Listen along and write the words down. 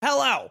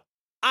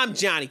I'm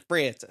Johnny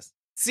Francis,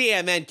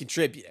 CMN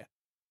contributor.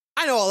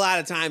 I know a lot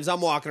of times I'm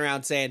walking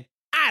around saying,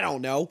 I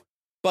don't know.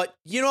 But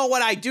you know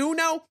what I do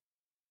know?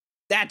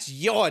 That's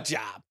your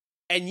job.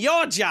 And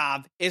your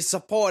job is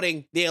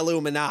supporting the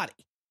Illuminati.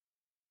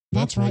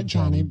 That's right,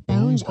 Johnny.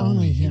 Bones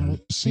Only here,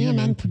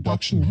 CNN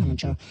production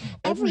manager.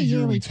 Every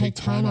year we take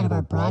time out of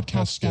our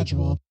broadcast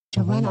schedule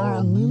to run our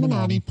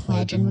Illuminati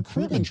pledge and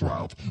recruitment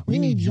drive. We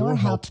need your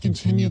help to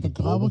continue the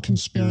global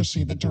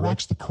conspiracy that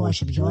directs the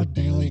course of your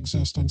daily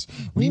existence.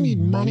 We need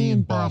money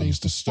and bodies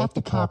to stuff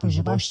the coffers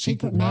of our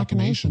secret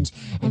machinations,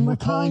 and we're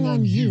calling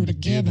on you to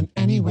give in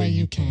any way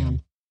you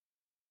can.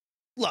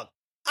 Look,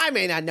 I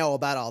may not know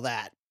about all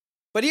that,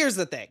 but here's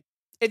the thing.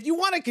 If you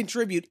want to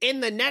contribute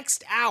in the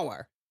next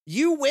hour,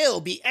 you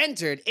will be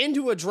entered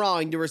into a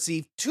drawing to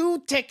receive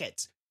 2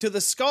 tickets to the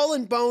Skull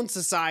and Bones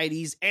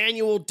Society's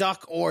annual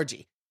duck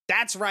orgy.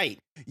 That's right.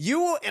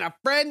 You and a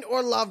friend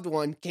or loved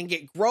one can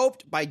get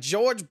groped by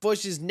George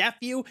Bush's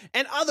nephew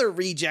and other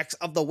rejects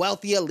of the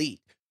wealthy elite.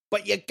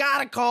 But you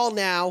gotta call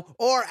now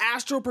or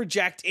astral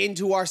project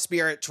into our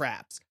spirit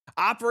traps.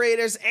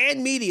 Operators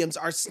and mediums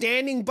are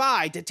standing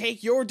by to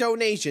take your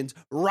donations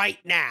right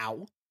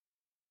now.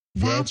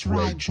 That's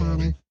right,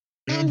 Johnny.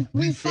 And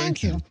we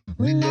thank you.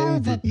 We know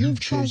that you've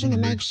chosen to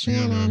make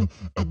CNN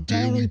a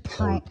daily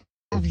part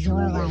of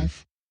your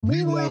life.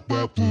 We want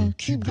that to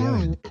keep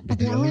going, but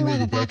the only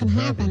way that can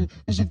happen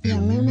is if the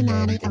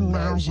Illuminati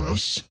allows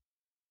us.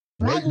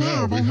 Right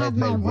now, they have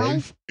my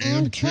wife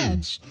and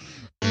kids,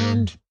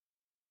 and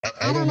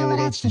I don't know what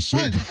else to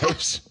say,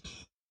 guys.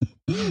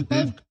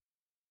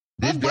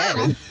 They've got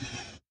them.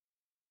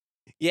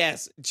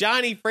 Yes,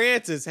 Johnny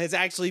Francis has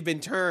actually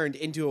been turned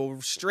into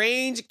a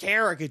strange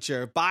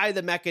caricature by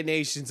the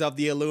machinations of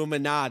the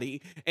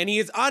Illuminati, and he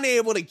is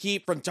unable to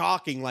keep from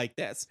talking like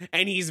this,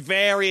 and he's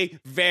very,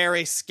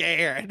 very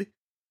scared.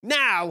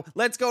 Now,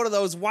 let's go to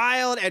those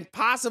wild and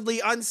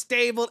possibly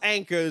unstable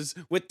anchors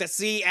with the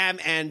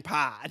CMN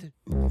pod.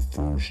 In the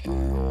first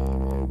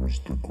aeon, I was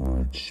the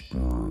Great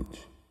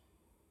Spirit.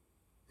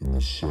 In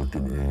the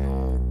second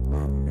aeon,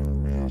 men knew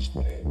me as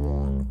the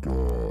Horned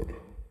God.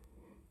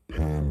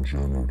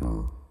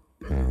 Pangenitor,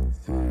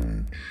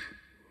 Panphage.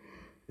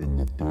 In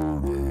the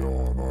third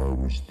aeon, I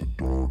was the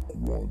Dark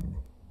One,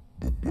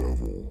 the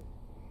Devil.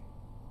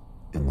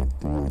 In the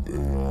fourth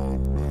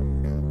aeon,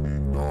 men knew me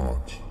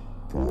not,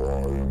 for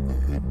I am the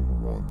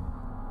Hidden One.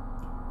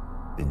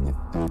 In the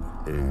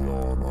fifth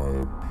aeon, I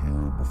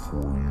appeared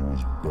before you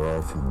as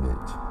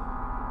Baphomet,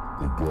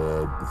 the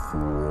God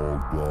before all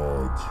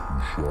gods who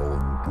shall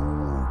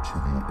endure to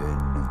the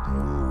end of the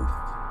earth.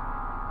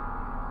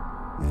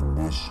 In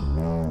this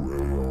new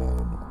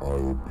aeon, I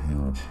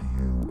appear to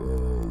you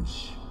as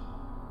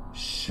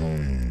CMN.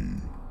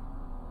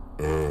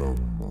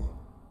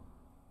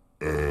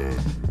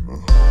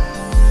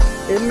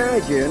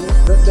 Imagine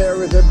that there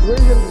is a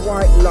brilliant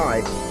white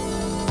light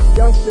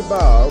just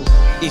above.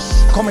 Is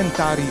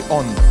commentary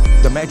on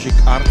the magic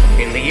art.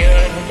 In the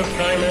years of the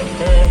primal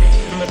force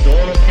and the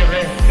dawn of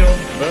terrestrial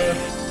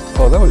birth.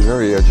 Oh, that was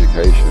very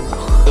educational.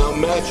 Now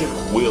magic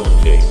will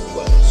take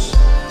place.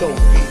 Don't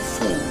be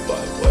fooled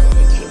by what I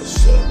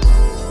just said.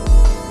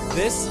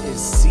 This is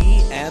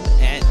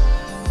CMN.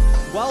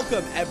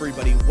 Welcome,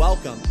 everybody.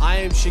 Welcome. I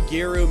am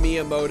Shigeru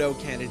Miyamoto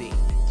Kennedy,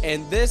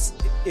 and this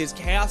is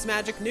Chaos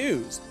Magic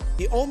News,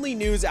 the only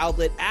news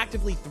outlet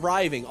actively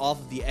thriving off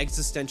of the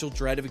existential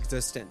dread of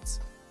existence.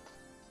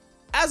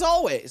 As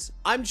always,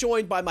 I'm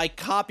joined by my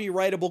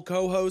copyrightable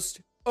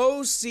co-host,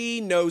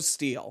 OC No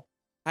Steel.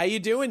 How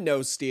you doing,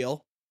 No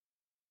Steel?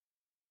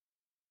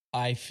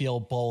 I feel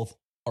both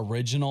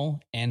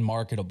original and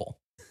marketable.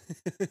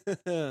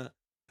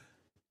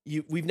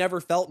 We've never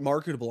felt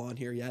marketable on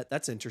here yet.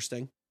 That's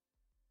interesting.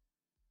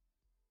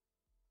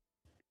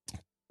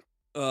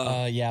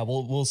 Yeah,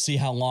 we'll see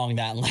how long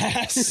that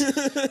lasts.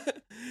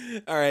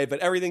 All right, but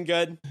everything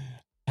good?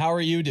 How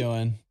are you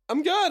doing?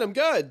 I'm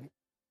good.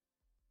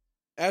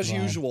 As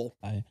usual.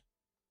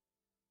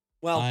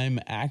 I'm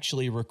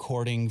actually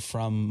recording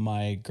from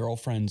my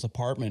girlfriend's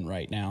apartment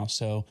right now,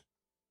 so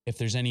if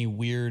there's any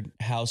weird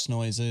house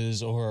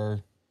noises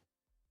or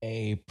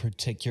a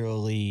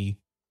particularly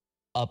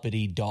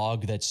uppity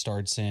dog that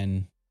starts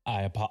in,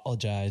 I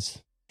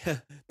apologize.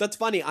 That's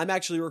funny. I'm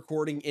actually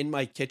recording in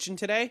my kitchen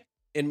today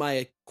in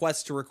my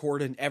quest to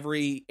record in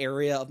every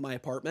area of my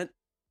apartment.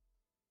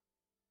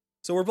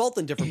 So we're both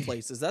in different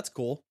places. That's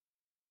cool.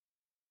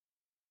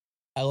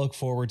 I look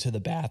forward to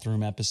the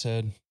bathroom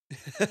episode.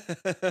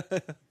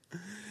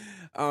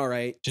 All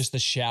right. Just the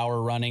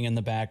shower running in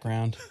the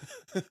background.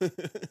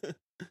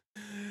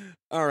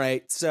 All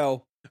right.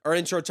 So our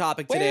intro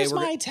topic today. Where's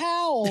my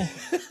towel?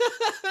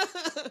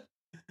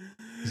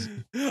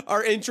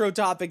 Our intro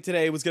topic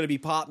today was going to be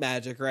pop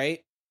magic,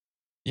 right?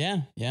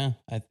 Yeah.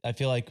 I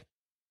feel like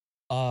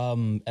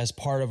as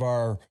part of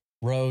our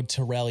Road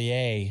to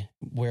Relier,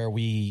 where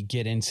we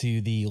get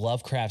into the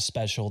Lovecraft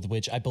special,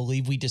 which I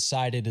believe we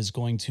decided is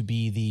going to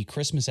be the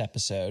Christmas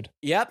episode.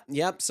 Yep.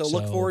 So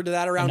look forward to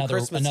that around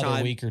Christmas time.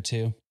 Another week or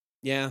two.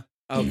 Yeah.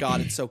 Oh God,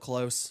 it's so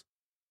close.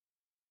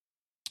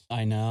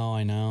 I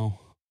know.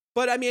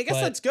 But I mean, I guess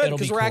But that's good it'll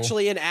because be we're cool.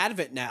 actually in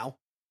Advent now.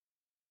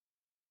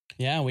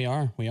 Yeah, we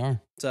are.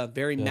 It's a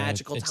very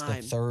magical time.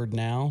 It's the third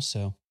now,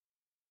 so.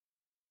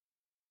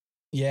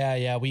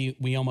 Yeah,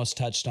 we almost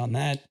touched on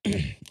that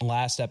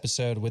last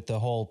episode with the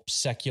whole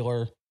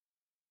secular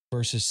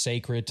versus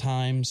sacred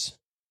times.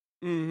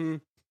 Mm-hmm.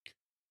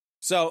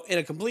 So in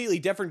a completely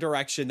different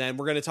direction, then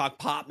we're going to talk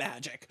pop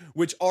magic,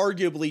 which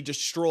arguably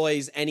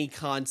destroys any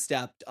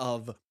concept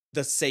of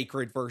the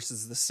sacred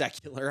versus the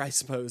secular, I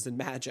suppose, in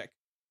magic.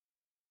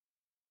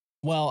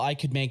 Well, I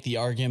could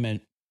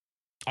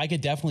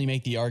definitely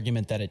make the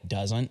argument that it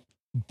doesn't,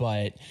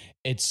 but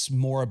it's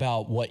more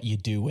about what you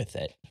do with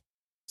it.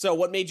 So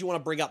what made you want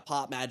to bring up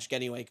pop magic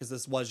anyway? Because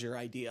this was your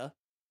idea.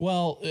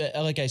 Well,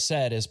 like I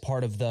said, as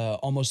part of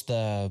almost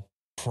the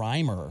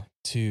primer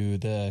to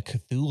the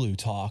Cthulhu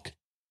talk,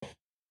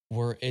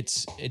 where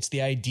it's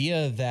the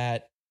idea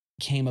that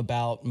came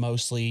about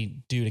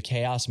mostly due to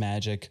chaos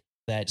magic,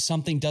 that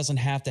something doesn't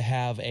have to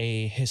have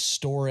a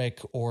historic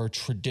or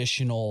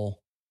traditional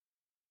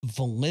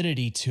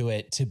validity to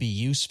it to be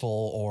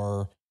useful,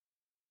 or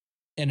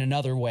in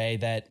another way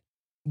that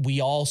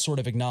we all sort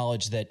of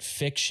acknowledge that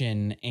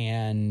fiction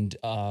and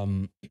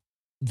the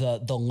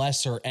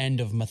lesser end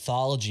of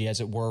mythology,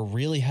 as it were,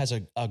 really has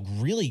a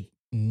really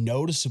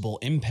noticeable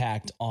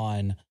impact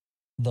on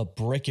the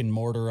brick and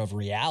mortar of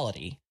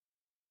reality.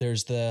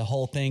 There's the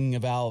whole thing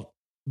about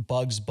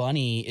Bugs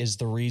Bunny is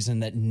the reason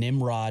that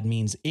Nimrod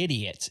means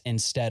idiot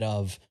instead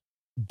of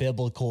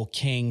biblical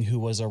king who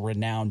was a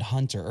renowned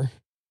hunter.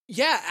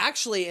 Yeah,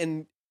 actually,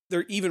 and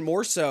they're even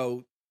more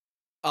so.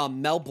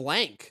 Mel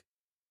Blanc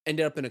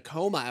ended up in a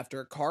coma after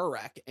a car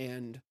wreck,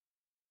 and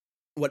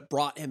what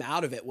brought him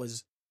out of it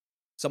was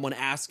someone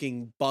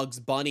asking Bugs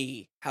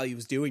Bunny how he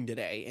was doing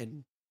today,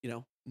 and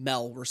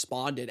Mel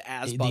responded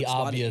as Bugs the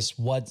obvious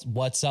Bunny.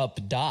 What's up,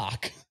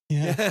 Doc?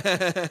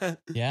 Yeah.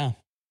 Yeah.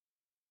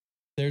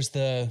 There is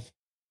that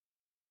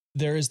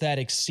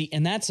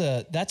and that's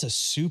a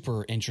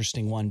super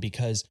interesting one,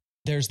 because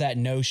there's that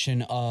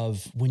notion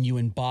of when you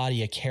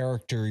embody a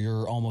character,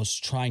 you're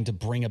almost trying to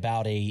bring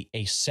about a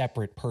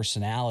separate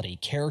personality.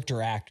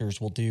 Character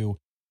actors will do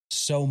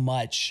so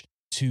much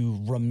to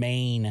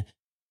remain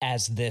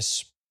as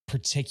this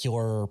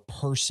particular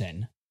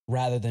person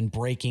rather than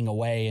breaking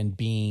away and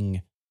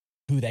being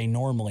who they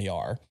normally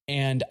are.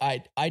 And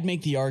I'd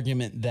make the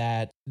argument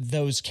that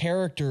those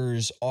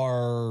characters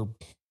are,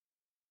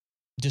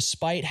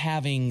 despite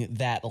having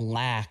that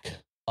lack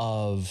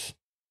of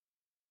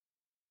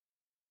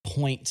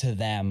point to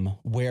them,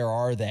 where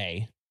are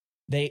they?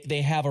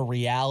 They have a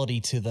reality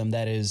to them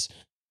that is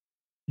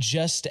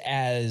just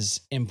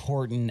as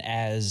important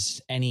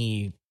as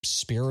any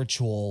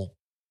spiritual,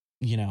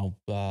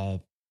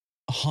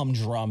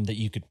 humdrum that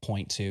you could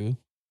point to.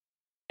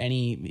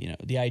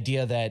 The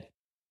idea that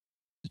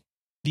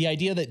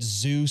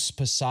Zeus,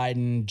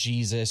 Poseidon,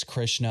 Jesus,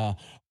 Krishna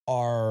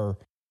are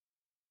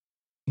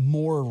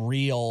more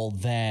real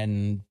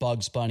than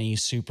Bugs Bunny,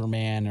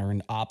 Superman, or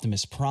an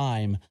Optimus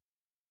Prime,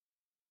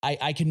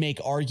 I can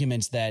make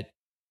arguments that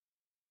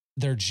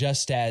they're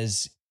just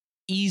as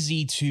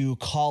easy to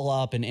call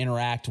up and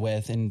interact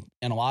with, and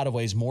in a lot of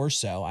ways more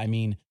so. I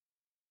mean,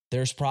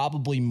 there's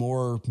probably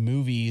more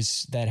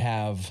movies that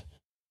have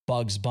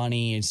Bugs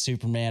Bunny and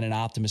Superman and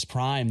Optimus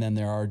Prime than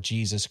there are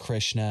Jesus,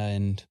 Krishna,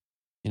 and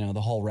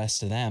the whole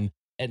rest of them.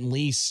 At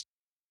least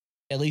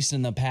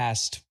in the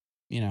past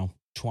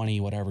 20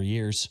 whatever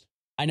years.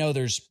 I know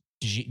there's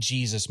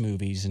Jesus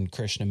movies and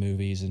Krishna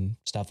movies and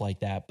stuff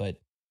like that, but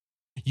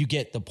you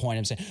get the point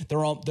I'm saying.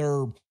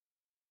 They're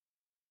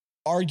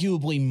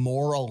arguably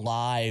more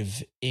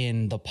alive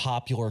in the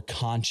popular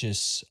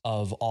conscious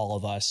of all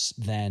of us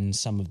than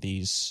some of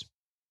these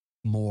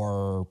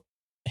more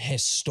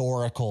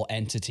historical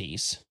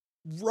entities.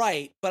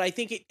 Right. But I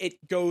think it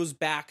goes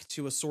back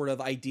to a sort of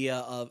idea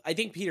of, I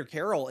think Peter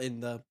Carroll in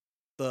the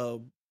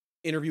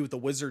interview with the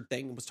Wizard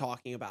thing was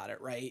talking about it,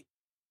 right?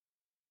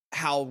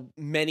 How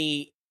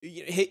many,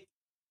 he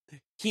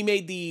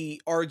made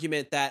the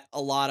argument that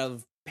a lot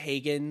of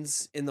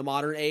pagans in the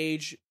modern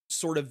age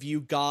sort of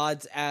view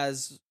gods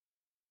as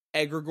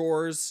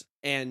egregores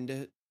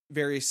and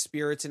various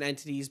spirits and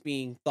entities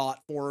being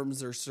thought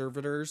forms or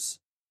servitors.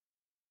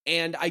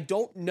 And I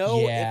don't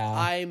know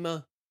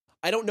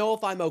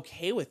if I'm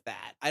okay with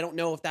that. I don't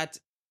know if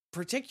that's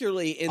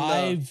particularly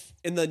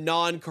in the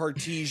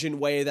non-Cartesian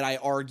way that I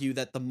argue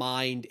that the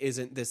mind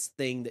isn't this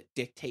thing that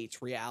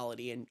dictates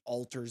reality and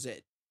alters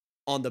it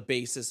on the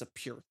basis of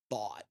pure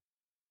thought.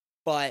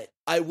 But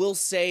I will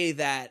say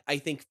that I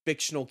think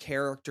fictional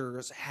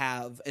characters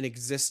have an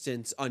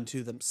existence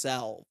unto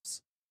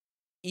themselves.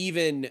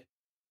 Even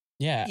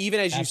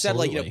as you said,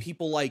 like,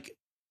 people like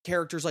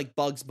characters like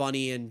Bugs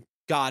Bunny and,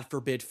 God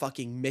forbid,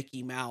 fucking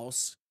Mickey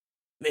Mouse.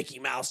 Mickey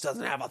Mouse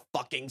doesn't have a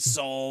fucking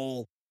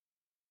soul.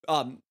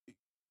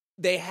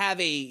 They have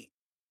a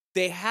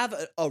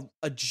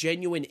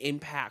genuine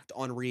impact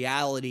on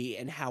reality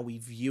and how we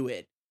view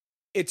it.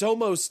 It's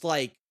almost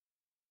like,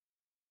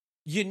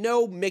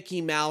 Mickey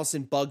Mouse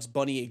and Bugs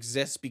Bunny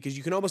exist because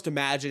you can almost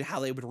imagine how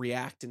they would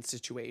react in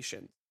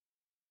situations.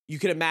 You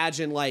can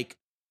imagine, like,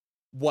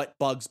 what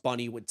Bugs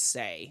Bunny would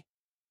say.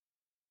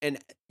 And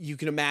you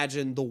can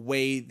imagine the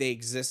way they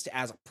exist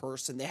as a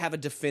person. They have a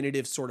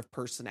definitive sort of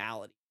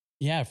personality.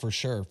 Yeah, for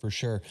sure.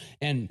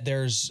 And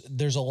there's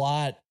a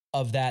lot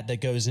of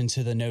that goes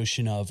into the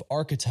notion of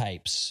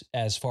archetypes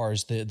as far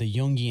as the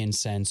Jungian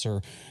sense,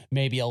 or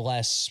maybe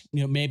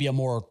maybe a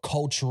more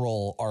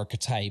cultural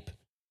archetype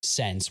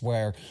sense,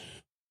 where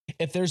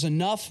if there's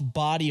enough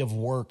body of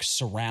work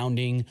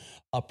surrounding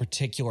a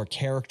particular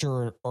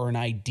character or an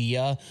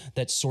idea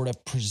that sort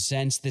of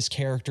presents this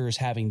character as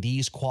having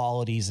these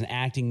qualities and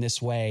acting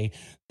this way,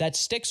 that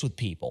sticks with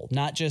people,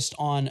 not just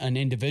on an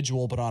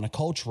individual, but on a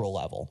cultural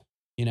level.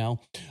 You know,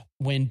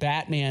 when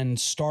Batman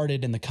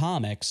started in the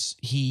comics,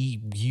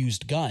 he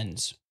used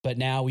guns, but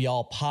now we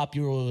all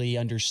popularly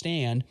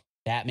understand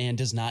Batman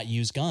does not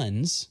use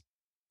guns,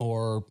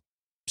 or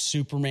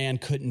Superman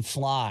couldn't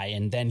fly.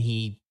 And then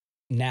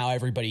now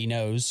everybody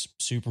knows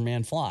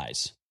Superman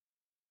flies.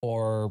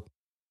 Or,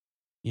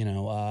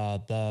 I'm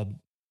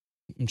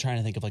trying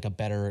to think of like a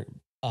better,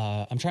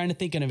 I'm trying to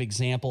think of an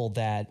example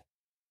that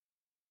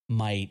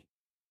might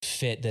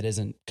fit that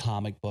isn't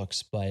comic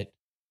books, but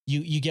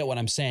you get what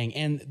I'm saying.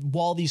 And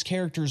while these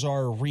characters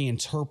are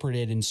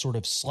reinterpreted and sort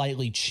of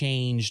slightly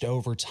changed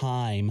over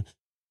time,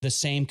 the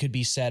same could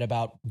be said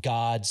about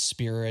gods,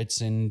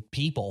 spirits, and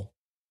people.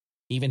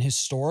 Even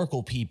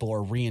historical people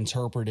are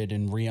reinterpreted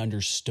and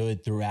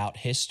reunderstood throughout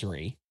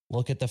history.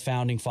 Look at the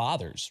founding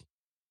fathers.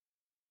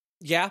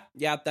 Yeah,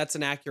 that's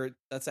accurate.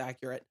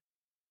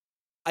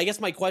 I guess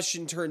my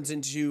question turns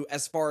into,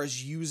 as far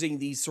as using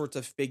these sorts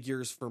of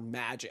figures for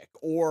magic,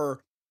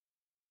 or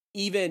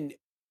even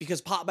because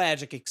pop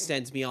magic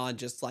extends beyond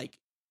just like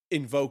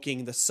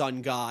invoking the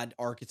sun god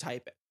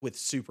archetype with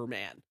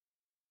Superman,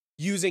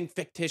 using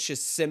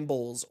fictitious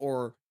symbols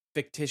or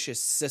fictitious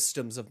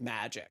systems of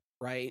magic,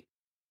 right?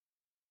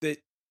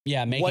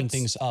 Making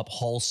things up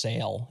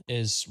wholesale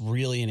is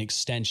really an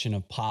extension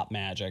of pop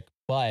magic.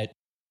 But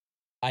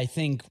I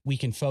think we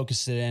can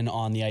focus it in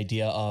on the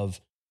idea of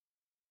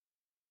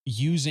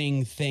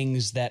using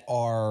things that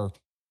are,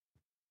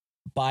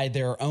 by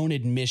their own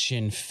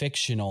admission,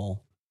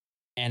 fictional,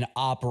 and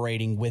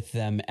operating with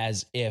them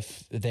as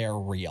if they're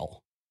real.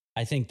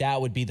 I think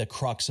that would be the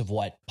crux of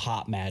what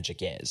pop magic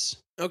is.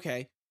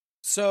 Okay.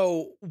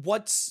 So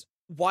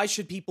why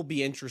should people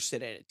be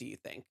interested in it, do you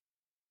think?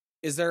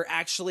 Is there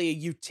actually a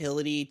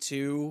utility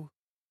to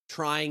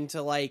trying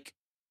to, like,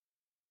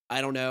 I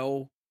don't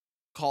know,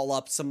 call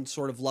up some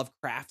sort of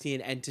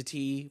Lovecraftian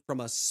entity from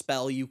a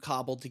spell you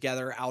cobbled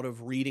together out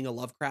of reading a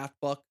Lovecraft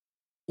book?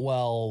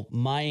 Well,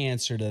 my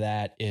answer to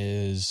that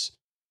is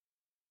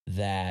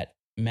that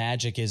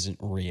magic isn't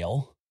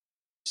real,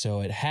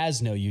 so it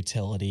has no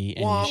utility,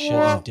 and you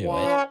shouldn't do it.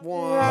 Yeah,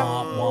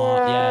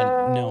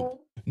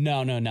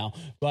 no.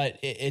 But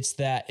it's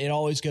that it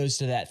always goes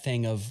to that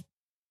thing of,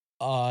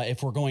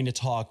 if we're going to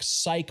talk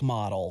psych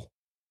model,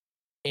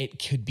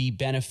 it could be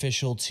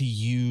beneficial to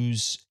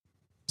use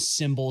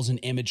symbols and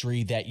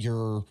imagery that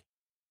you're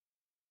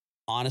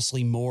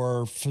honestly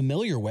more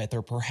familiar with,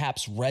 or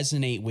perhaps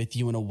resonate with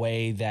you in a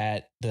way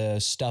that the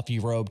stuffy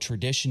robe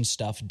tradition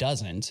stuff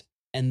doesn't.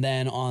 And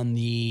then on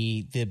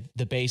the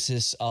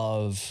basis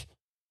of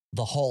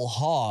the whole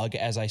hog,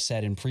 as I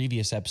said in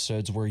previous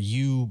episodes, where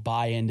you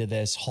buy into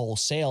this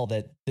wholesale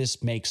that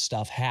this makes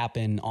stuff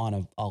happen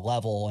on a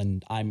level,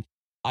 and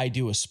I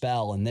do a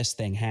spell and this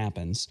thing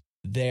happens.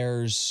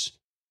 There's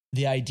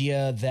the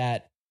idea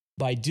that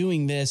by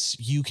doing this,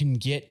 you can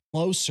get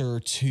closer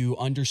to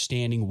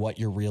understanding what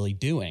you're really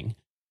doing.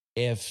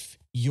 If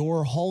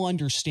your whole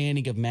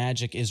understanding of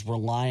magic is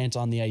reliant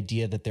on the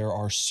idea that there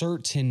are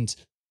certain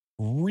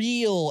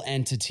real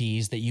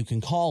entities that you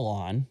can call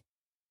on,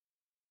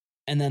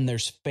 and then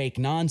there's fake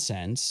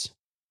nonsense,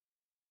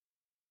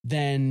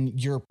 then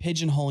you're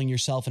pigeonholing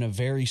yourself in a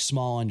very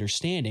small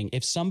understanding.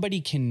 If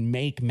somebody can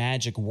make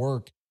magic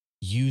work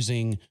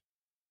using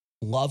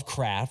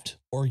Lovecraft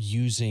or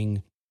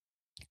using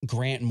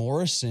Grant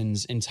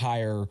Morrison's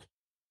entire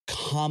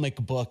comic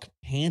book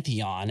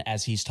pantheon,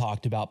 as he's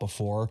talked about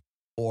before,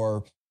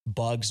 or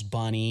Bugs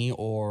Bunny,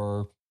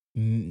 or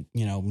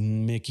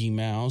Mickey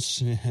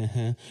Mouse,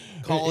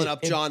 calling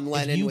up John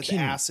Lennon with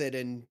acid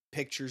and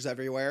pictures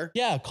everywhere.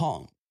 Yeah,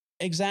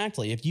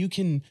 exactly. If you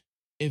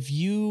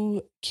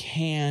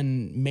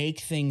can make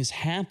things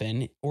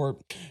happen, or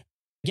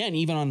again,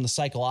 even on the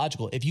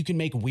psychological, if you can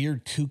make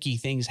weird, kooky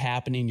things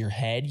happen in your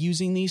head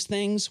using these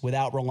things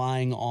without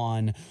relying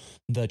on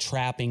the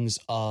trappings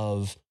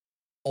of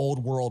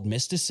old world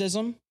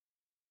mysticism,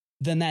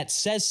 then that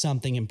says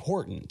something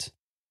important.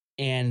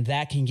 And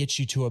that can get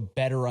you to a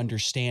better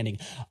understanding.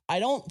 I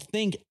don't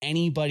think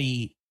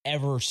anybody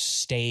ever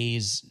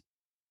stays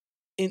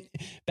in.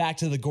 Back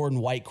to the Gordon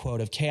White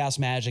quote of chaos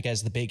magic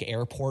as the big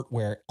airport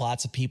where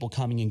lots of people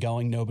coming and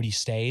going, nobody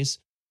stays.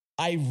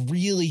 I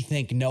really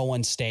think no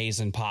one stays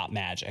in pop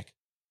magic.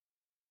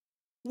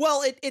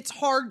 Well, it's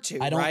hard to,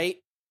 right?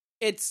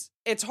 It's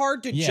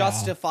hard to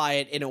justify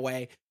it in a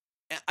way.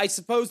 I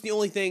suppose the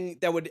only thing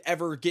that would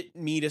ever get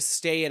me to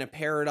stay in a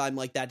paradigm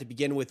like that to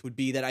begin with would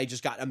be that I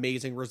just got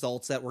amazing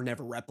results that were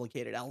never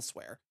replicated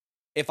elsewhere.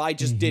 if I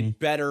just did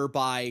better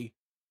by,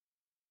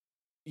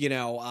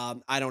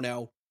 I don't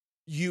know,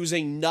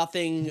 using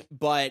nothing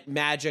but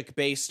magic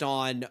based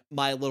on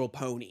My Little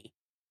Pony,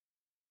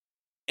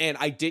 and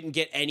I didn't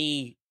get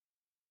any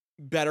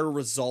better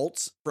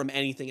results from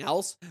anything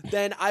else,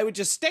 then I would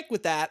just stick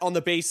with that on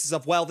the basis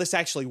of, well, this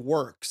actually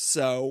works.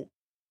 So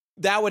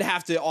that would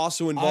have to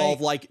also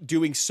involve like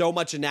doing so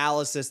much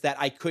analysis that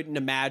I couldn't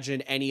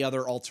imagine any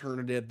other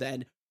alternative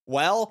than,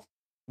 well,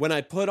 when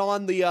I put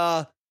on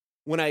the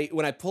when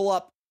I pull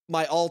up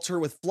my altar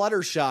with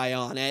Fluttershy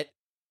on it,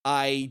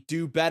 I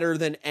do better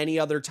than any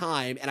other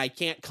time, and I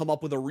can't come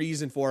up with a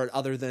reason for it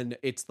other than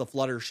it's the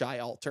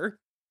Fluttershy altar.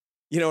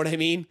 You know what I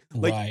mean?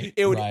 Like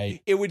it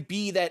would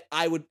be that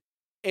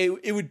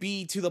it would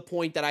be to the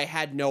point that I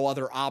had no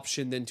other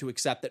option than to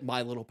accept that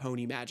My Little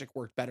Pony magic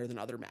worked better than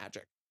other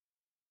magic,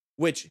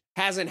 which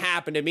hasn't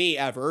happened to me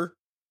ever.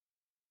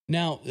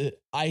 Now,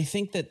 I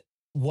think that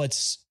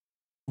what's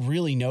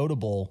really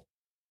notable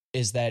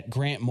is that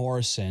Grant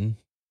Morrison,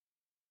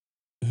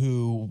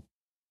 who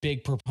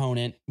big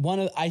proponent,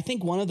 I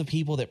think one of the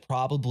people that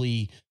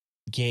probably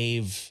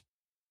gave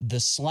the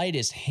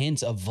slightest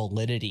hint of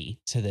validity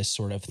to this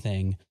sort of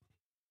thing,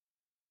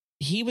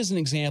 he was an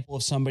example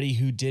of somebody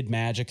who did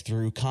magic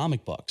through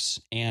comic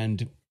books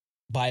and,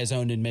 by his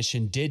own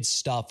admission, did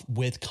stuff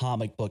with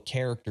comic book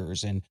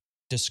characters and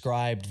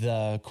described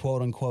the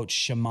quote unquote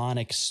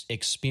shamanic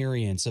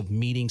experience of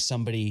meeting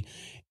somebody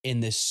in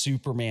this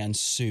Superman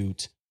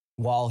suit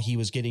while he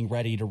was getting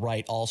ready to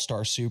write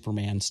All-Star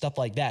Superman, stuff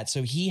like that.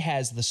 So he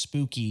has the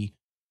spooky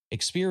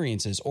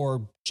experiences.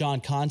 Or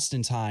John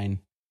Constantine,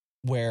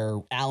 where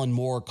Alan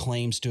Moore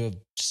claims to have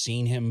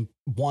seen him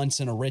once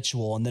in a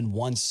ritual and then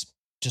once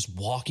just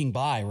walking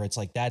by, where it's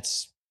like,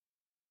 that's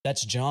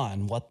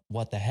John.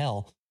 What the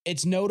hell?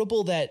 It's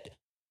notable that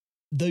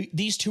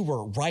these two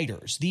were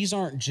writers. These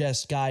aren't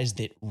just guys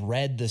that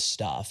read the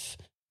stuff.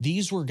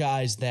 These were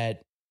guys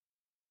that,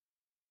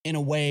 in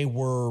a way,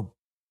 were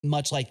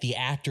much like the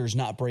actors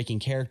not breaking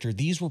character.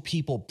 These were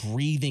people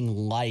breathing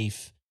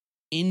life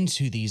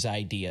into these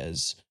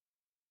ideas.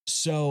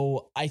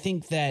 So I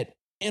think that,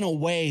 in a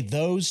way,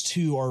 those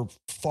two are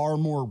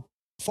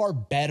far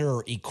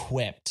better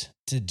equipped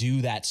to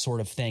do that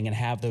sort of thing and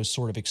have those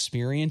sort of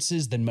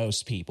experiences than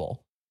most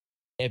people.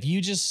 If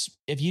you just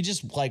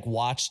like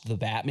watched the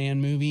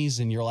Batman movies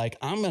and you're like,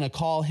 I'm going to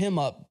call him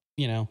up,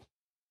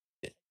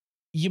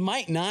 you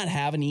might not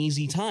have an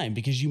easy time,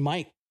 because you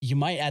might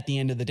at the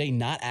end of the day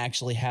not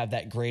actually have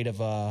that great of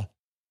a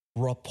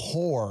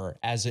rapport,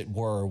 as it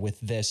were, with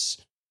this,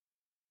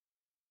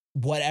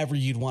 whatever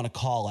you'd want to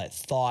call it,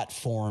 thought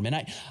form.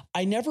 And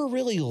I never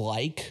really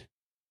like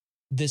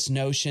this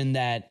notion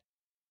that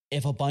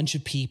if a bunch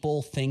of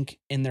people think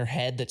in their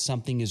head that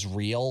something is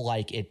real,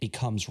 like it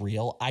becomes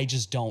real. I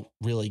just don't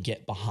really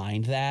get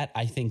behind that.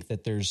 I think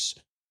that there's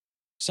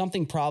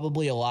something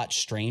probably a lot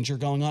stranger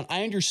going on.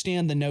 I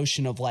understand the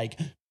notion of like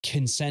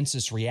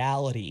consensus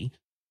reality,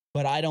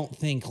 but I don't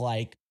think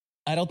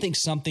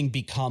something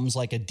becomes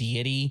like a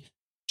deity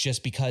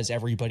just because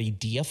everybody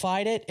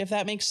deified it, if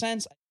that makes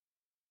sense.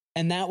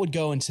 And that would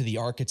go into the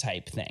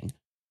archetype thing,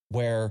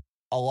 where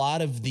a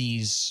lot of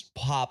these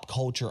pop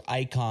culture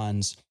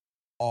icons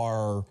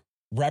are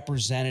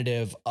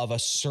representative of a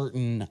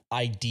certain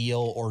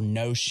ideal or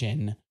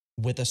notion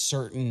with a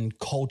certain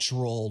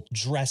cultural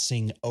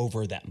dressing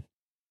over them.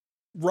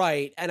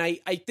 Right. And I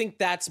think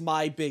that's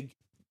my big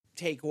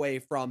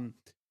takeaway from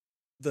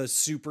the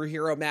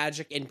superhero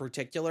magic in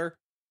particular.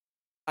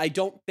 I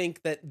don't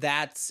think that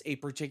that's a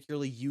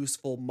particularly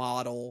useful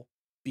model,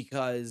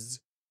 because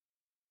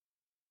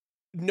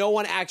no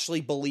one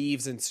actually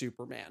believes in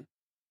Superman.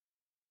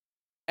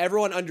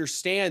 Everyone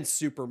understands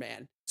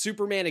Superman.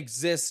 Superman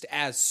exists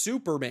as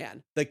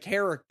Superman, the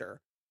character.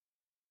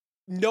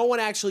 No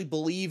one actually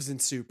believes in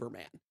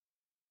Superman.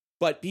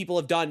 But people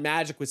have done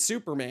magic with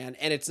Superman,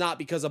 and it's not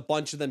because a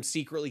bunch of them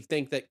secretly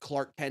think that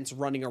Clark Kent's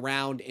running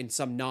around in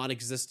some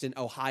non-existent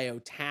Ohio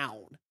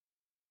town.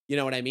 You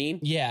know what I mean?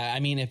 Yeah, I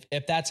mean,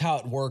 if that's how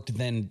it worked,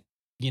 then,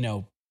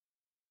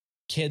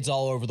 kids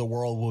all over the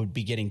world would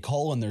be getting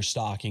coal in their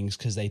stockings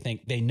because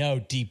they know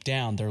deep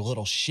down they're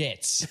little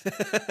shits.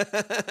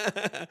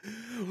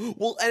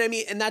 Well, and I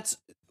mean, and that's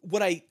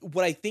what I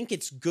think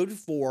it's good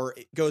for.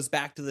 It goes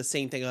back to the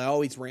same thing I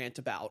always rant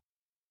about.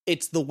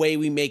 It's the way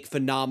we make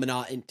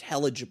phenomena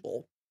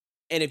intelligible.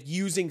 And if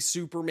using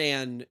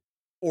Superman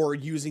or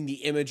using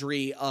the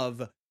imagery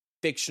of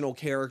fictional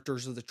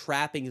characters or the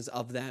trappings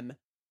of them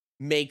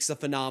makes a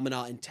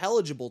phenomena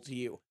intelligible to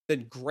you,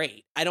 then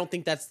great. I don't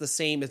think that's the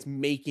same as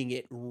making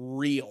it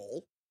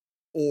real,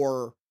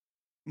 or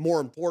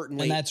more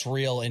importantly, and that's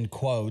real in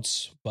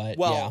quotes, but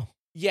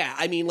yeah.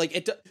 I mean, like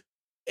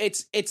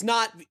it's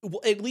not,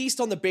 at least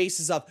on the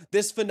basis of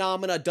this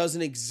phenomena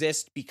doesn't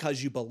exist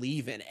because you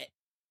believe in it.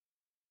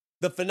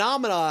 The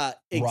phenomena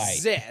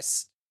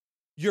exists.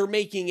 Right. You're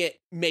making it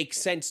make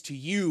sense to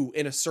you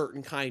in a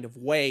certain kind of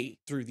way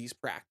through these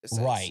practices.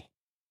 Right.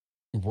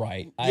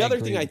 Right. The other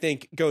thing I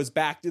think goes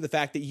back to the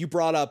fact that you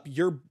brought up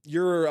your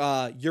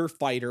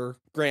fighter,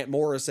 Grant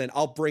Morrison.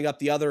 I'll bring up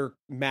the other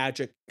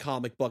Magic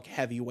comic book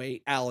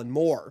heavyweight, Alan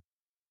Moore.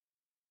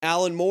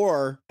 Alan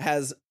Moore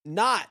has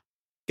not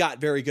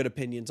got very good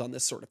opinions on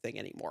this sort of thing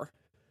anymore.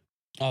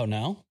 Oh,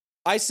 no?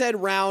 I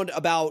said round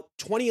about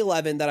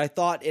 2011 that I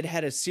thought it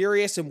had a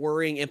serious and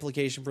worrying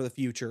implication for the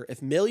future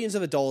if millions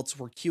of adults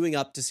were queuing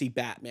up to see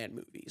Batman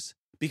movies.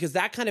 Because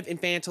that kind of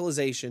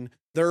infantilization,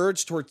 the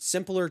urge towards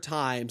simpler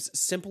times,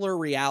 simpler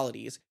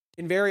realities,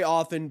 can very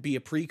often be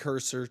a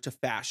precursor to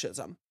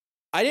fascism.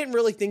 I didn't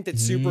really think that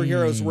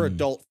superheroes were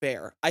adult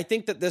fare. I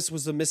think that this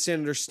was a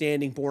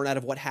misunderstanding born out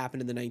of what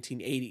happened in the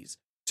 1980s,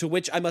 to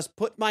which I must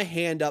put my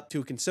hand up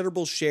to a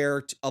considerable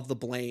share of the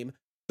blame,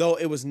 though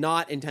it was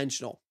not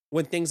intentional.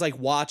 When things like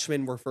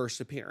Watchmen were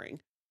first appearing,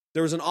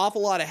 there was an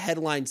awful lot of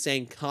headlines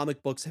saying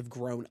comic books have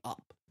grown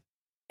up.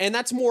 And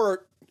that's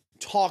more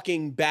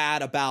talking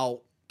bad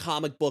about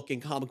comic book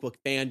and comic book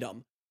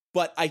fandom.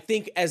 But I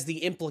think as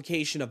the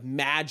implication of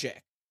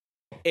magic,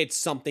 it's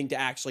something to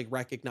actually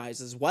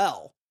recognize as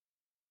well.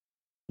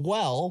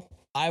 Well,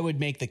 I would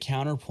make the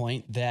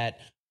counterpoint that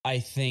I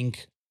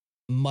think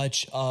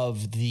much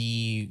of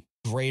the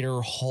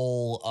greater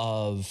whole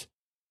of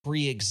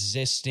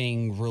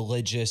pre-existing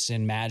religious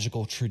and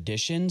magical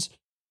traditions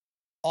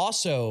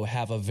also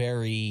have a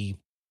very,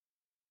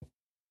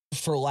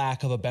 for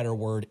lack of a better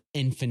word,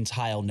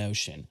 infantile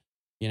notion,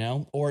 you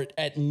know, or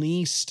at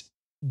least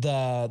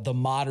the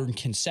modern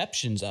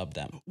conceptions of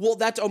them. Well,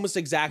 that's almost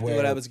exactly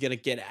what I was going to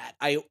get at.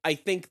 I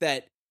think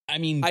that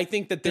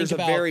there's a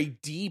very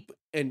deep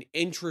and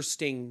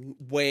interesting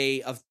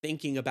way of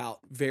thinking about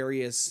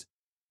various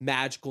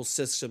magical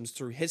systems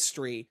through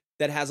history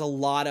that has a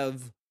lot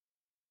of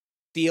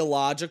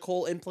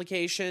theological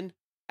implication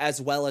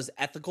as well as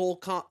ethical,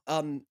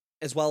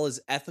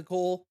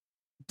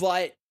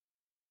 but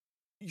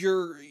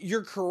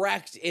you're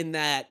correct in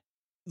that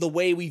the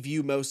way we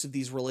view most of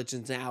these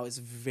religions now is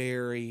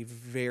very,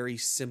 very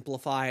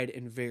simplified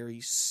and very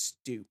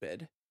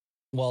stupid.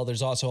 Well,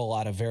 there's also a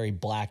lot of very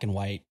black and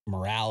white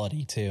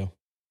morality too.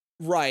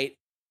 Right.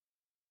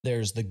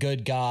 There's the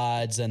good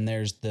gods and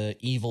there's the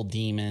evil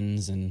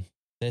demons and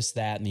this,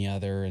 that, and the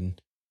other.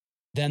 And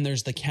then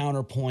there's the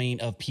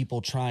counterpoint of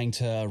people trying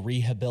to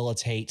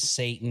rehabilitate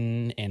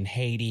Satan and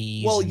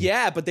Hades. Well,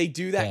 yeah, but they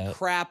do that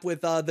crap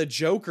with the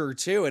Joker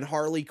too and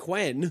Harley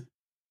Quinn.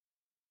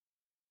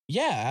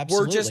 Yeah,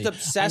 absolutely. We're just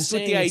obsessed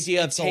with the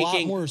idea of taking a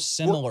lot more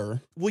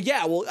similar.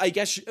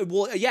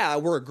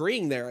 We're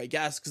agreeing there, I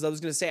guess, because I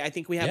was going to say I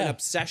think we have an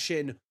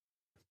obsession.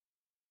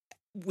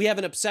 We have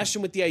an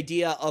obsession with the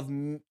idea of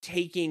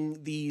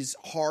taking these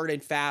hard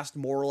and fast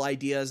moral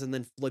ideas and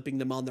then flipping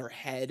them on their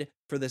head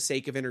for the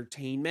sake of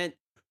entertainment.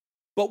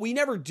 But we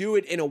never do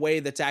it in a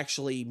way that's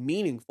actually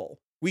meaningful.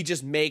 We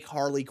just make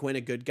Harley Quinn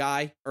a good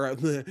guy, or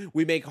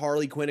we make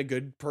Harley Quinn a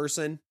good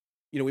person.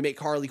 You know, we make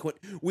Harley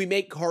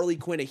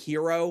Quinn a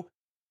hero.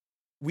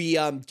 We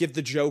give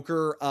the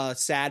Joker a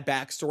sad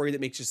backstory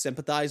that makes you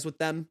sympathize with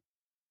them.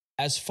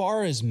 As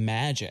far as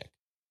magic,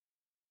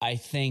 I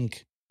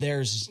think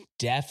there's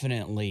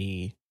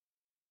definitely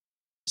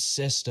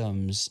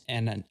systems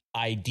and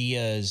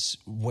ideas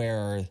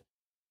where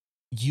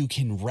you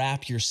can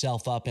wrap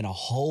yourself up in a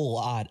whole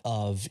lot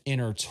of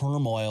inner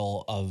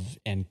turmoil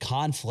and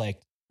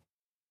conflict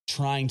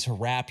trying to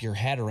wrap your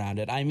head around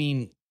it. I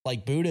mean,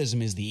 like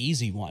Buddhism is the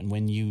easy one.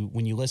 When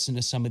you listen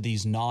to some of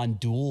these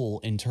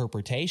non-dual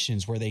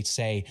interpretations where they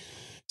say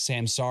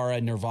samsara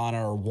and nirvana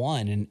are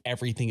one and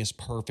everything is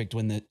perfect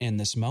in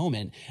this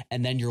moment,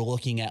 and then you're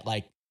looking at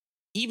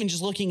even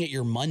just looking at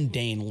your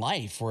mundane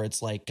life where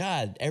it's like,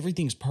 God,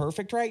 everything's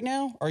perfect right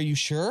now. Are you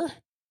sure?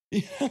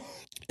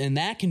 And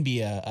that can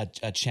be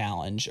a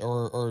challenge.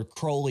 Or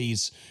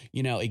Crowley's,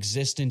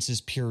 existence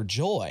is pure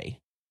joy.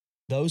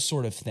 Those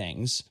sort of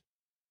things.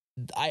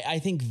 I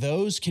think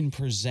those can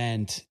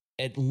present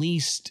at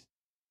least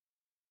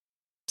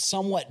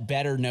somewhat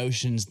better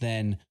notions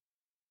than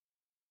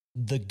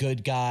the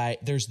good guy.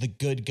 There's the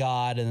good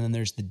God, and then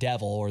there's the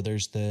devil, or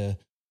there's the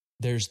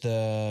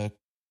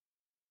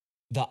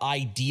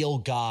ideal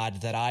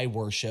God that I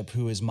worship,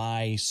 who is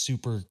my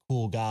super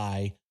cool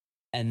guy.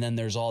 And then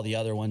there's all the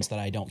other ones that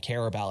I don't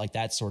care about, like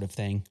that sort of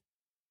thing.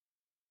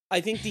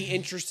 I think the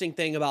interesting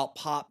thing about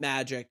pop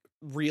magic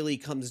really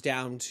comes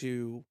down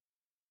to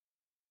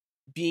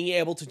being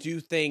able to do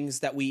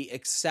things that we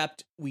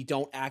accept we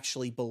don't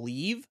actually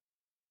believe,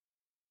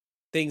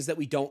 things that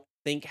we don't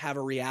think have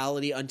a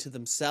reality unto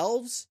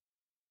themselves,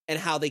 and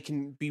how they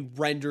can be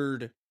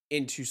rendered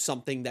into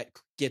something that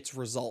gets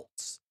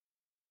results.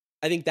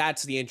 I think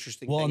that's the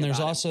interesting thing. Well, and there's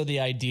about also the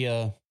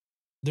idea.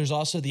 There's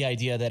also the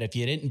idea that if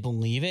you didn't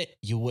believe it,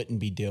 you wouldn't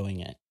be doing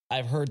it.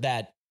 I've heard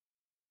that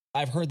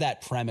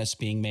premise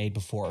being made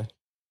before,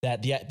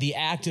 that the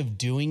act of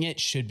doing it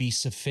should be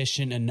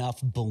sufficient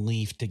enough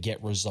belief to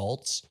get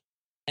results.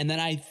 And then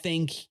I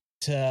think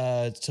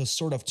to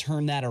sort of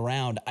turn that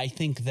around, I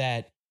think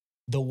that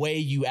the way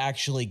you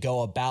actually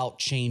go about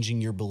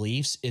changing your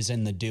beliefs is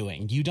in the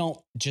doing. You don't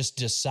just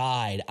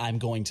decide, I'm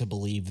going to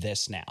believe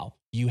this now.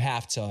 You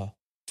have to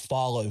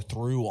follow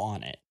through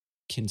on it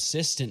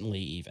consistently.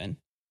 Even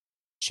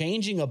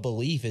changing a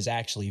belief is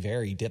actually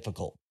very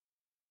difficult.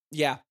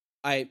 Yeah,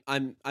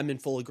 I'm in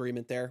full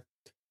agreement there.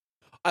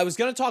 I was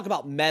going to talk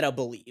about meta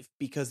belief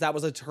because that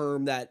was a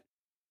term that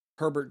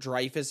Herbert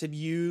Dreyfus had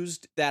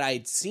used that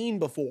I'd seen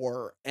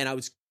before, and I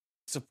was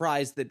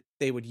surprised that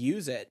they would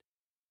use it.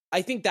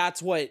 I think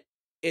that's what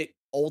it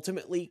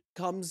ultimately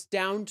comes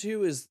down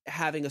to, is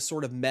having a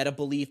sort of meta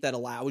belief that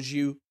allows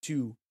you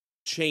to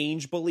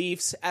change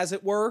beliefs, as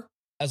it were.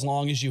 As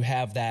long as you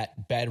have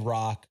that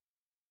bedrock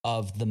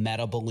of the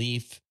meta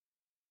belief,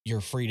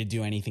 you're free to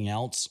do anything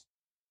else.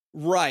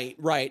 Right.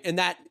 And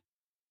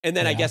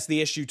then I guess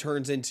the issue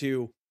turns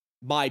into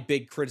my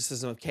big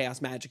criticism of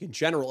chaos magic in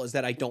general is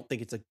that I don't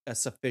think it's a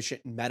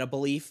sufficient meta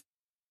belief,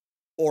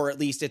 or at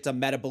least it's a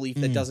meta belief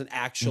that doesn't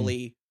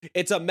actually,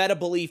 it's a meta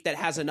belief that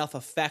has enough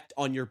effect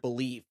on your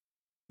belief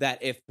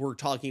that if we're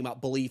talking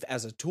about belief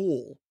as a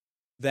tool,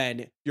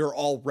 then you're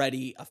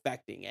already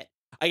affecting it.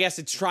 I guess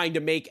it's trying to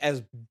make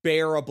as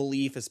bare a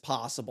belief as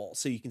possible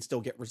so you can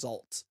still get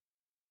results.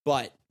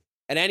 But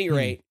at any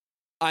rate,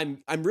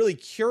 I'm really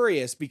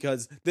curious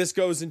because this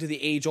goes into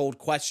the age-old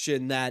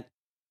question that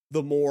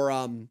the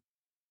more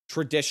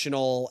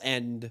traditional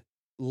and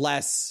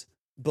less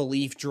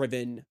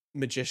belief-driven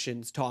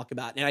magicians talk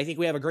about. And I think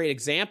we have a great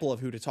example of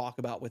who to talk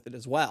about with it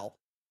as well.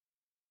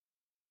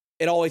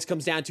 It always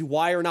comes down to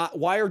why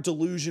are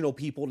delusional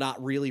people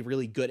not really,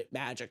 really good at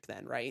magic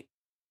then, right?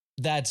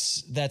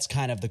 That's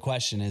kind of the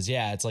question is,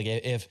 it's like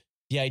if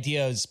the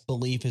idea is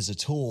belief is a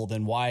tool,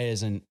 then why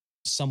isn't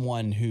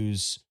someone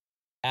who's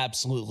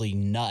absolutely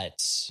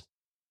nuts,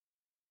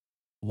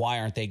 why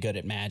aren't they good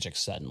at magic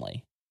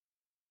suddenly?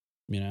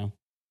 You know,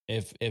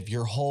 if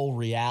your whole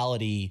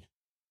reality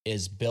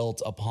is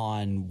built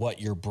upon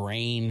what your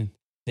brain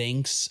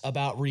thinks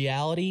about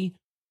reality,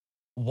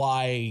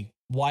 why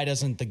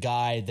doesn't the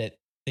guy that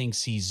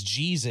thinks he's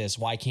Jesus,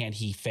 why can't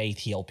he faith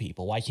heal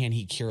people? Why can't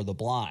he cure the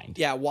blind?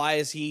 Yeah, why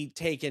is he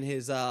taking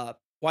his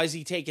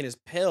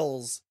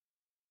pills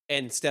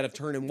instead of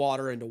turning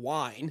water into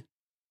wine?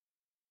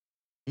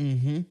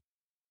 Mm-hmm.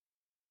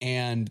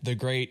 And the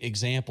great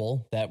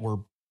example that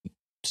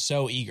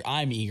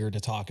I'm eager to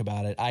talk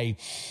about it.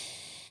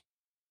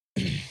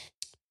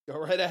 Go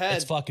right ahead.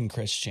 It's fucking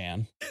Chris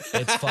Chan.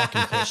 It's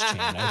fucking Chris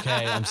Chan.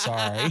 Okay, I'm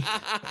sorry.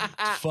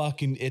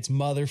 It's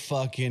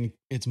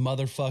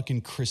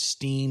motherfucking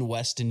Christine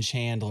Weston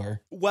Chandler.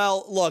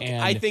 Well, look,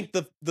 and I think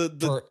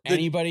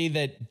anybody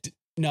that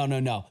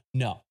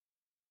no.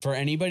 For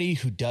anybody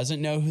who doesn't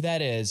know who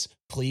that is,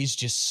 please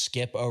just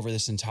skip over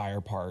this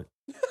entire part.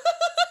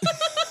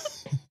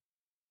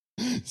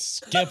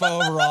 Skip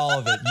over all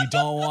of it. You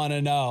don't want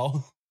to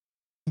know.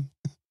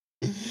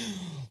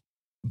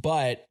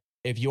 But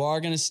if you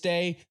are going to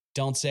stay,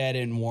 don't say I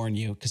didn't warn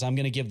you, because I'm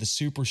going to give the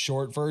super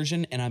short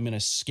version and I'm going to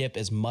skip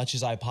as much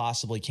as I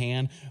possibly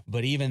can.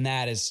 But even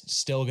that is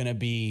still going to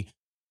be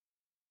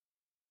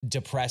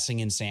depressing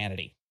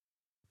insanity.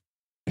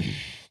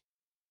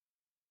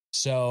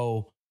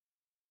 So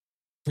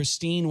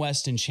Christine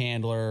Weston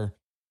Chandler,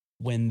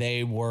 when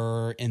they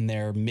were in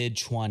their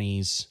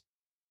mid-20s,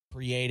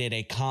 created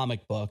a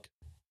comic book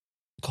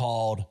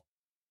called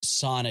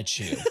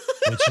Sonichu,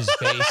 which is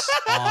based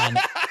on,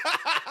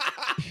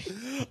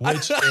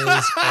 which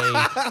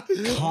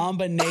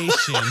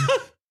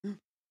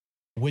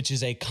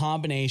is a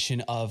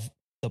combination of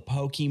the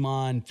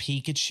Pokemon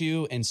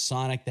Pikachu and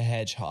Sonic the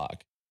Hedgehog.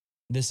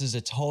 This is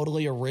a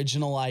totally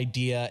original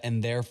idea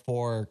and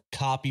therefore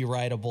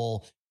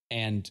copyrightable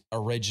and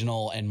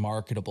original and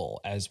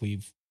marketable, as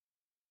we've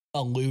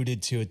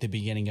alluded to at the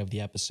beginning of the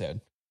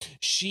episode.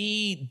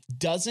 She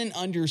doesn't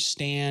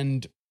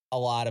understand a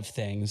lot of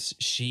things.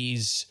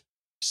 She's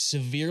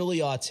severely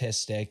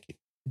autistic,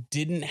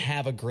 didn't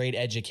have a great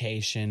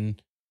education,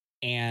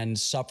 and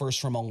suffers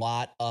from a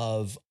lot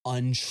of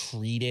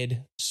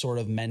untreated sort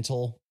of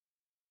mental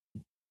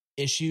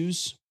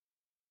issues.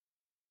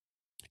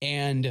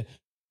 And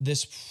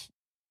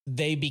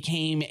they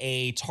became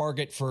a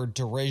target for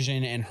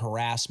derision and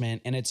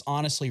harassment. And it's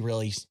honestly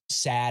really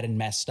sad and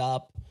messed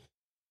up.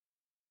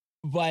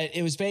 But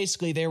it was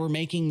basically, they were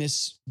making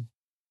this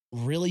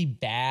really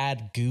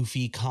bad,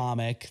 goofy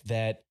comic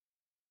that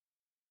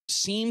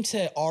seemed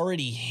to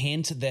already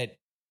hint that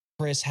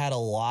Chris had a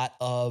lot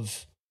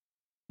of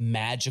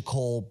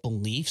magical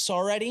beliefs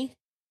already.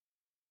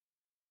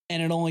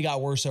 And it only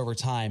got worse over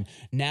time.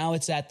 Now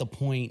it's at the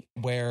point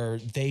where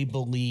they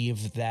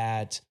believe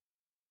that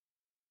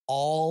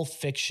all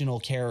fictional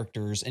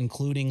characters,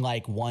 including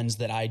like ones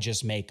that I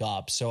just make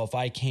up. So if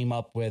I came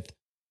up with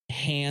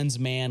Hans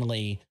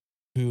Manley,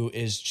 who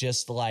is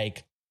just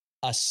like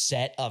a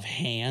set of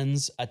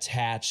hands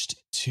attached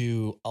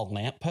to a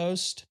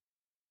lamppost.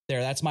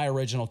 That's my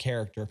original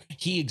character.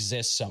 He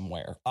exists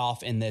somewhere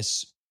off in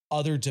this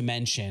other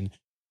dimension,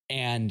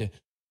 and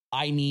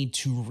I need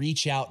to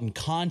reach out and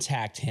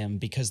contact him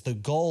because the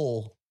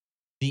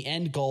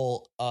end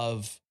goal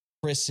of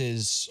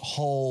Chris's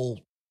whole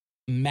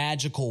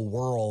magical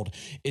world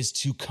is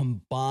to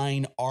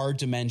combine our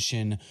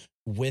dimension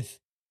with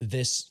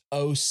this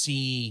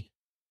OC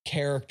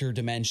character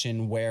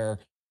dimension where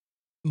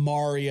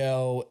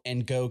Mario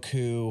and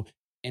Goku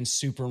and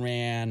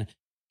Superman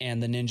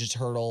and the Ninja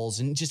Turtles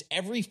and just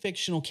every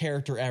fictional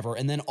character ever.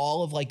 And then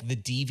all of like the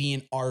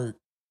deviant art,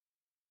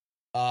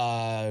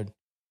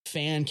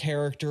 fan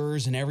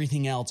characters and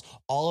everything else.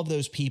 All of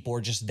those people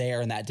are just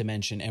there in that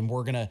dimension. And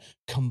we're going to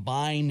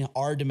combine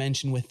our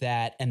dimension with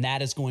that. And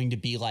that is going to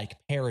be like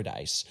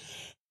paradise.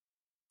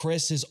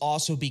 Chris has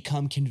also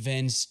become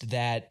convinced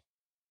that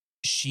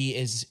she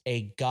is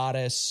a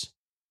goddess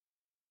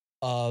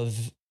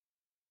of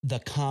the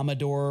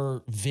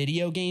Commodore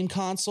video game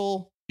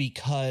console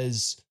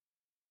because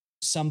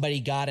somebody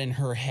got in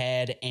her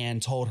head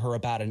and told her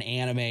about an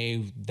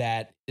anime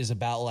that is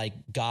about like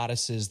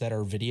goddesses that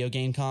are video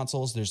game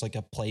consoles. There's like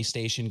a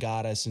PlayStation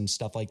goddess and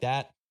stuff like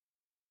that.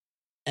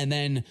 And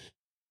then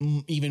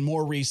even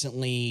more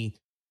recently,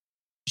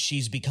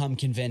 she's become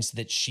convinced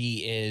that she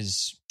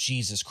is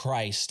Jesus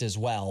Christ as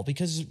well,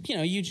 because, you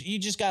know, you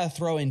just got to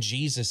throw in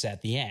Jesus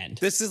at the end.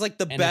 This is like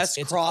the best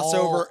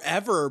crossover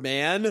ever,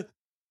 man.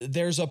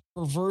 There's a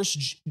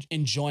perverse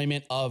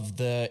enjoyment of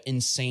the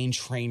insane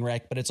train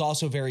wreck, but it's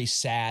also very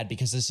sad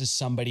because this is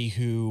somebody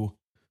who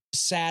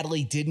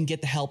sadly didn't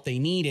get the help they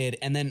needed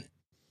and then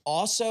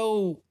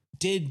also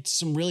did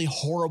some really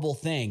horrible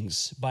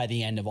things by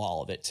the end of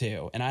all of it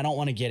too. And I don't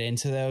want to get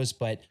into those,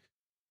 but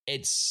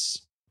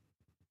it's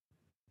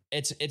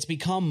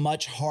become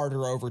much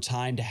harder over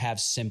time to have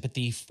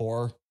sympathy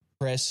for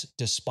Chris,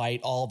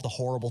 despite all of the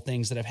horrible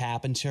things that have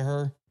happened to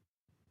her.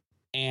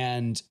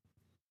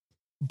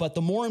 But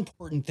the more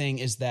important thing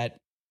is that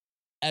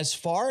as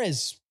far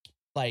as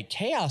like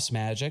chaos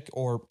magic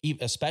or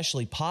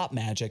especially pop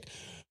magic,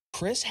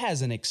 Chris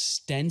has an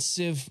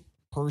extensive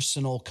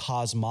personal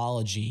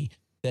cosmology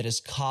that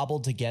is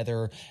cobbled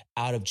together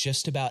out of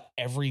just about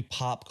every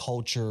pop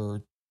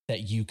culture that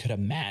you could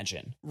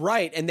imagine.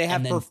 Right. And they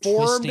have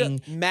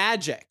performed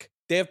magic.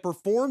 They have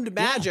performed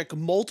magic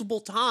multiple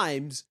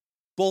times,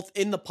 both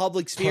in the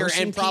public sphere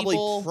and probably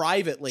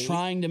privately.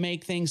 Trying to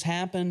make things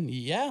happen.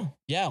 Yeah.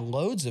 Yeah.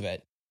 Loads of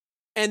it.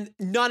 And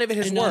none of it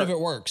has worked. None of it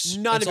works.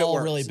 None of it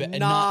works. Really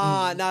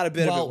not a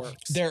bit of it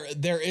works.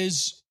 There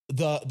is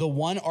the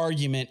one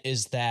argument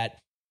is that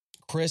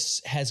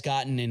Chris has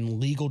gotten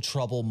in legal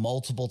trouble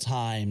multiple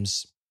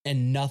times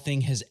and nothing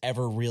has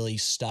ever really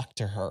stuck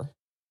to her.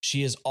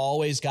 She has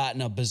always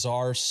gotten a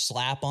bizarre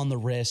slap on the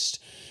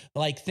wrist,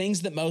 like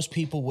things that most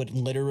people would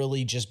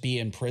literally just be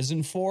in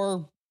prison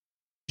for.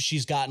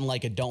 She's gotten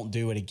like a don't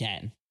do it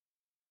again.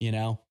 You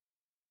know,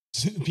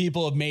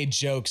 people have made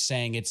jokes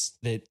saying it's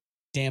that,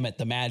 damn it,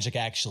 the magic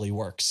actually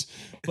works.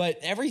 But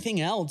everything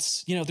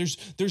else, you know,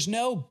 there's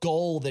no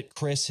goal that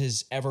Chris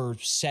has ever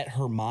set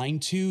her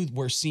mind to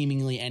where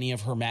seemingly any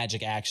of her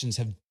magic actions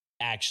have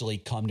actually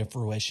come to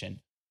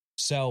fruition.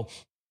 So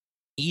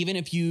even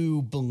if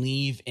you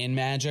believe in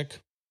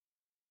magic,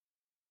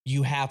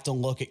 you have to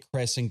look at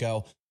Chris and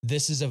go,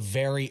 this is a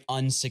very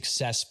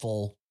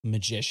unsuccessful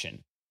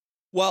magician.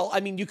 Well, I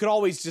mean, you could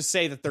always just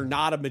say that they're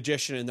not a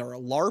magician and they're a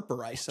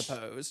LARPer, I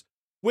suppose.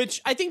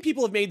 Which I think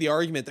people have made the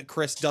argument that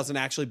Chris doesn't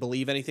actually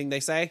believe anything they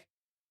say,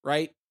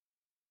 right?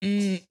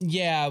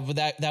 Yeah, but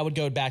that would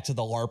go back to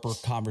the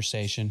LARPer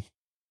conversation.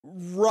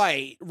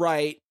 Right.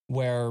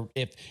 Where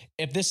if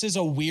this is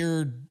a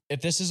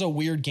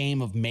weird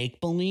game of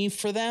make believe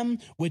for them,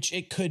 which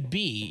it could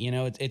be, you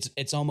know,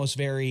 it's almost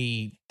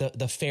very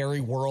the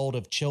fairy world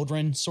of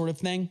children sort of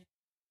thing.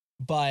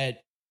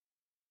 But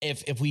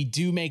if we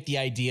do make the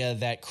idea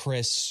that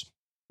Chris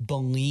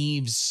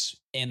believes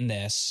in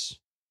this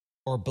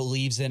or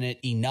believes in it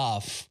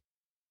enough,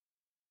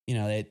 you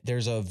know,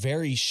 there's a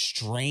very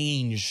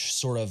strange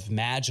sort of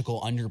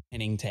magical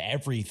underpinning to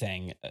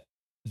everything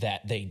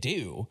that they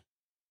do,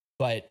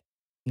 but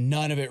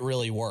none of it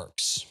really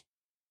works.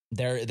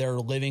 They're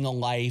living a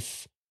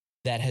life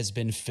that has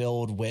been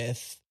filled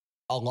with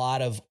a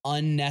lot of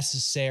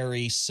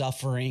unnecessary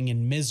suffering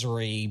and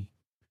misery.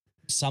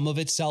 Some of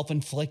it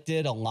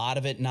self-inflicted, a lot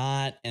of it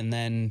not, and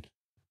then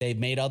they've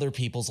made other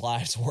people's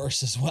lives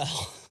worse as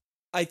well.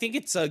 I think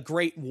it's a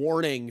great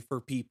warning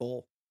for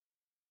people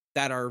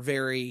that are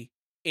very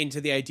into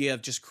the idea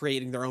of just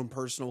creating their own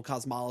personal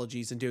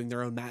cosmologies and doing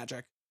their own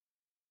magic.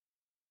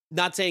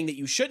 Not saying that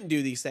you shouldn't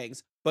do these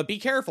things, but be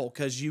careful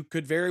because you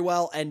could very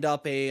well end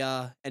up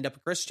a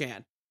Chris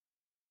Chan,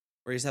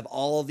 where you just have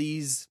all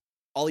these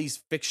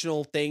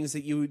fictional things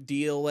that you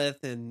deal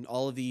with and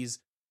all of these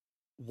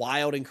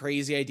wild and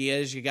crazy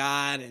ideas you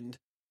got, and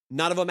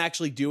none of them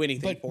actually do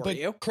anything for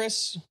you.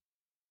 Chris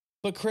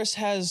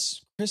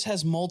has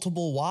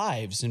multiple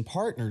wives and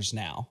partners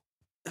now,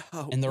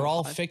 and they're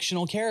all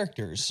fictional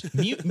characters.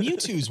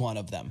 Mewtwo's one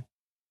of them.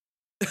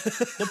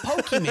 The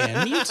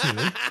Pokemon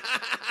Mewtwo.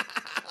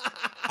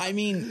 I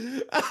mean,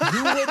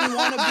 who wouldn't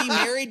want to be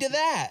married to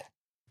that?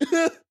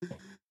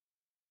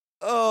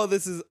 Oh,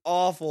 this is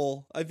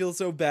awful. I feel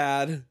so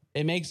bad.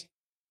 It makes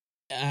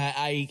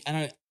I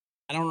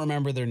don't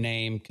remember their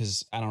name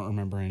because I don't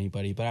remember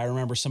anybody, but I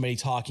remember somebody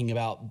talking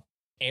about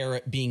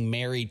being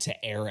married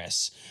to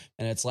Eris,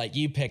 and it's like,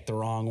 you picked the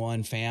wrong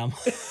one, fam.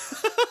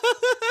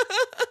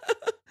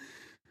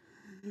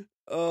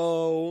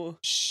 Oh.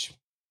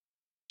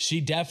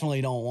 She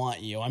definitely don't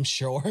want you, I'm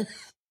sure.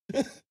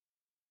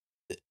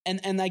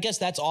 And I guess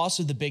that's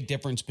also the big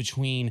difference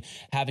between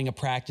having a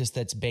practice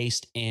that's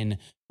based in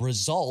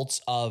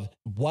results of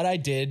what I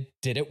did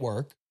it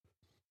work,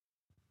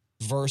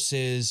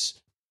 versus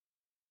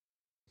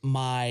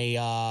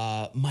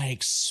my my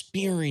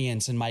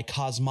experience and my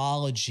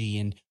cosmology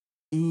and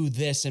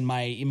this and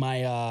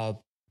my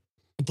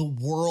the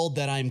world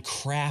that I'm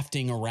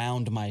crafting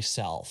around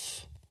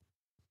myself.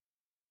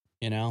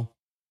 You know?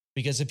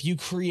 Because if you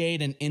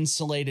create an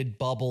insulated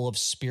bubble of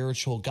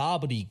spiritual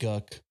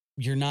gobbledygook,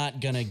 you're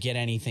not going to get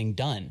anything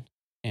done.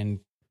 And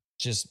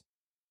just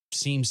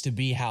seems to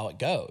be how it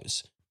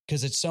goes.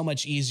 Because it's so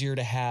much easier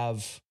to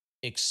have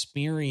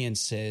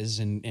experiences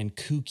and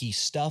kooky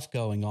stuff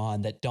going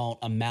on that don't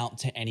amount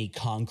to any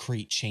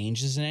concrete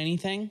changes in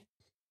anything.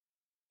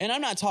 And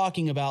I'm not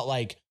talking about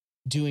like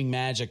doing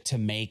magic to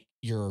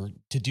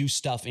do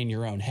stuff in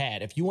your own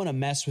head. If you want to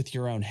mess with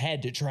your own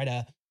head to try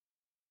to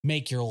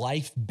make your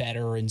life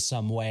better in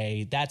some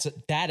way, that's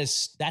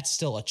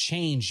still a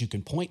change you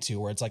can point to,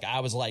 where it's like,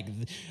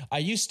 I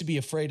used to be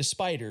afraid of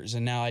spiders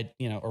and now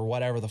or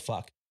whatever the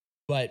fuck.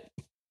 But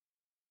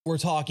we're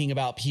talking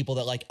about people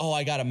that like, oh,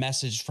 I got a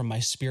message from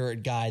my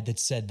spirit guide that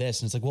said this.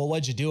 And it's like, well,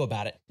 what'd you do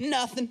about it?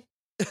 Nothing.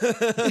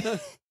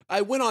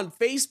 I went on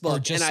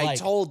Facebook and I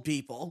told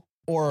people.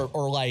 Or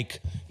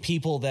like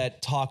people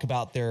that talk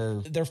about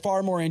they're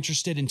far more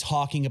interested in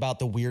talking about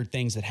the weird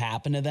things that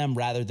happen to them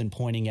rather than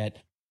pointing at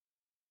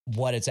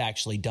what it's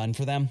actually done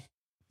for them.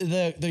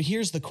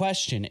 Here's the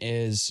question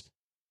is,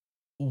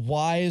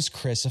 why is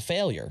Chris a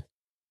failure?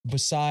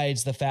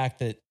 Besides the fact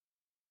that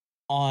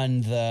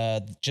on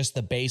just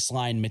the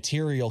baseline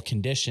material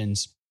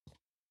conditions,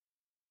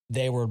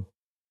 they were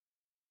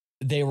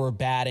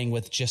batting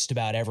with just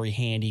about every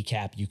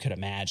handicap you could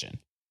imagine.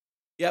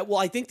 Yeah, well,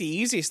 I think the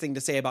easiest thing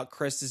to say about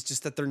Chris is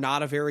just that they're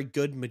not a very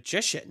good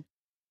magician.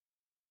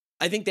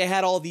 I think they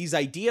had all these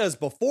ideas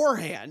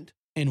beforehand.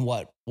 In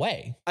what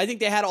way? I think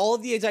they had all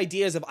of these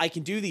ideas of I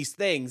can do these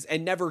things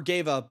and never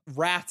gave a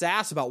rat's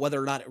ass about whether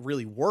or not it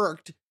really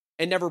worked,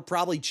 and never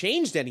probably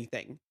changed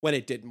anything when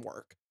it didn't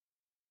work.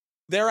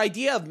 Their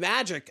idea of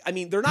magic, I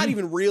mean, they're not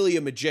even really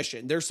a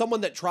magician. They're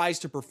someone that tries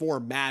to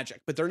perform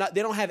magic, but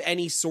they don't have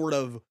any sort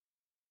of,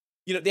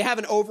 they have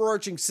an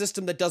overarching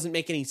system that doesn't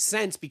make any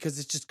sense because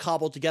it's just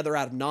cobbled together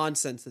out of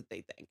nonsense that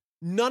they think.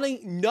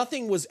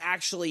 Nothing was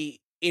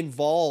actually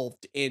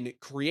involved in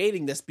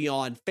creating this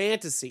beyond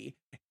fantasy.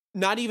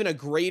 Not even a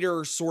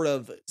greater sort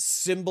of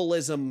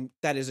symbolism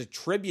that is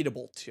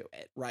attributable to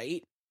it,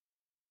 right?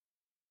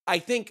 I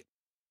think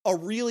a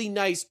really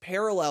nice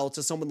parallel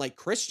to someone like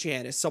Chris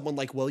Chan is someone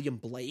like William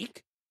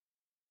Blake.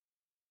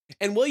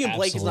 And William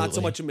Blake is not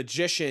so much a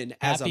magician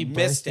as a mystic. Happy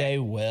birthday,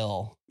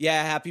 Will.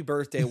 Yeah, happy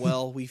birthday,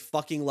 Will. We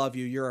fucking love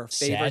you. You're our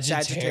favorite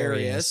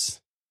Sagittarius.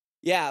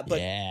 Yeah,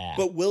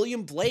 but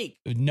William Blake.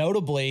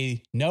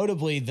 Notably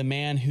the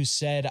man who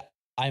said,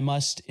 I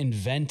must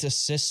invent a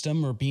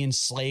system or be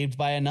enslaved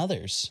by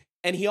another's.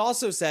 And he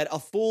also said, a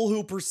fool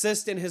who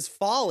persists in his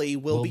folly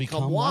will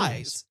become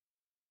wise.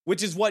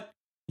 Which is what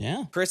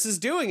Chris is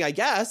doing, I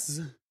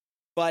guess.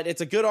 But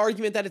it's a good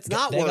argument that it's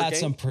not working. They got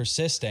some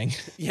persisting.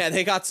 Yeah,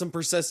 they got some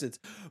persistence.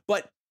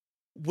 But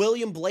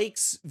William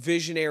Blake's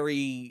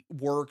visionary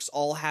works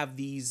all have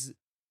these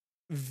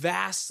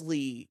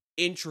vastly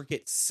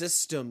intricate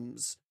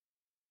systems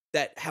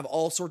that have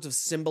all sorts of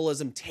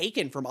symbolism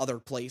taken from other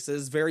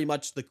places, very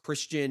much the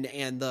Christian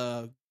and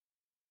the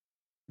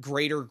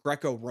greater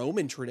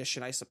Greco-Roman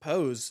tradition, I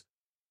suppose.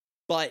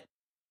 But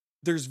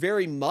there's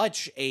very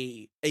much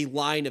a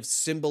line of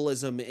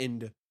symbolism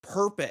and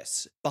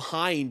purpose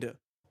behind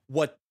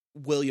what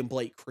William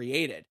Blake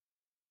created.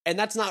 And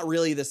that's not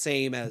really the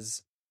same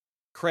as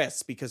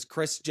Chris, because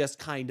Chris just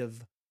kind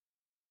of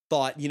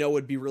thought, it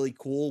would be really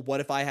cool.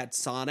 What if I had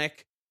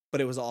Sonic,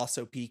 but it was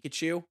also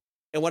Pikachu?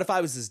 And what if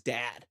I was his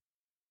dad?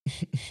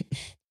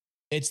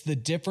 It's the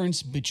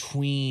difference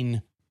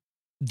between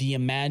the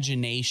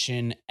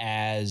imagination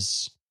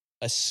as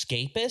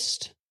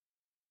escapist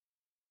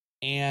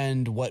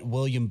and what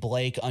William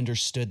Blake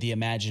understood the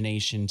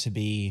imagination to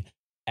be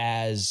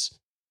as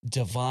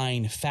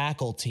divine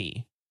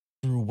faculty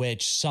through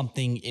which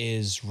something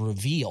is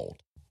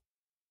revealed.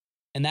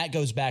 And that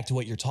goes back to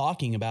what you're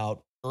talking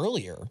about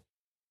earlier,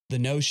 the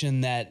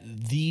notion that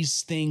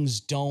these things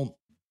don't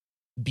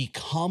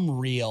become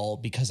real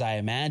because I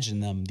imagine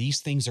them. These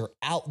things are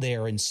out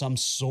there in some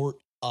sort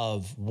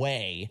of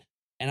way,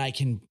 and I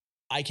can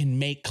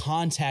make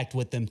contact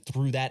with them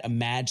through that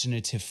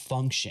imaginative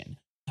function.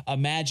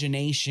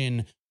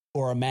 Imagination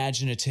or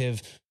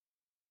imaginative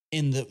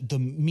in the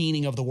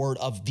meaning of the word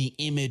of the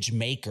image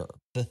maker,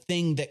 the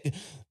thing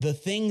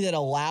that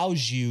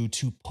allows you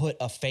to put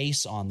a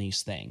face on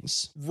these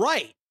things.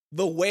 Right.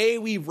 The way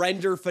we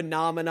render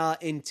phenomena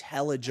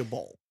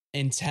intelligible.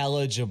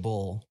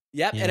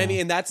 Yep. Yeah. And I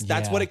mean,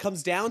 that's what it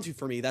comes down to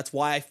for me. That's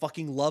why I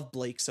fucking love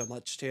Blake so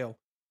much too.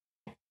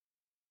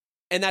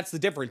 And that's the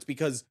difference,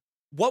 because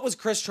what was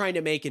Chris trying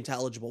to make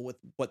intelligible with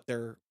what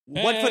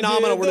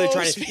phenomena were they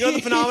trying to,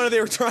 the phenomena they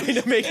were trying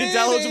to make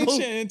intelligible?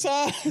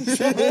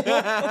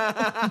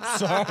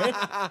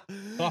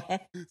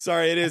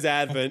 Sorry, it is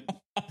Advent.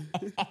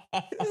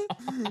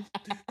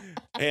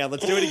 Hey,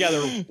 let's do it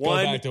together.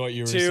 One, back to what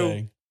you were 2,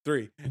 saying.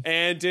 3.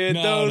 And did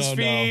those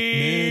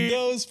feet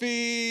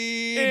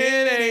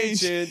in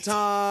ancient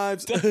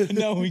times.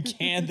 No, we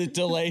can't. The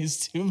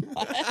delay's too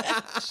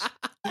much.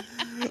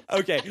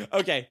 Okay.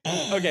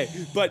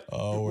 But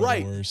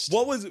right.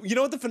 What was,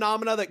 what the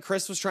phenomena that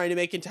Chris was trying to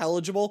make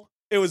intelligible?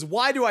 It was,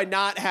 why do I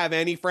not have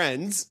any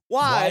friends?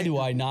 Why do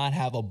I not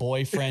have a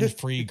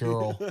boyfriend-free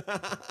girl?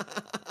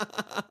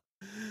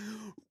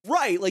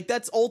 Right. Like,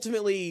 that's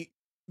ultimately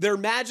their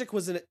magic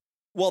was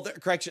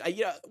correction.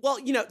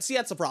 See,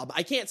 that's the problem.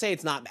 I can't say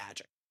it's not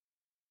magic.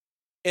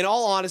 In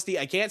all honesty,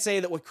 I can't say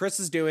that what Chris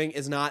is doing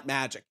is not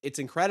magic. It's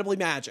incredibly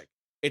magic.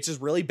 It's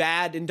just really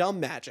bad and dumb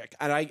magic.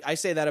 And I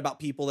say that about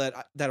people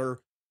that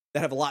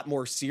have a lot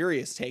more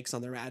serious takes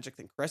on their magic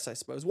than Chris, I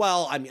suppose.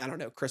 Well, I mean, I don't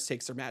know. Chris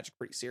takes their magic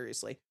pretty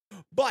seriously.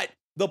 But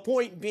the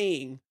point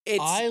being,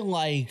 I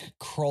like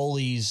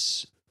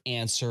Crowley's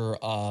answer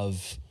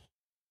of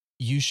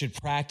you should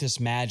practice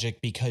magic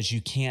because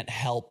you can't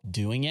help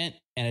doing it,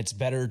 and it's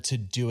better to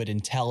do it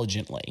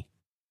intelligently.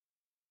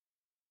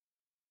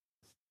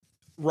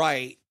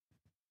 Right.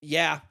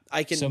 Yeah,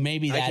 I can. So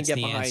maybe that's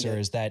the answer, it.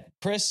 Is that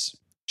Chris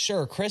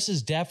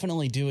is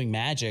definitely doing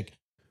magic.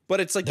 But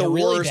it's like the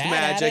really worst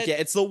magic. Yeah,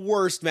 it's the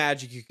worst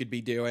magic you could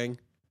be doing.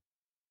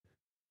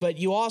 But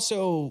we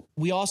also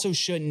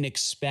shouldn't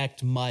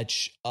expect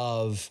much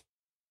of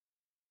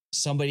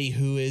somebody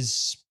who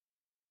is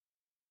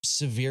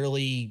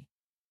severely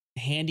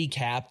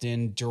handicapped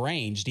and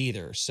deranged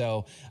either.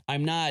 So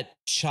I'm not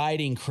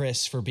chiding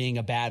Chris for being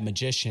a bad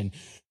magician.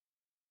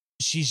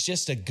 She's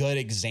just a good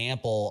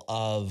example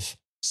of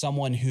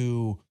someone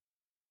who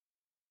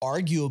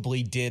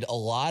arguably did a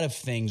lot of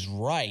things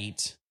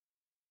right,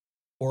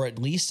 or at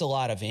least a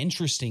lot of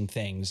interesting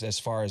things as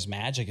far as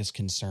magic is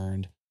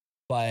concerned.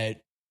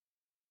 But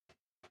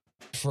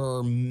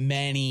for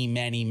many,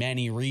 many,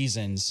 many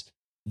reasons,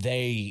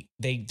 they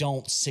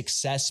don't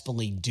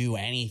successfully do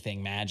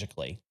anything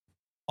magically.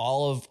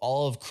 All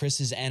of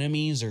Chris's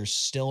enemies are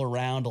still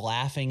around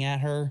laughing at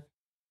her.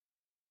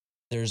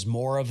 There's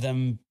more of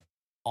them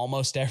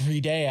almost every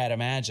day, I'd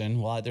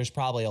imagine. Well, there's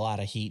probably a lot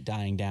of heat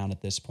dying down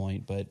at this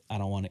point, but I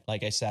don't want to,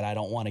 like I said, I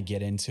don't want to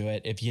get into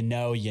it. If you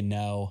know, you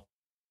know.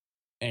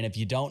 And if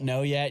you don't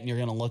know yet and you're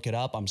going to look it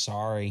up, I'm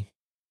sorry.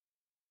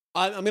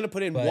 I'm going to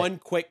put in one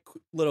quick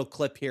little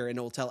clip here and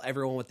it will tell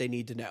everyone what they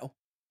need to know.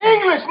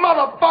 English,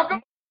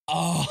 motherfucker!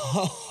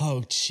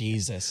 Oh,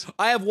 Jesus.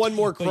 I have one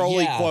more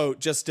Crowley quote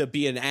just to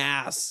be an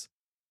ass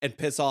and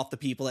piss off the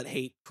people that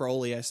hate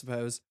Crowley, I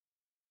suppose.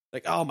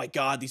 Like, oh my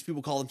God, these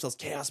people call themselves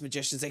chaos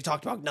magicians. They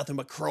talked about nothing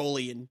but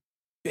Crowley and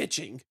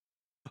bitching.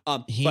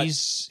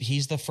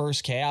 He's the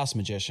first chaos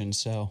magician,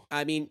 so.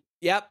 I mean,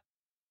 yep.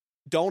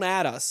 Don't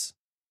add us.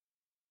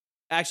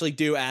 Actually,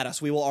 do add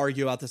us. We will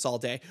argue about this all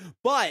day.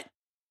 But,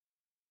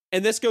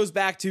 and this goes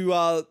back to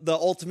the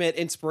ultimate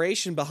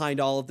inspiration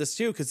behind all of this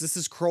too, because this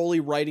is Crowley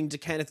writing to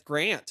Kenneth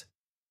Grant.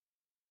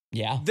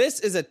 Yeah. This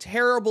is a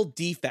terrible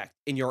defect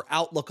in your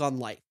outlook on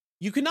life.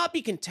 You cannot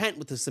be content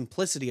with the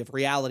simplicity of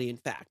reality and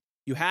fact.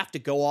 You have to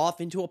go off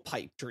into a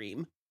pipe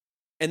dream.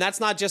 And that's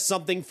not just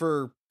something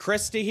for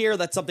Chris to hear.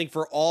 That's something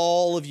for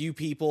all of you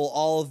people,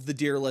 all of the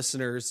dear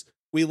listeners.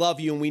 We love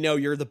you and we know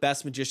you're the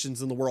best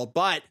magicians in the world.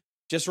 But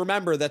just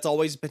remember, that's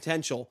always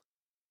potential.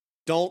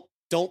 Don't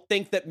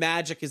think that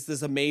magic is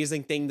this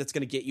amazing thing that's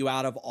going to get you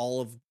out of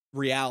all of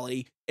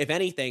reality. If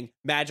anything,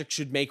 magic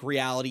should make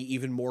reality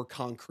even more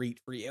concrete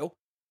for you.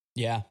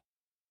 Yeah.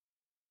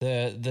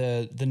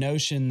 The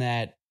notion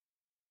that,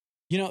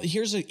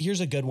 here's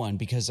a good one,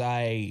 because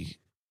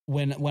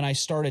when I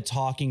started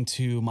talking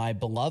to my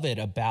beloved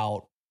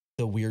about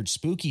the weird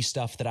spooky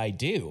stuff that I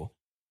do,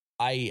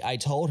 I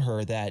told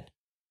her that,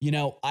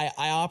 I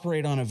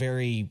operate on a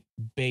very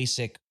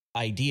basic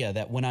idea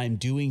that when I'm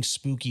doing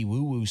spooky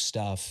woo-woo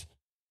stuff,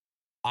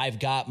 I've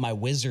got my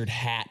wizard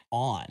hat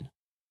on.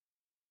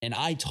 And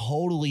I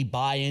totally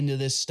buy into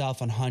this stuff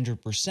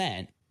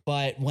 100%.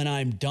 But when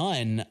I'm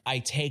done, I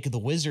take the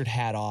wizard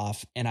hat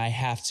off and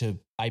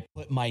I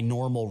put my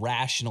normal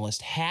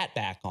rationalist hat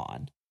back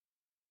on.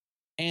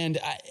 And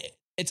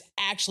it's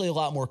actually a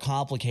lot more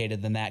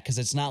complicated than that, because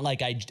it's not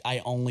like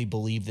I only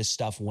believe this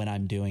stuff when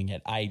I'm doing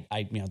it. I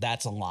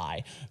that's a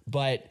lie.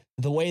 But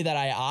the way that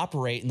I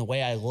operate and the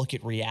way I look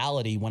at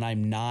reality when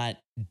I'm not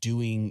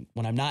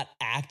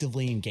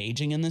actively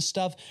engaging in this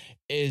stuff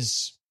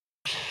is,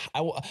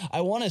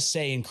 I want to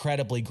say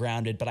incredibly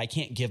grounded, but I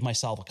can't give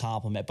myself a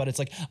compliment. But it's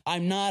like,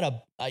 I'm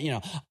not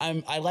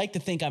I like to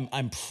think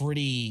I'm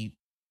pretty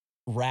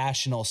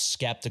rational,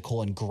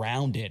 skeptical, and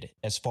grounded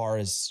as far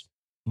as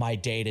my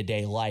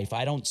day-to-day life.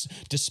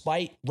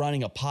 Despite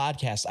running a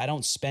podcast, I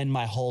don't spend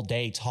my whole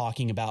day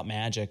talking about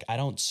magic. I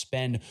don't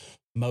spend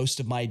most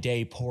of my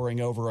day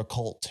poring over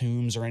occult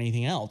tombs or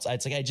anything else.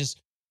 It's like,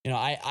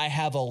 I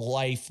have a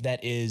life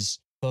that is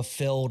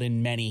fulfilled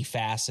in many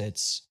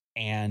facets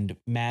and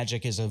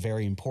Magic is a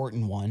very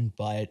important one,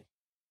 but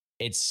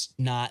it's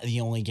not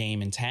the only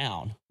game in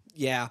town.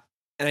 Yeah.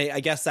 And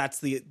I guess that's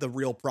the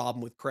real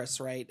problem with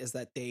Chris, right? Is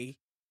that they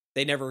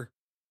never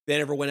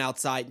went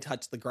outside and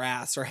touched the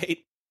grass, right?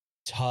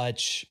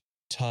 Touch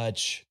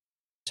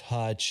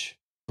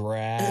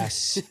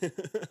grass,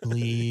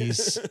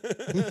 please.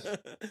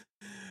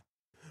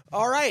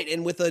 All right.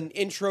 And with an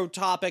intro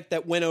topic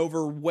that went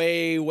over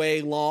way,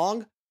 way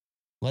long,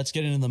 let's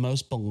get into the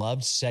most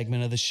beloved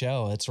segment of the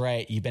show. That's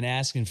right. You've been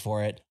asking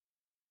for it.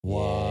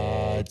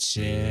 What's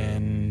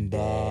in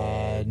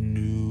the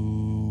news?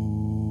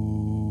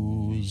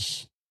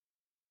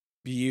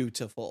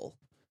 Beautiful.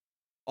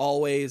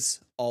 Always,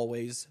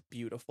 always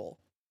beautiful.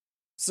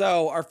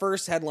 So our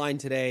first headline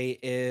today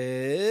is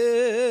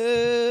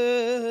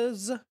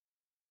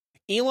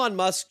Elon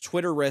Musk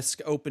Twitter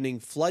risk opening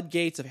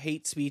floodgates of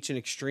hate speech and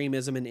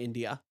extremism in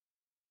India.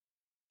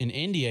 In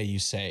India, you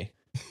say?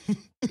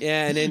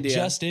 Yeah, in India.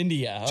 Just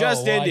India.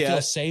 Just India. I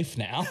feel safe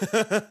now.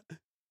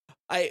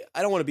 I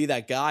don't want to be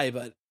that guy,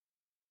 but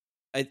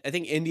I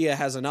think India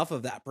has enough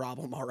of that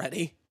problem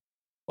already.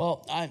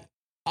 Well,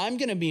 I'm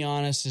going to be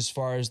honest as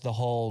far as the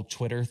whole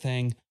Twitter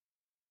thing.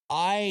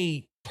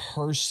 I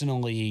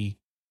personally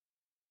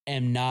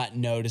am not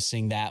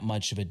noticing that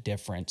much of a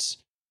difference.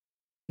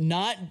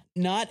 Not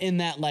in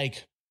that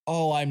like,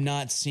 oh, I'm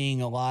not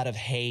seeing a lot of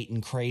hate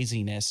and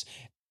craziness.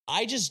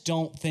 I just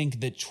don't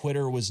think that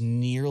Twitter was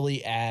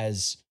nearly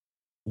as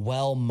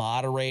well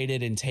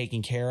moderated and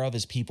taken care of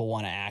as people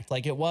want to act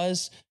like it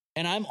was.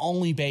 And I'm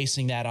only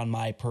basing that on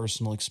my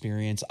personal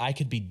experience. I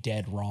could be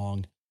dead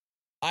wrong.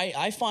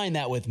 I find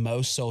that with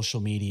most social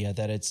media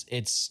that it's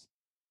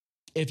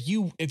if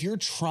you're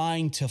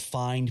trying to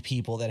find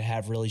people that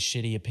have really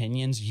shitty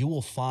opinions, you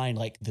will find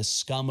like the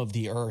scum of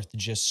the earth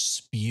just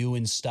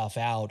spewing stuff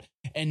out,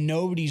 and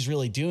nobody's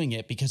really doing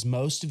it because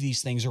most of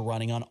these things are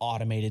running on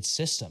automated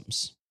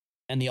systems,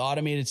 and the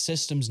automated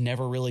systems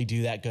never really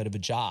do that good of a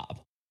job.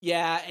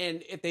 Yeah,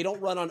 and if they don't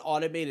run on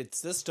automated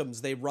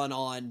systems, they run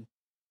on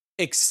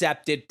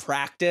accepted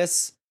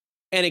practice.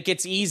 And it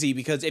gets easy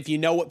because if you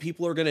know what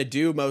people are going to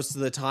do most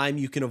of the time,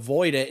 you can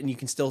avoid it and you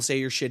can still say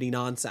your shitty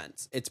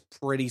nonsense. It's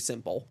pretty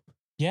simple.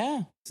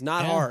 Yeah. It's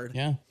not hard.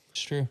 Yeah,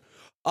 it's true.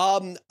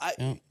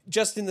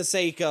 Just in the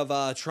sake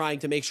of trying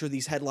to make sure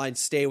these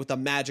headlines stay with a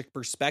magic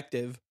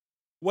perspective,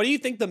 what do you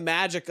think the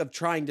magic of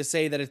trying to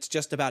say that it's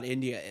just about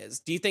India is?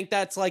 Do you think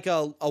that's like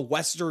a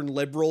Western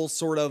liberal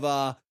sort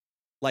of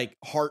like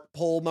heart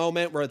pull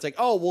moment where it's like,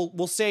 oh,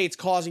 we'll say it's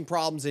causing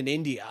problems in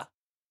India?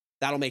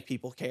 That'll make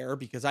people care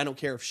because I don't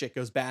care if shit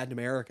goes bad in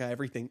America.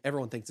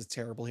 Everyone thinks it's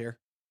terrible here.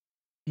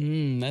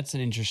 That's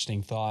an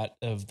interesting thought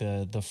of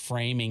the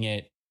framing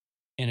it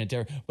in a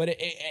different, but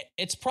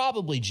it's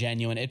probably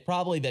genuine. It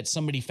probably that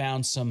somebody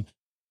found some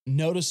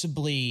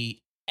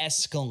noticeably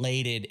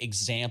escalated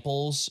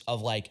examples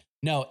of like,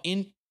 no,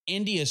 in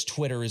India's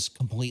Twitter is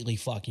completely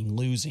fucking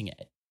losing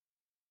it.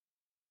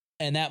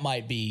 And that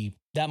might be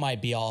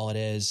all it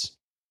is.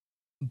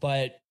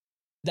 But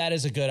that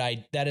is a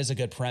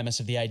good premise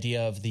of the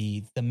idea of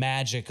the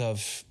magic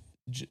of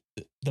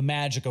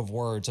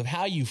words, of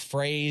how you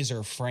phrase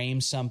or frame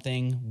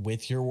something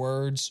with your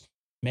words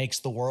makes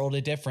the world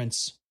a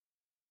difference.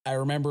 I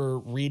remember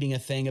reading a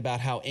thing about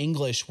how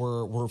English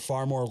were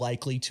far more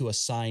likely to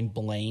assign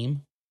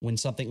blame when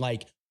something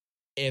like,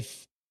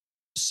 if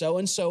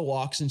so-and-so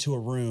walks into a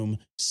room,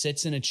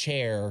 sits in a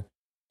chair,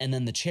 and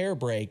then the chair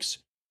breaks,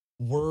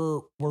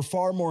 we're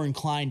far more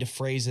inclined to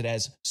phrase it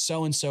as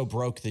so-and-so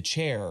broke the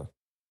chair.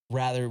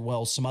 Rather,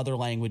 well, some other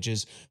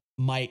languages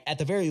might, at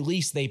the very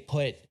least, they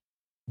put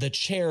the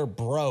chair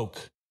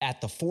broke at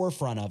the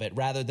forefront of it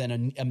rather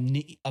than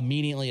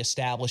immediately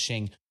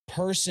establishing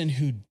person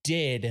who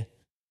did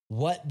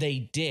what they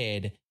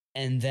did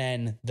and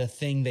then the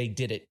thing they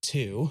did it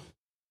to.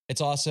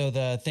 It's also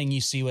the thing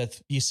it's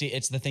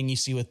the thing you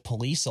see with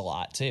police a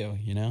lot too,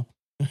 you know,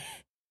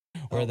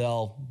 where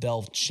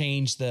they'll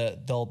change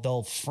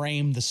they'll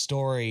frame the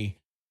story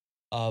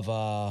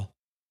of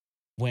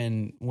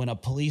when a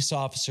police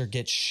officer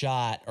gets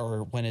shot,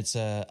 or when it's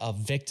a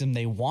victim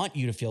they want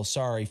you to feel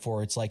sorry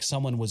for, it's like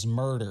someone was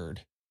murdered,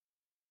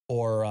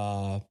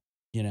 or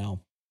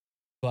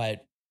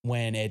but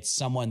when it's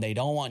someone they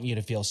don't want you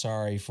to feel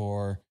sorry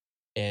for,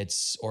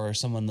 or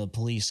someone the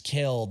police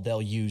killed,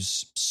 they'll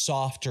use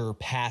softer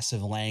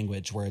passive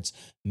language where it's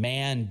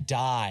man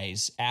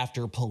dies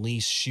after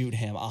police shoot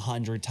him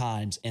 100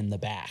 times in the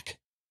back.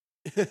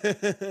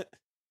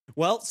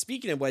 Well,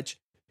 speaking of which,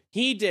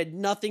 he did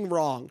nothing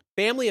wrong.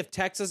 Family of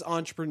Texas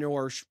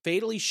entrepreneur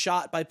fatally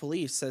shot by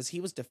police says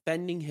he was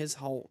defending his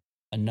home.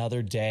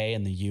 Another day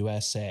in the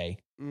USA.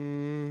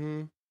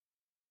 Mm-hmm.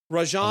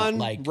 Raj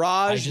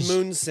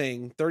Moon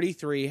Singh,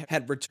 33,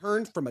 had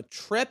returned from a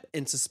trip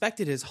and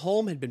suspected his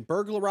home had been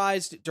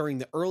burglarized during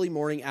the early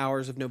morning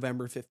hours of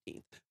November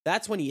 15th.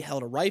 That's when he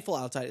held a rifle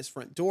outside his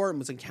front door and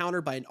was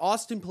encountered by an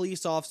Austin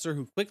police officer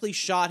who quickly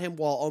shot him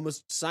while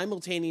almost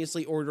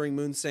simultaneously ordering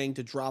Moon Singh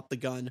to drop the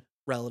gun,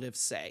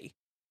 relatives say.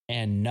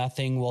 And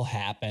nothing will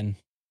happen.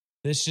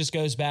 This just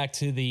goes back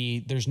to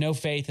there's no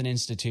faith in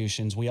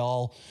institutions.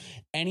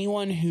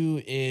 Anyone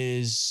who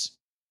is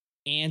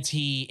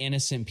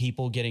anti-innocent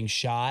people getting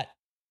shot,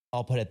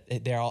 I'll put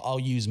it there. I'll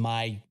use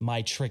my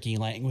tricky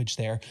language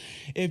there.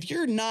 If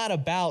you're not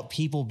about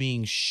people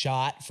being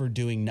shot for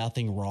doing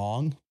nothing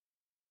wrong,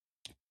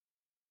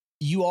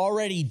 you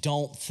already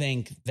don't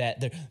think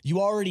that you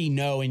already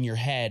know in your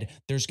head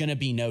there's going to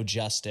be no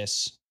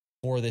justice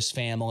for this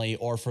family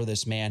or for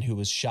this man who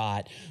was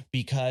shot,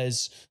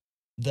 because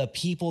the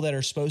people that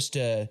are supposed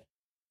to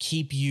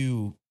keep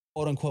you,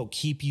 quote unquote,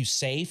 keep you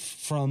safe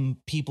from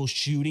people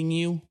shooting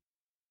you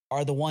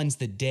are the ones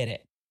that did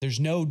it. There's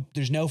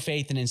no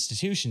faith in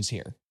institutions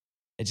here.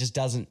 It just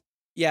doesn't.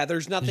 Yeah,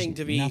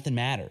 nothing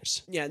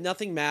matters. Yeah,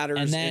 nothing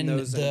matters in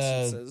those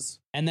instances.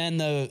 And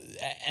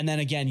then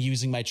again,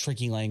 using my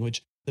tricky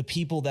language, the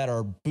people that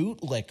are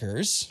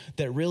bootlickers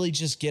that really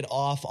just get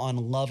off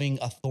on loving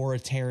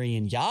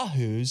authoritarian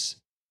yahoos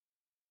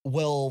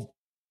will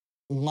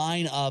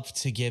line up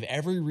to give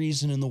every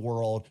reason in the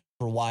world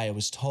for why it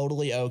was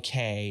totally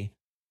okay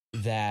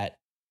that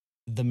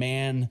the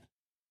man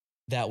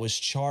that was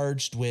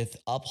charged with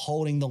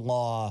upholding the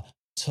law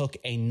took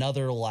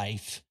another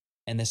life.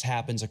 And this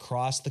happens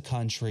across the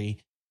country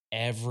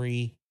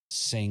every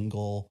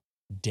single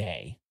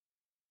day.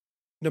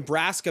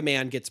 Nebraska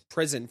man gets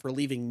prison for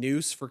leaving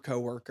noose for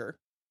coworker.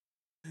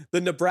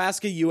 The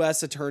Nebraska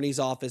U.S. Attorney's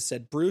Office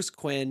said Bruce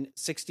Quinn,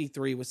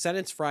 63, was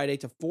sentenced Friday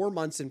to 4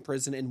 months in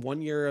prison and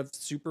 1 year of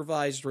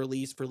supervised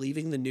release for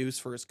leaving the noose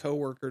for his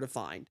coworker to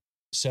find.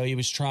 So he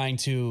was trying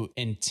to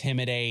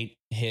intimidate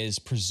his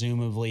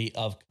presumably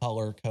of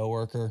color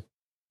coworker.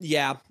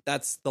 Yeah,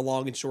 that's the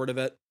long and short of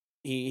it.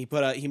 He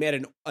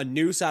made a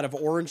noose out of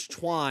orange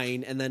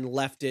twine and then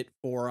left it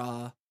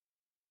on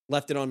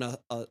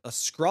a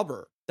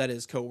scrubber that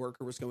his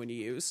coworker was going to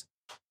use.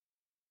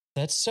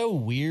 That's so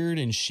weird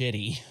and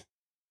shitty.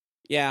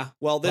 Yeah,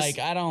 well,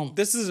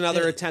 this is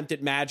another attempt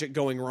at magic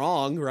going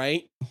wrong,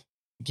 right?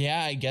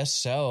 Yeah, I guess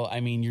so. I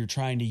mean, you're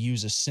trying to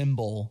use a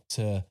symbol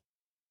to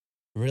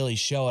really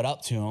show it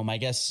up to him. I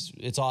guess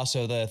it's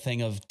also the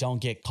thing of don't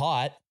get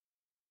caught.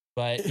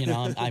 But,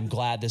 I'm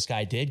glad this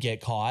guy did get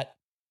caught,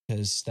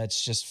 because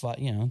that's just,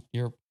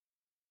 you're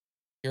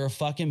a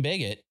fucking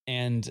bigot.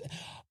 And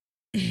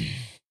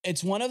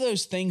it's one of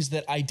those things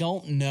that I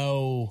don't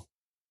know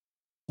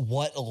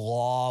what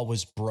law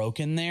was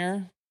broken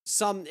there.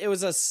 It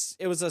was a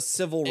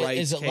civil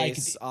rights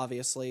case,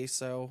 obviously.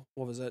 So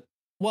what was it?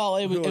 Well,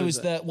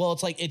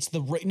 it's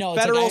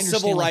federal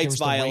civil rights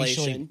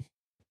violation.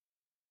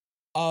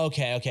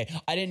 Okay.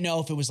 I didn't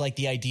know if it was like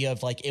the idea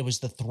of like it was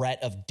the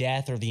threat of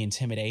death or the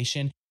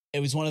intimidation.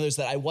 It was one of those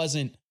that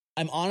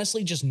I'm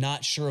honestly just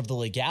not sure of the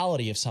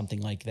legality of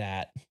something like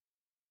that,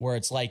 where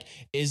it's like,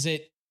 is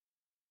it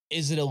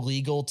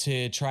illegal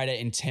to try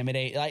to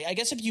intimidate? I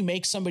guess if you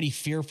make somebody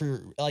fear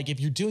for, like, if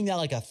you're doing that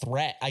like a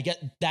threat, I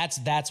get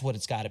that's what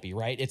it's got to be,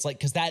 right? It's like,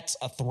 because that's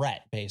a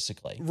threat,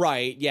 basically.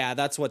 Right. Yeah,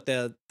 that's what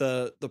the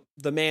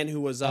man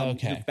who was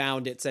who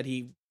found it said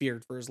he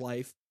feared for his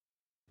life.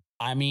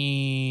 I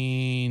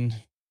mean,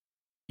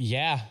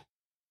 yeah,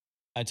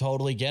 I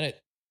totally get it.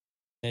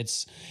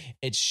 It's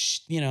like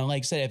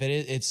I said,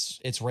 if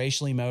it's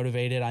racially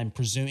motivated, I'm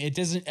presuming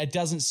it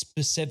doesn't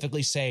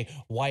specifically say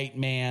white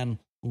man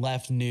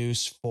left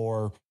noose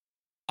for,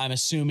 I'm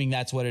assuming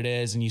that's what it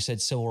is. And you said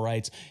civil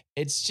rights.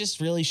 It's just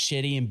really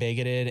shitty and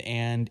bigoted.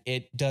 And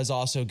it does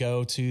also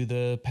go to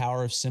the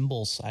power of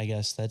symbols. I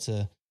guess that's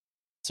a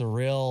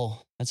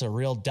real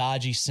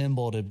dodgy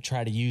symbol to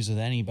try to use with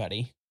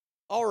anybody.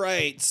 All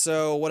right.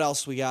 So what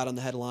else we got on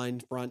the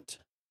headline front?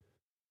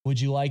 Would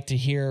you like to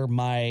hear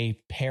my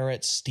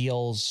parrot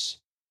steals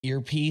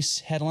earpiece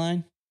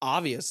headline?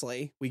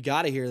 Obviously, we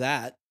got to hear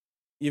that.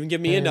 You even give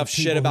me enough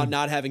shit about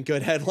not having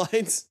good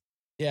headlines.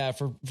 Yeah,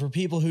 for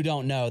people who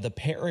don't know, the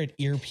parrot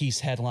earpiece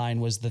headline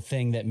was the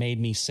thing that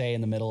made me say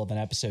in the middle of an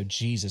episode,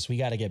 Jesus, we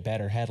got to get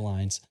better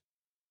headlines.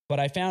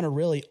 But I found a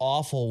really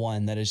awful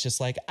one that is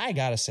just like, I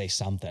got to say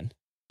something,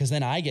 because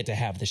then I get to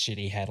have the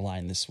shitty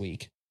headline this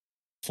week.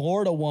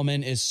 Florida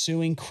woman is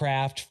suing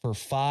Kraft for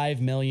 $5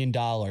 million,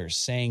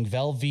 saying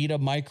Velveeta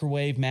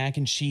microwave mac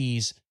and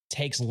cheese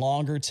takes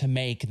longer to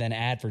make than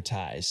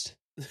advertised.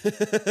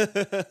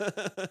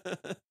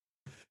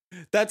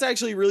 That's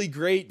actually really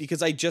great,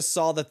 because I just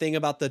saw the thing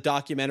about the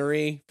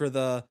documentary for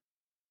the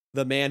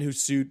man who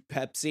sued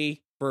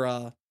Pepsi for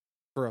a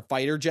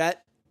fighter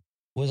jet.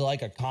 Was it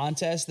like a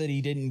contest that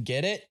he didn't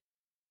get it?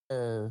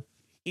 Or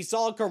he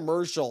saw a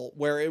commercial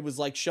where it was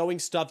like showing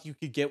stuff you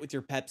could get with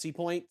your Pepsi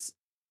points.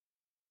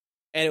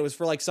 And it was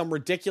for like some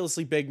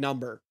ridiculously big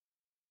number,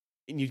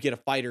 and you'd get a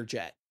fighter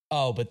jet.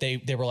 Oh, but they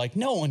were like,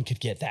 no one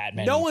could get that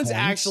many. No one's points.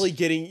 actually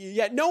getting.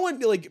 Yeah, no one,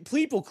 like,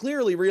 people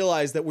clearly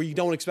realize that we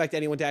don't expect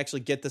anyone to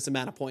actually get this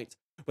amount of points.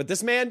 But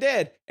this man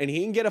did, and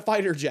he can get a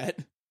fighter jet.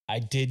 I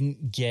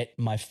didn't get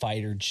my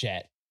fighter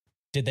jet.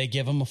 Did they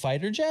give him a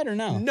fighter jet or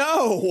no?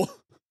 No.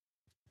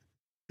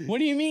 What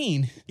do you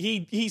mean?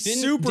 He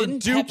super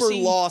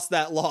duper lost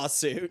that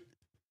lawsuit.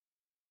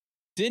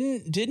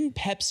 Didn't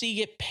Pepsi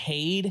get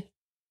paid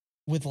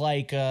with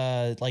like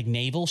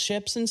naval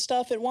ships and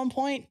stuff at one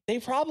point. They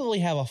probably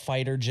have a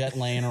fighter jet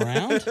laying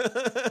around.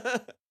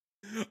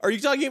 Are you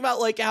talking about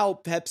like how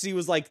Pepsi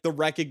was like the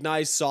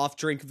recognized soft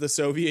drink of the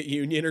Soviet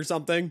Union or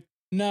something?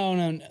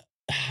 No.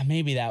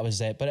 Maybe that was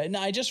it. But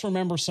I just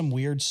remember some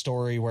weird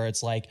story where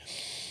it's like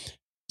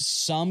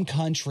some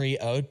country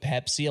owed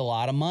Pepsi a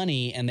lot of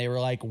money and they were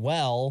like,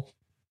 well,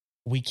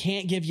 we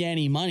can't give you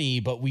any money,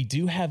 but we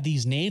do have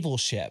these naval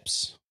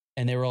ships.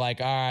 And they were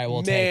like, all right,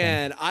 we'll take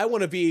them. Man, I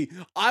want to be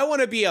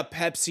a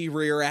Pepsi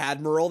rear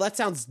admiral. That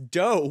sounds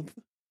dope.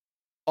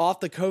 Off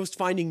the coast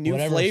finding new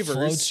Whatever flavors.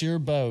 Floats your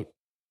boat.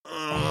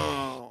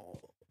 Oh,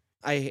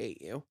 I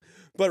hate you.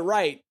 But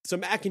right, so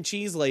mac and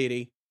cheese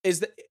lady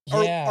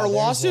are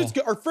lawsuits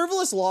are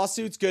frivolous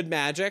lawsuits good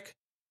magic?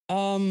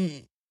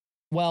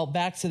 Well,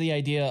 back to the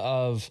idea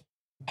of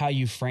how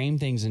you frame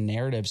things in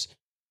narratives.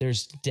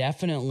 There's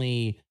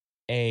definitely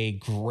a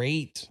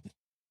great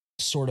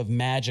sort of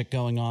magic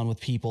going on with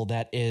people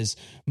that is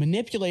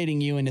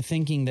manipulating you into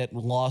thinking that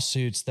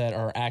lawsuits that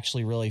are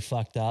actually really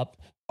fucked up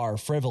are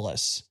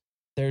frivolous.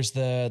 There's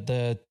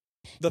the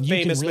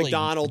famous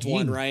McDonald's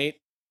one, right?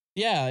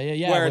 Yeah.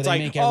 Where it's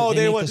like, they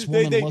made this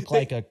woman look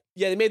like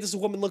they made this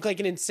woman look like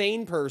an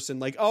insane person.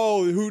 Like,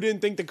 oh, who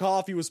didn't think the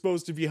coffee was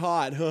supposed to be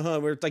hot?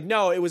 Where it's like,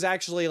 no, it was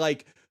actually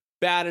like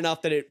bad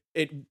enough that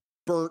it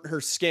burnt her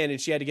skin and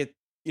she had to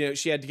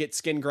get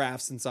skin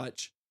grafts and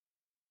such.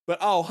 But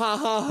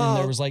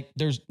and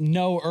there's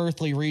no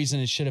earthly reason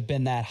it should have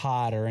been that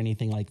hot or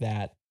anything like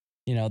that.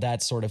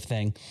 That sort of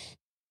thing.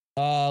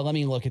 Let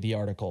me look at the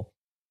article.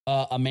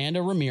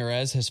 Amanda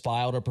Ramirez has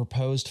filed a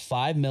proposed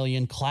 $5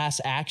 million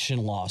class action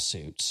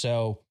lawsuit.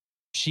 So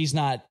she's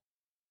not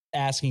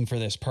asking for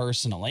this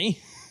personally.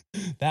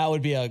 That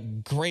would be a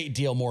great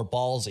deal more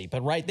ballsy.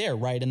 But right there,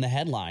 right in the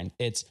headline,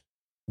 it's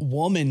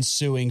woman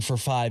suing for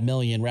 $5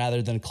 million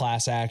rather than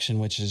class action,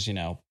 which is,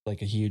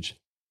 like a huge,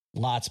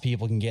 lots of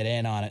people can get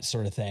in on it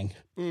sort of thing.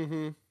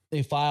 Mm-hmm.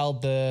 They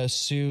filed the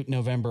suit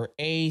November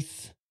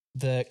 8th.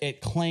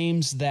 It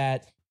claims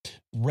that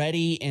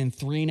ready in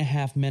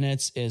 3.5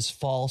 minutes is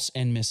false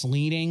and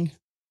misleading.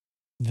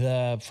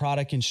 The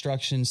product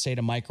instructions say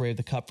to microwave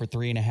the cup for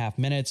 3.5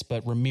 minutes,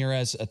 but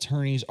Ramirez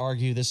attorneys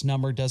argue this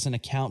number doesn't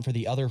account for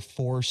the other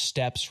 4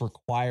 steps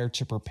required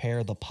to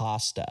prepare the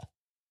pasta.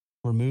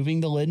 Removing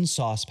the lid and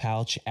sauce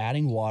pouch,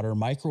 adding water,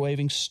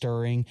 microwaving,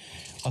 stirring.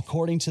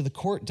 According to the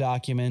court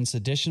documents,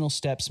 additional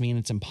steps mean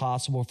it's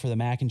impossible for the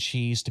mac and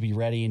cheese to be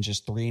ready in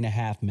just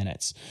 3.5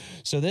 minutes.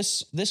 So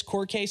this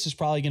court case is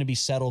probably going to be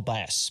settled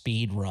by a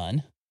speed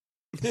run.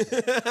 They're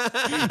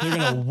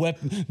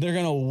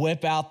gonna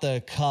whip out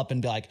the cup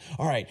and be like,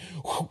 all right,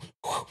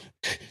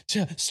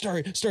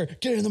 stir,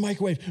 get it in the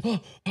microwave.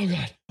 Oh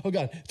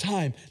god,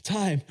 time.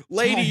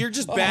 Lady, you're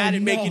just bad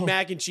at making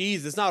mac and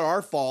cheese. It's not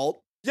our fault.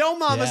 Yo,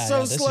 mama's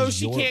so slow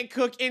she can't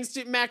cook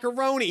instant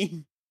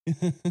macaroni.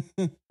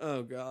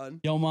 Oh, God.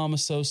 Yo,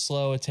 mama's so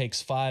slow it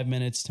takes 5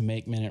 minutes to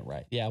make minute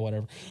right. Yeah,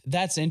 whatever.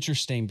 That's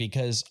interesting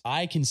because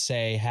I can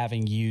say,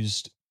 having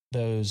used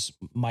those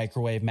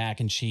microwave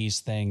mac and cheese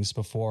things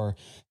before,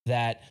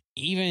 that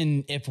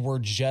even if we're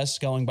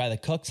just going by the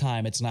cook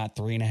time, it's not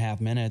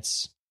 3.5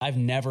 minutes. I've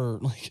never,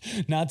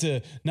 not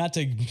to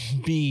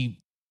be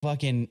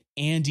fucking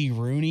Andy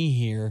Rooney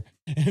here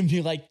and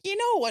be like,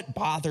 what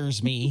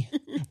bothers me?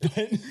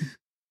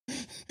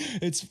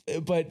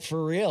 but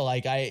for real,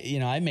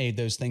 I made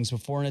those things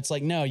before and it's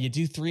like, no, you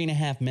do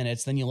 3.5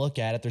 minutes. Then you look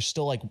at it. There's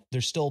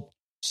still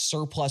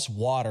surplus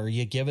water.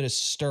 You give it a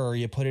stir,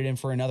 you put it in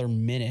for another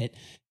minute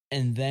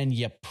and then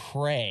you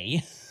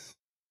pray.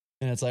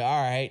 And it's like,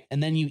 all right.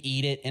 And then you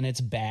eat it and it's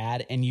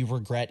bad and you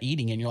regret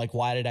eating it. And you're like,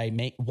 why did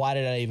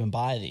I even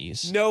buy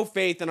these? No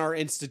faith in our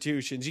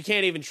institutions. You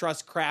can't even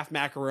trust Kraft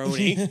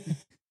macaroni.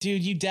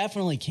 Dude, you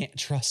definitely can't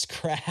trust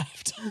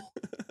Kraft.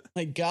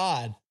 My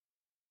God.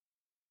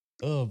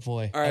 Oh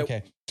boy. All right.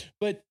 Okay.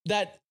 But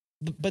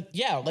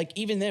yeah,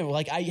 even then,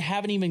 I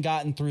haven't even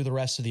gotten through the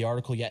rest of the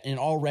article yet. And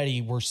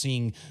already we're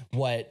seeing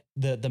what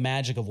the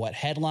magic of what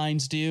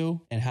headlines do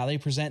and how they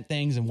present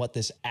things and what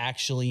this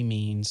actually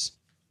means.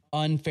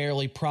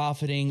 Unfairly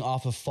profiting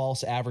off of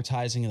false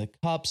advertising of the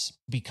cups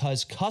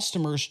because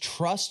customers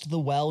trust the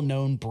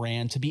well-known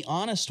brand to be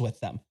honest with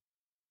them.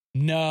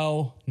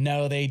 No,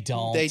 they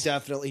don't. They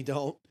definitely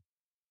don't.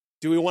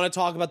 Do we want to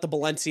talk about the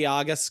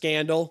Balenciaga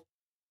scandal?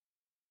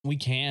 We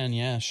can,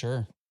 yeah,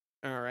 sure.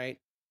 All right.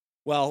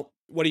 Well,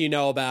 what do you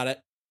know about it?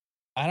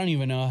 I don't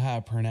even know how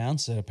to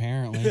pronounce it,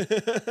 apparently.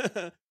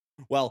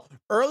 Well,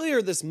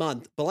 earlier this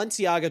month,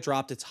 Balenciaga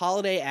dropped its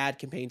holiday ad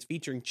campaigns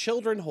featuring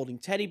children holding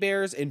teddy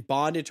bears in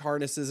bondage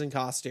harnesses and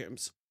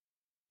costumes.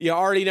 You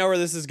already know where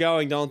this is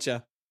going, don't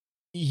you?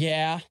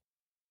 Yeah.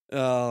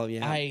 Oh,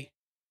 yeah.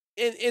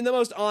 In the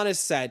most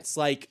honest sense,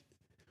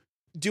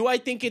 do I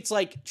think it's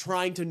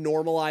trying to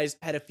normalize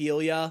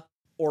pedophilia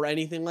or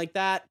anything like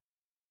that?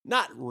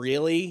 Not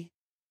really.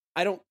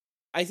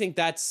 I think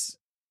that's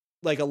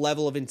a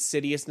level of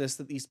insidiousness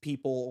that these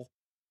people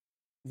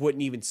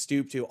wouldn't even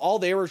stoop to. All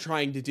they were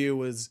trying to do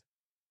was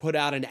put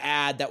out an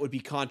ad that would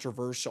be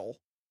controversial.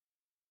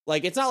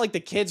 Like, it's not like the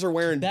kids are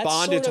wearing That's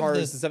bondage sort of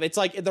harnesses and stuff. It's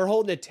like they're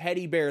holding a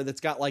teddy bear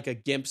that's got like a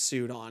gimp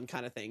suit on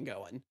kind of thing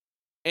going.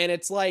 And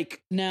it's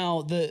like,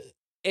 now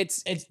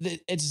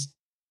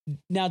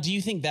now, do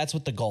you think that's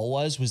what the goal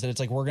was that it's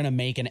like, we're going to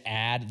make an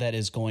ad that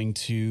is going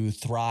to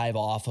thrive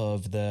off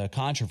of the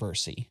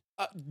controversy?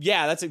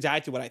 Yeah, that's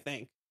exactly what I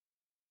think.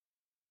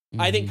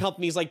 I think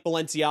companies like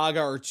Balenciaga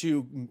are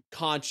too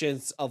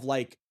conscious of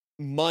like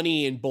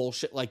money and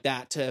bullshit like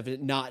that to have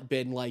it not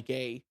been like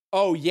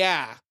oh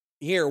yeah,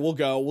 here we'll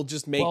go. We'll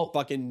just make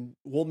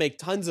we'll make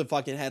tons of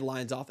fucking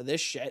headlines off of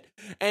this shit.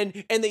 And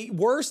the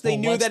worst, they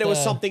knew that it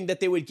was something that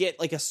they would get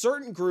like a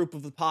certain group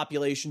of the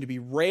population to be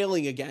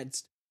railing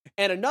against,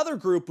 and another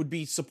group would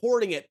be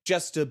supporting it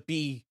just to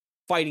be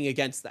fighting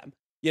against them.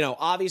 You know,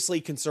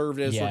 obviously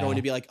conservatives were going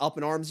to be like up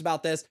in arms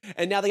about this.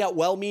 And now they got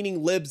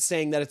well-meaning libs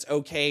saying that it's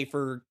okay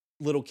for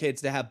little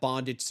kids to have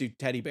bondage suit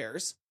teddy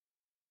bears.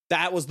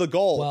 That was the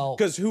goal.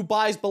 Because who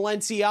buys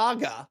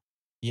Balenciaga?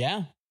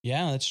 Yeah,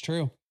 that's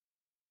true.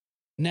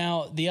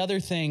 Now, the other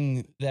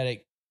thing that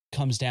it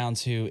comes down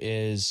to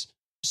is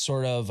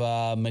sort of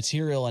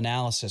material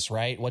analysis,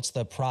 right? What is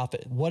the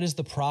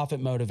profit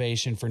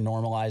motivation for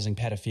normalizing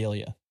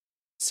pedophilia?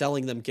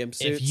 Selling them gimp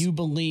suits. If you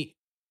believe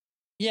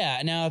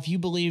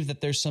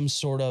that there's some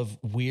sort of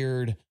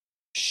weird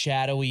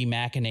shadowy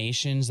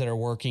machinations that are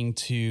working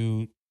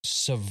to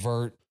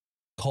subvert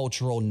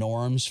cultural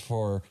norms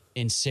for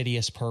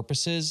insidious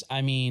purposes,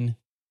 I mean,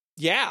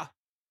 yeah,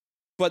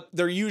 but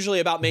they're usually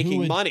about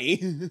making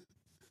money.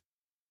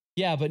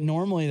 Yeah, but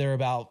normally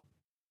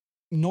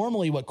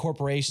what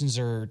corporations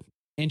are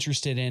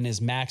interested in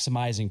is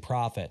maximizing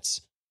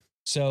profits.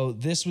 So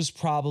this was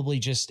probably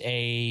just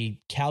a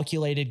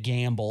calculated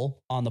gamble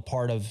on the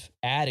part of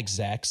ad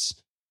execs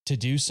to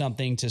do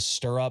something to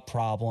stir up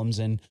problems.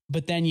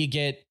 But then you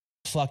get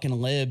fucking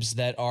libs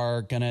that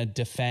are going to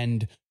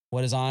defend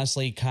what is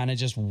honestly kind of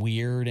just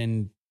weird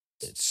and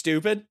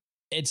stupid.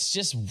 It's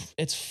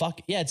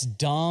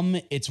dumb.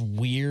 It's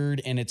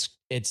weird. And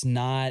it's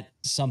not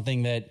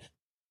something that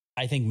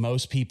I think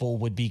most people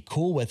would be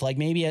cool with. Like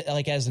maybe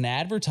like as an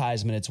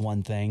advertisement, it's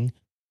one thing,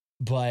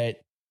 but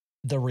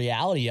the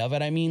reality of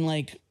it, I mean,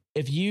 like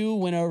if you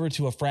went over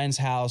to a friend's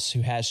house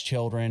who has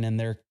children and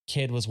their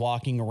kid was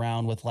walking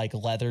around with like a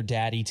leather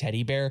daddy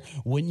teddy bear,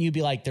 wouldn't you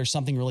be like, there's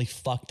something really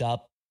fucked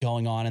up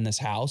going on in this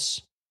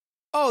house?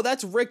 Oh,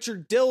 that's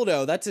Richard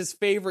Dildo. That's his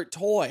favorite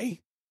toy.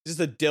 Just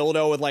a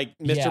dildo with like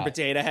Mr.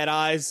 Potato Head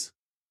eyes.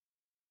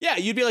 Yeah,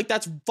 you'd be like,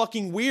 that's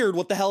fucking weird.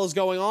 What the hell is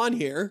going on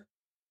here?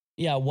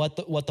 Yeah, what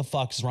the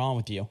fuck's wrong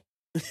with you?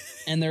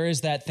 And there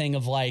is that thing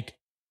of like,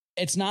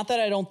 it's not that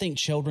I don't think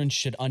children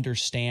should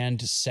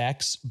understand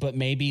sex, but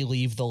maybe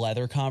leave the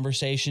leather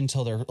conversation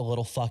till they're a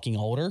little fucking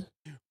older.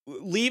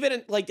 Leave it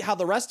in, like how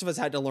the rest of us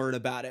had to learn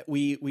about it.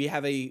 We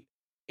have a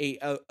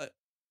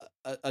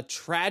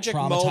tragic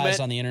moment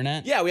on the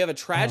internet. Yeah, we have a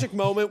tragic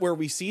moment where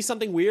we see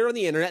something weird on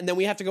the internet, and then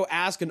we have to go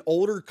ask an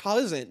older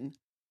cousin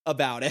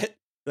about it.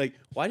 Like,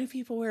 why do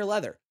people wear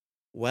leather?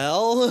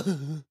 Well,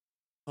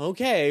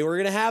 okay, we're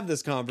gonna have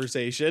this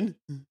conversation.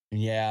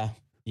 Yeah.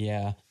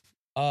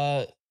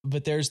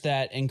 But there's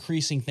that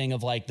increasing thing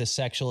of like the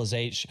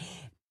sexualization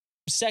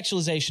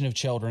of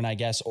children, I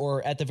guess,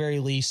 or at the very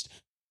least,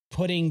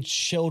 putting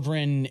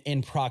children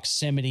in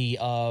proximity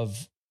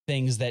of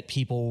things that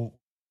people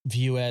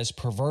view as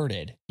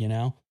perverted, you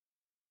know?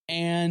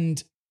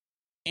 And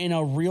in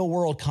a real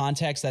world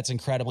context, that's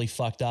incredibly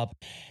fucked up.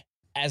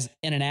 As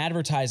in an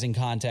advertising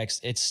context,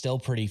 it's still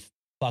pretty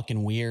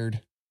fucking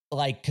weird.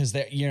 Like, cause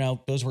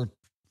those were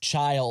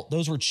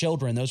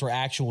children, those were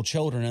actual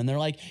children. And they're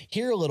like,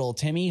 here, little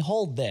Timmy,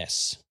 hold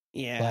this.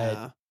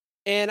 Yeah.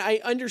 And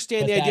I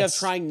understand the idea of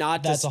trying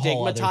not to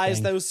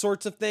stigmatize those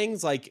sorts of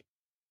things. Like,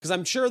 because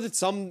I'm sure that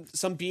some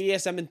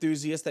BDSM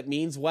enthusiast that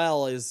means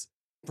well is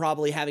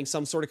probably having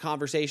some sort of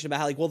conversation about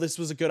how like, well, this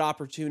was a good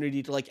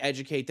opportunity to like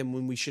educate them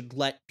when we should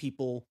let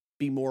people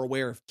be more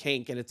aware of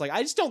kink. And it's like,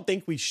 I just don't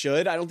think we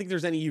should. I don't think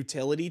there's any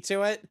utility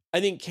to it. I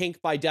think kink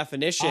by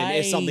definition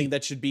is something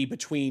that should be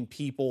between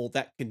people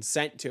that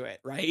consent to it,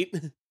 right?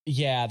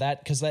 Yeah,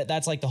 that's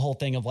like the whole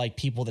thing of like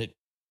people that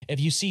if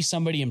you see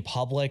somebody in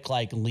public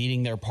like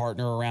leading their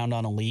partner around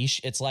on a leash,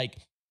 it's like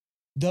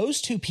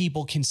those two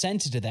people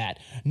consented to that.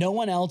 No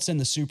one else in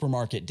the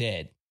supermarket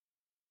did.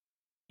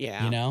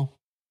 Yeah. You know?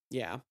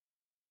 Yeah.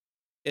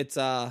 It's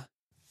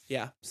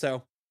yeah,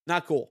 so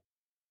not cool.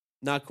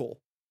 Not cool.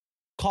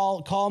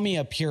 Call me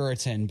a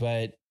Puritan,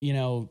 but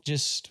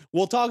just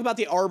we'll talk about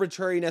the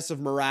arbitrariness of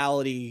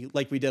morality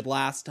like we did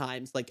last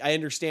time. Like, I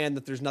understand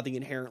that there's nothing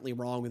inherently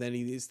wrong with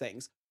any of these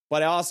things,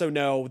 but I also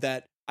know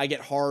that I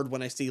get hard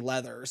when I see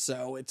leather,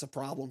 so it's a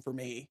problem for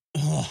me.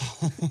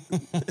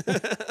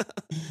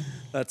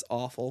 That's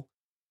awful.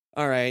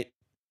 All right.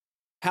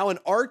 How an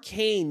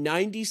arcane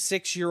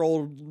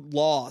 96-year-old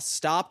law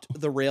stopped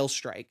the rail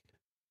strike.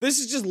 This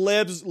is just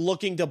libs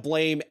looking to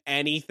blame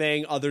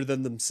anything other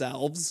than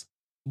themselves.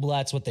 Well,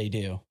 that's what they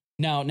do.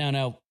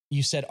 No.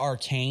 You said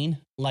arcane,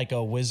 like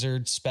a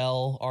wizard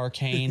spell,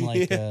 arcane,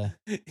 like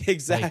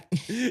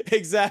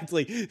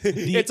exactly.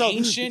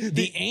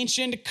 The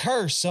ancient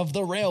curse of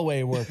the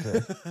railway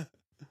worker.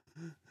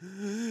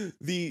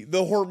 The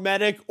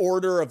Hormetic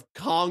Order of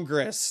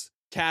Congress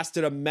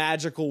casted a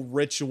magical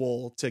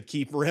ritual to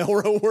keep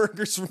railroad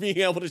workers from being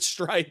able to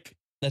strike.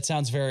 That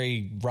sounds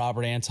very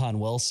Robert Anton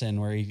Wilson,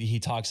 where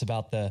he talks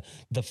about the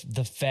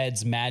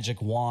Fed's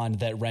magic wand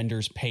that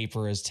renders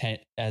paper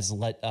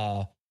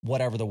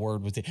whatever the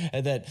word was,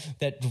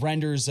 that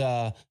renders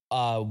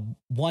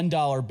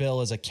 $1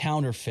 bill as a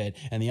counterfeit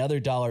and the other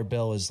dollar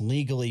bill is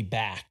legally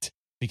backed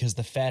because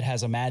the Fed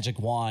has a magic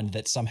wand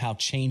that somehow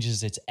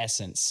changes its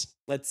essence.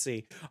 Let's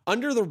see.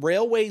 Under the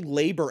Railway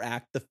Labor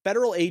Act, the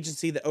federal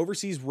agency that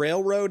oversees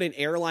railroad and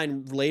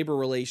airline labor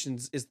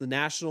relations is the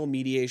National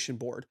Mediation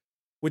Board,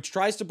 which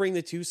tries to bring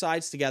the two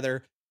sides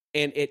together,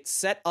 and it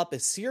set up a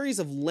series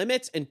of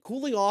limits and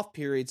cooling off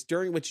periods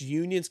during which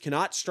unions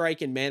cannot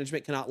strike and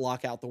management cannot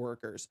lock out the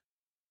workers.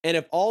 And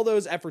if all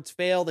those efforts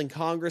fail, then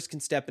Congress can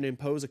step in and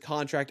impose a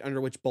contract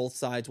under which both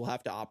sides will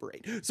have to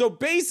operate. So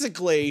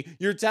basically,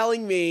 you're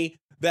telling me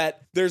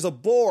that there's a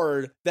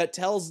board that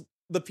tells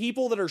the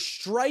people that are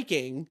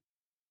striking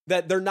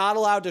that they're not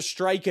allowed to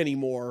strike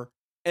anymore.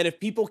 And if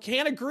people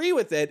can't agree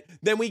with it,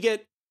 then we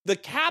get the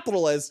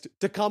capitalist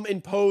to come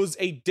impose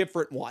a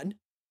different one.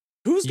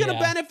 Who's going to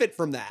benefit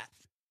from that?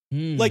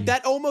 Like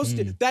that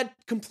that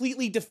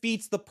completely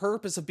defeats the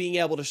purpose of being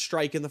able to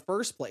strike in the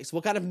first place.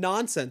 What kind of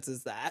nonsense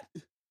is that?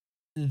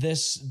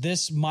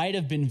 This might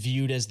have been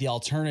viewed as the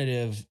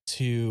alternative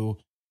to,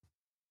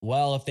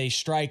 well, if they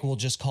strike, we'll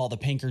just call the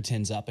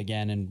Pinkertons up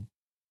again and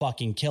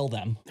fucking kill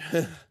them.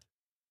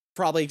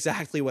 Probably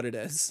exactly what it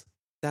is.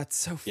 That's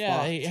so fucked.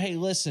 Hey,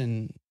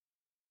 listen.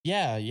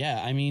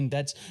 Yeah. I mean,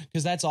 that's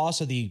because that's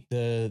also the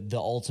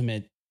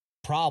ultimate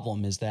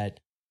problem is that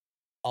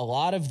a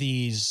lot of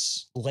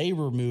these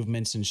labor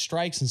movements and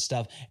strikes and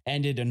stuff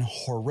ended in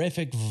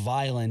horrific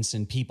violence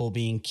and people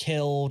being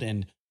killed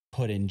and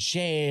put in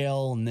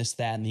jail and this,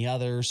 that, and the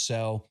other.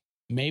 So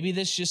maybe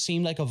this just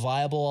seemed like a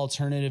viable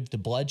alternative to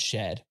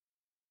bloodshed.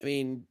 I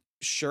mean,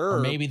 sure.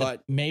 Or maybe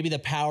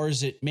the powers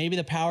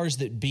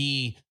that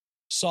be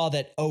saw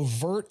that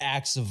overt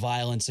acts of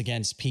violence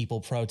against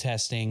people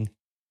protesting.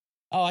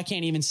 Oh, I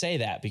can't even say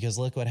that because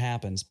look what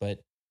happens.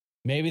 But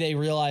maybe they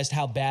realized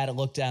how bad it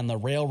looked on the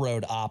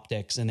railroad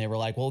optics and they were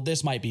like, well,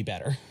 this might be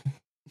better.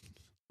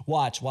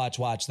 Watch.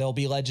 There'll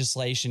be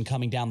legislation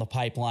coming down the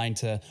pipeline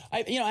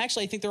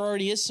actually, I think there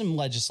already is some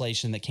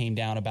legislation that came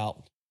down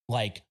about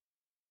like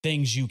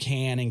things you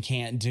can and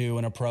can't do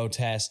in a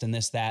protest and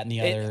this, that, and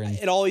the other.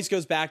 It always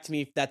goes back to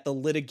me that the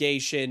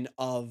litigation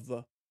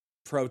of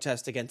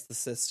protest against the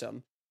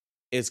system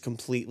is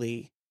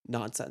completely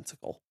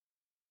nonsensical.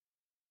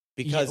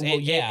 Because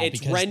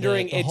it's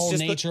rendering the whole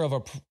nature of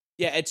a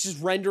it's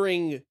just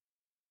rendering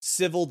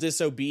civil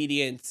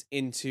disobedience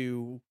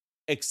into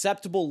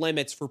acceptable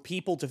limits for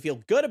people to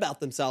feel good about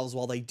themselves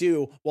while they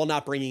do, while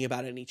not bringing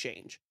about any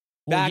change.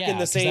 Back in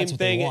the same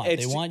thing,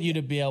 they want you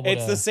to be able.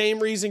 It's the same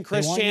reason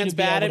Chris Chan's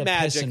bad at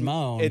magic.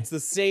 It's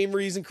the same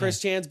reason Chris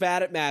Chan's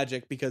bad at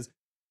magic because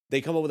they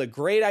come up with a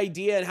great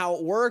idea and how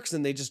it works,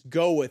 and they just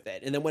go with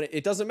it. And then when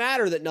it doesn't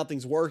matter that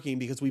nothing's working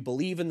because we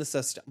believe in the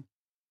system.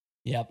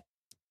 Yep.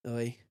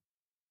 Oy.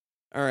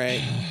 All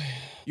right.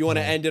 You want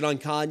to end it on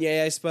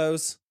Kanye, I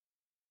suppose?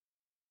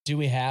 Do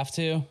we have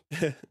to?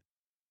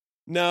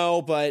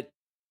 No, but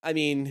I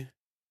mean,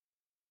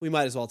 we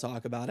might as well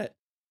talk about it.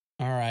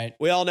 All right.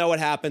 We all know what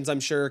happens, I'm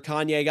sure.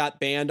 Kanye got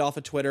banned off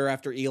of Twitter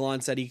after Elon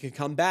said he could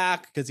come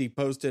back because he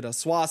posted a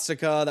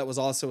swastika that was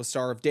also a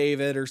Star of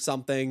David or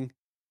something.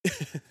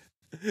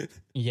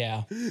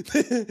 Yeah.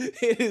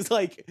 It is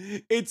like,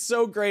 it's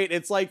so great.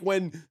 It's like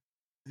when...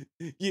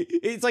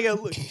 It's like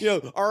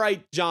all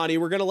right, Johnny,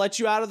 we're gonna let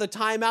you out of the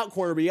timeout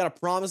corner, but you gotta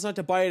promise not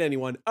to bite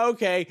anyone.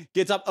 Okay,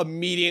 gets up,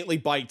 immediately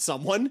bites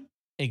someone.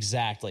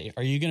 Exactly.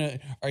 Are you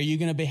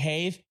gonna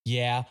behave?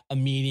 Yeah,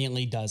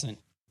 immediately doesn't.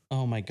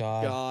 Oh my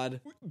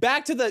god.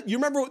 Back to you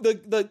remember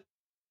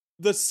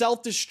the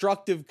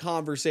self-destructive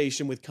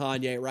conversation with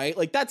Kanye, right?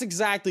 Like that's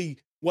exactly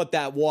what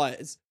that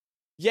was.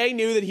 Ye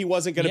knew that he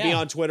wasn't gonna be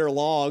on Twitter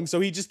long, so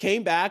he just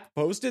came back,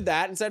 posted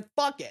that, and said,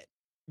 "Fuck it,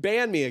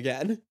 ban me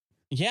again."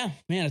 Yeah,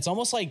 man, it's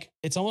almost like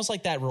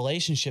that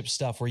relationship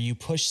stuff where you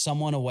push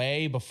someone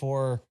away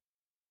before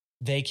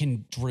they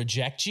can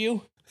reject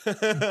you.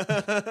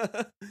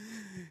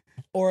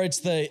 Or it's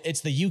the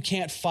you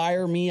can't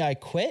fire me, I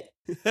quit.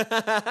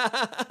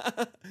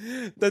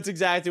 That's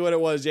exactly what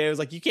it was. Jay was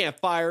like, you can't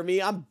fire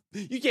me.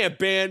 You can't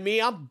ban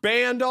me. I'm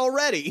banned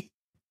already.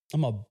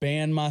 I'm a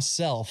ban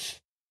myself.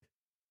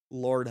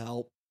 Lord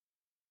help.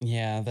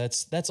 Yeah,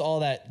 that's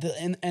all that.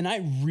 And I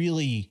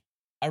really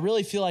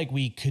feel like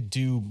we could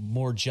do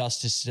more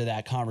justice to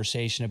that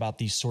conversation about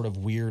these sort of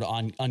weird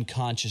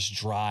unconscious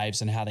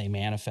drives and how they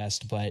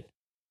manifest, but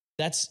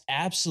that's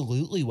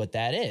absolutely what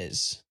that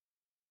is.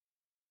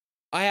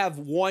 I have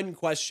one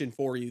question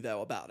for you,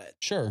 though, about it.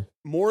 Sure.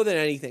 More than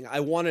anything,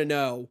 I want to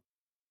know,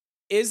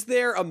 is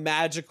there a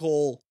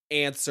magical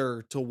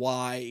answer to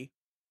why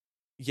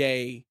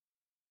Ye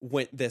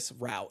went this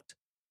route?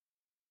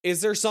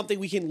 Is there something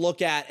we can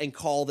look at and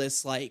call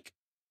this like,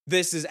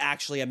 this is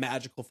actually a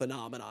magical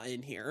phenomena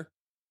in here?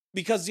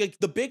 Because like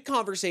the big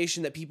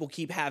conversation that people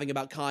keep having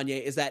about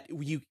Kanye is that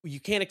you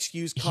can't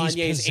excuse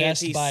Kanye's He's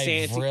possessed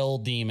by vril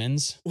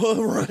demons.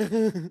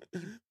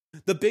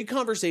 The big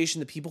conversation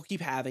that people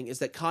keep having is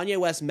that Kanye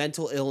West's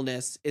mental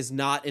illness is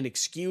not an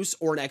excuse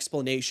or an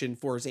explanation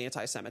for his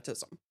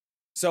anti-Semitism.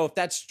 So if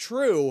that's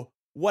true,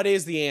 what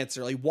is the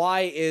answer? Like,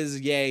 why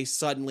is Ye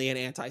suddenly an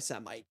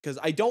anti-Semite? Because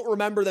I don't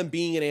remember them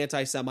being an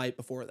anti-Semite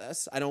before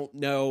this. I don't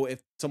know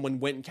if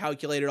someone went and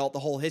calculated out the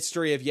whole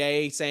history of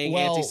Ye saying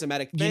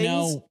anti-Semitic things. You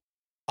know,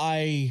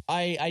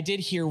 I did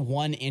hear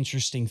one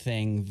interesting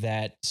thing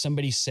that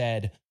somebody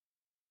said,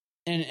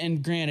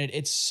 and granted,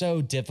 it's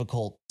so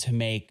difficult to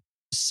make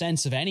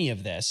sense of any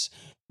of this,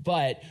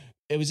 but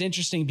it was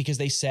interesting because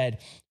they said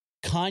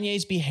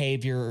Kanye's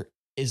behavior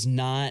is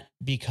not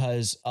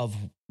because of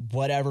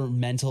whatever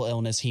mental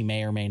illness he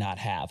may or may not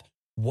have.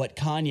 What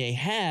Kanye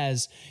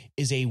has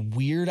is a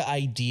weird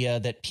idea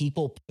that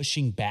people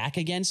pushing back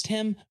against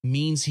him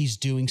means he's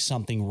doing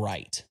something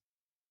right.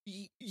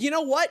 You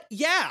know what?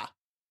 Yeah,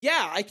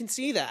 I can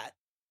see that.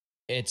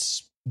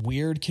 It's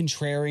weird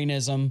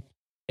contrarianism.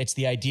 It's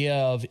the idea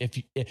of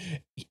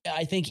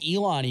I think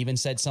Elon even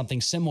said something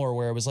similar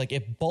where it was like,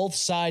 if both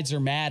sides are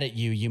mad at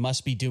you, you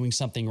must be doing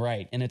something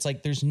right. And it's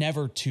like, there's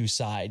never two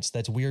sides.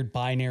 That's weird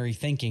binary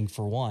thinking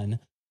for one.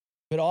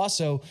 But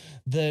also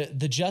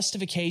the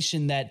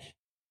justification that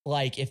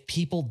like, if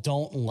people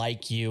don't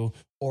like you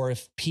or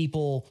if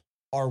people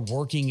are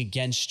working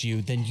against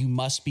you, then you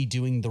must be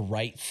doing the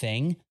right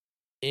thing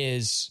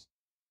is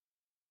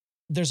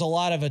there's a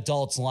lot of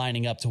adults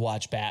lining up to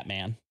watch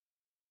Batman.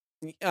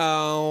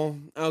 Oh,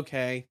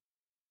 okay.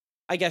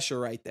 I guess you're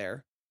right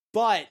there.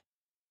 But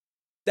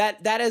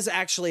that is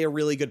actually a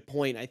really good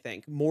point, I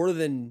think. More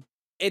than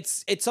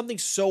it's something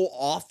so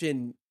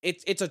often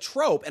it's a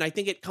trope, and I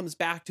think it comes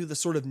back to the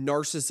sort of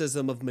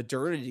narcissism of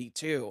modernity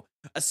too,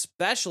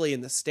 especially in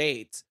the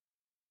States.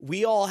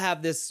 We all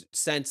have this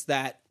sense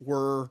that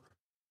we're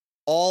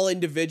all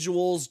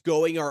individuals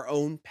going our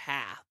own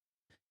path.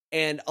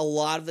 And a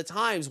lot of the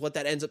times what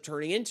that ends up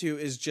turning into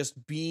is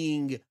just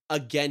being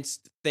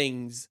against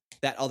things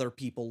that other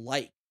people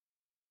like.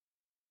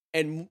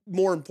 And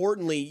more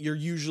importantly, you're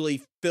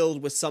usually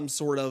filled with some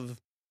sort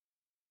of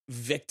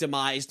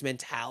victimized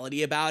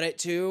mentality about it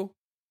too.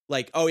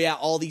 Like, oh yeah,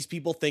 all these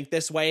people think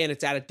this way and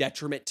it's at a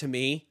detriment to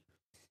me.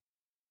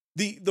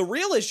 The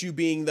real issue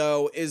being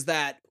though is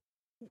that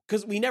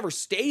because we never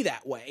stay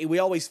that way, we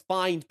always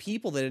find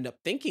people that end up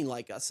thinking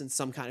like us in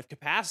some kind of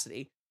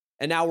capacity.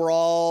 And now we're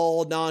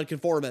all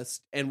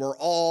nonconformist and we're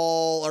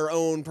all our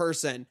own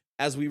person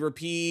as we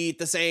repeat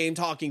the same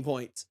talking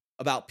points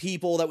about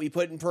people that we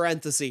put in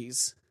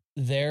parentheses.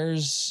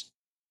 There's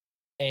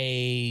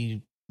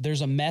a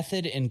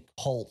method in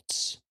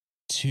cults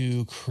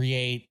to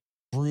create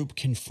group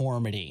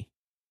conformity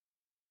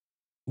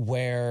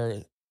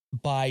where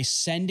by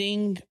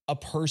sending a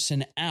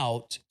person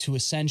out to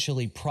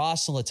essentially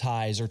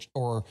proselytize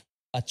or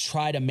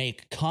try to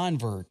make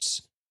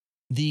converts,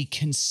 the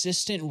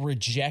consistent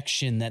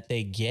rejection that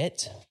they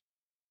get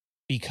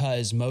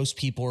because most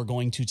people are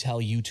going to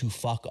tell you to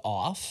fuck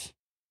off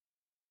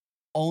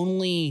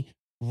only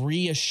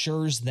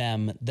reassures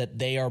them that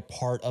they are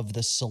part of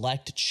the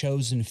select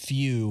chosen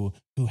few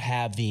who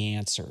have the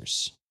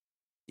answers.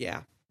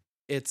 Yeah.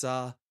 It's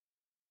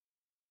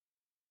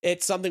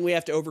something we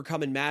have to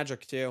overcome in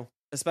magic too,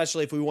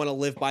 especially if we want to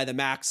live by the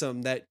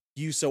maxim that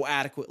you so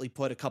adequately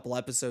put a couple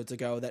episodes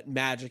ago, that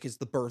magic is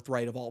the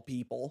birthright of all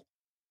people.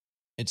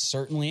 It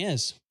certainly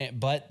is.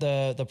 But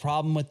the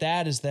problem with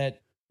that is that,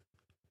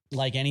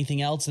 like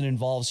anything else that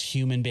involves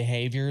human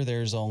behavior,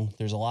 there's a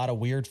lot of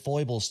weird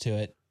foibles to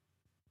it.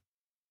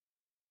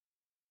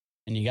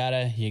 And you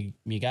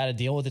gotta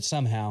deal with it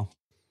somehow.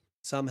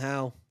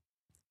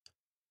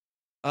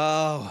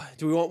 Oh,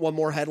 do we want one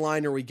more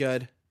headline or are we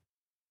good?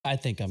 I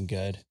think I'm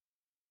good.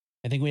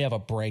 I think we have a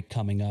break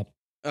coming up.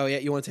 Oh yeah,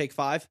 you want to take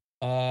 5?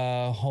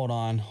 Hold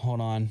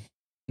on.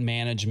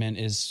 Management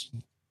is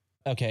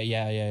okay.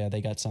 Yeah.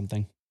 They got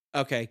something.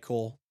 Okay,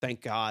 cool.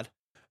 Thank God.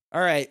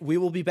 All right, we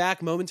will be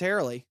back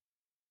momentarily.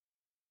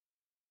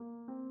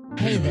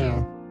 Hey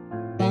there,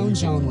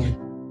 Bones Only,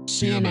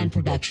 CMN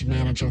Production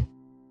Manager.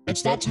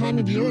 It's that time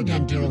of year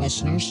again, dear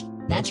listeners.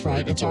 That's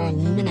right, it's our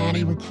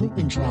Illuminati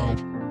recruitment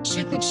drive.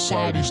 Secret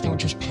societies don't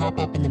just pop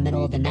up in the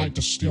middle of the night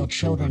to steal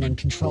children and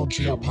control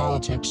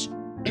geopolitics.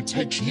 It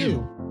takes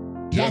you,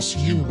 yes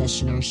you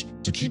listeners,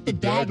 to keep the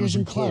daggers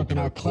and cloak in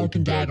our cloak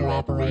and dagger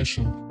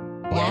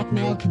operation.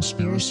 Blackmail,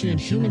 conspiracy, and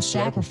human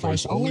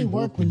sacrifice only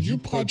work when you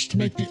pledge to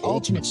make the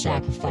ultimate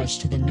sacrifice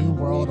to the New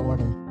World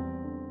Order.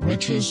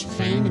 Riches,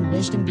 fame, and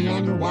wisdom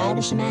beyond your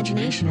wildest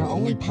imagination are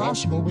only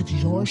possible with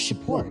your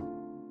support.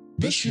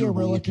 This year,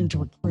 we're looking to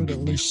recruit at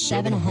least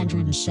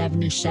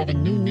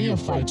 777 new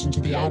neophytes into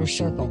the outer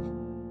circle.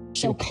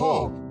 So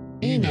call,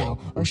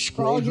 email, or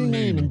scrawl your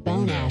name in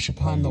bone ash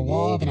upon the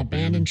wall of an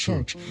abandoned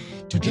church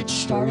to get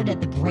started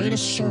at the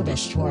greatest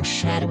service to our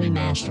shadowy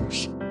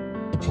masters.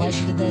 The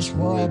pleasures of this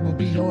world will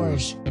be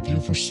yours if you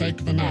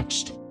forsake the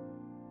next.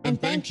 And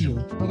thank you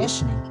for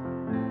listening.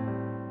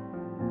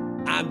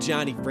 I'm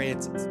Johnny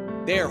Francis.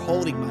 They're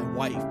holding my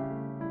wife.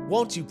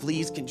 Won't you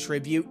please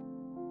contribute?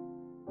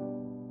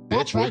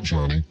 That's right,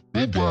 Johnny.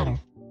 They've got her.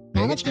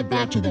 Now let's get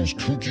back to those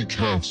kooky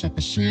cats at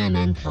the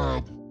CNN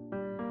pod.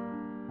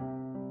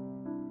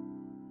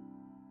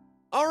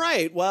 All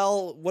right,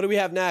 well, what do we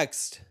have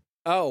next?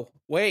 Oh,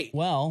 wait.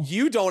 Well,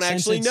 you don't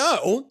actually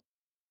know.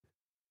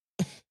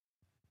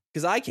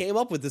 Because I came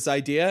up with this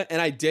idea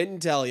and I didn't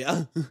tell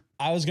you.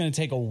 I was going to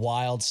take a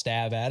wild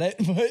stab at it,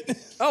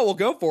 but... Oh, well,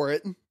 go for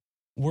it.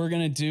 We're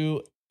going to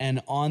do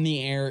an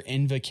on-the-air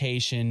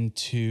invocation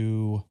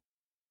to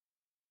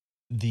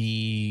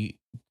the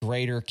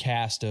greater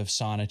cast of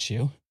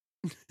Sonichu.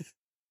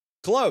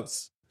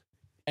 Close.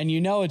 And you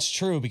know it's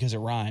true because it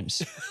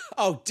rhymes.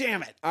 Oh,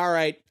 damn it. All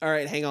right,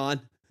 hang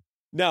on.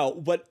 No,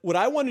 but what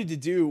I wanted to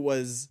do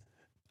was...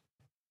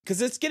 Because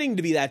it's getting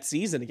to be that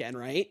season again,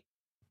 right?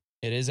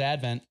 It is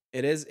Advent.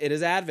 It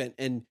is Advent.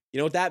 And you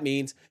know what that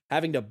means?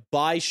 Having to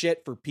buy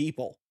shit for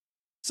people.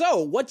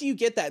 So, what do you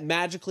get that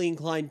magically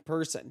inclined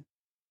person?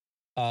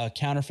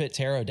 Counterfeit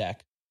tarot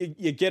deck.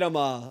 You get them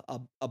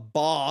a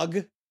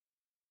bog.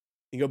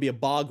 You go be a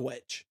bog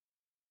witch.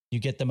 You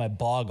get them a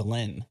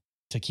boglin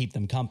to keep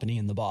them company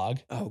in the bog.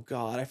 Oh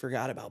God, I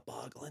forgot about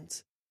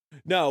boglins.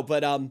 No,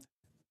 but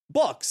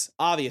books,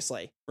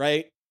 obviously,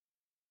 right?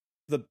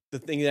 The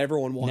thing that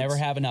everyone wants. Never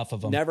have enough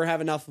of them. Never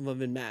have enough of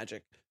them in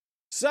Magic.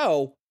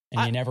 So,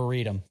 and you never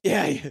read them.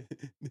 Yeah.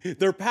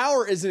 Their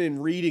power isn't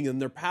in reading them.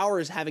 Their power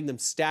is having them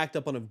stacked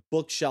up on a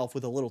bookshelf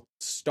with a little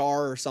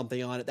star or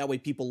something on it. That way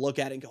people look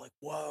at it and go like,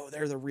 whoa,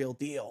 they're the real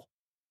deal.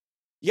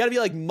 You got to be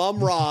like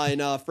Mum-Ra in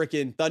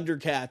freaking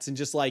Thundercats and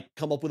just like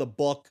come up with a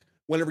book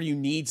whenever you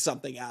need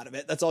something out of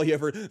it. That's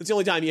the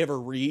only time he ever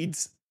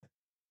reads.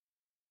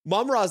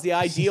 Mum-Ra is the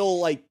ideal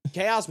like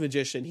chaos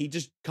magician. He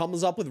just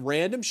comes up with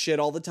random shit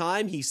all the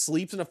time. He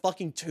sleeps in a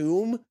fucking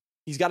tomb.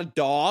 He's got a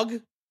dog.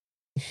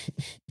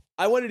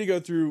 I wanted to go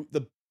through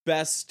the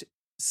best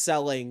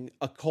selling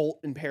occult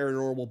and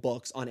paranormal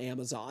books on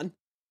Amazon.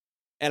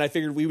 And I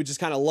figured we would just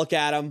kind of look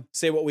at them,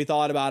 say what we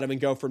thought about them,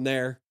 and go from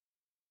there.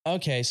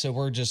 Okay, so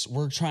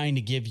we're trying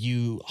to give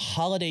you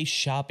holiday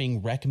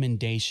shopping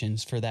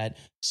recommendations for that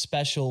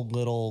special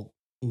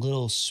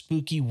little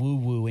spooky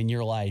woo-woo in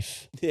your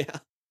life. Yeah.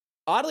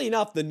 Oddly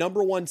enough, the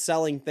number one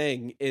selling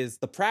thing is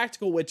the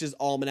Practical Witches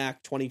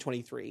Almanac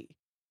 2023.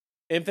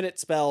 Infinite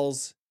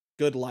Spells,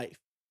 Good Life.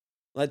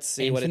 Let's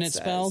see what it says.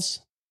 Infinite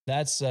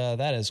spells?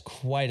 That is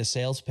quite a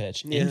sales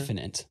pitch. Yeah.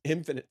 Infinite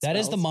spells. That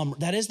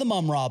is the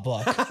Mum-Ra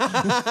book.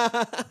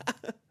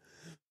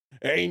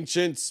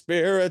 Ancient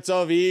spirits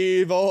of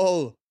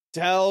evil,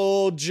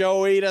 tell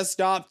Joey to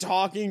stop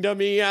talking to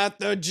me at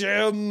the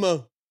gym.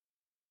 All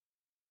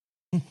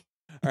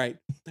right.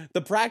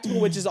 The Practical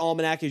Witches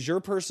Almanac is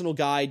your personal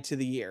guide to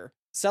the year.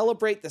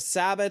 Celebrate the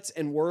Sabbats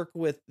and work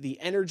with the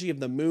energy of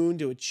the moon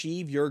to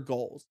achieve your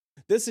goals.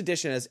 This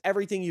edition has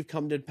everything you've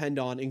come to depend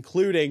on,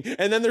 including,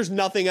 and then there's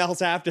nothing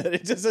else after that.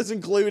 It just says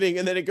including,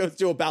 and then it goes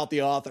to about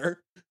the author.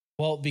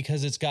 Well,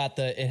 because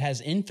it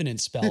has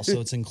infinite spells, so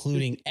it's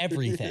including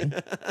everything.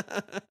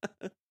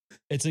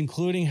 It's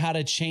including how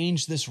to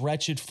change this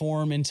wretched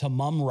form into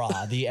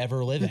Mum-Ra, the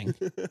ever-living.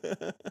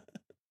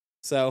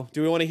 So,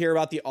 do we want to hear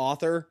about the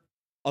author?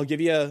 I'll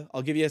give you a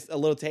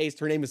little taste.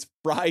 Her name is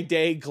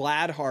Friday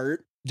Gladheart.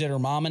 Did her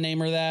mama name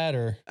her that,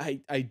 or?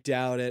 I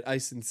doubt it. I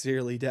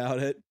sincerely doubt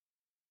it.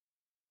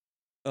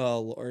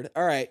 Oh, Lord.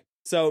 All right.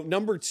 So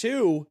number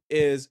 2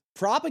 is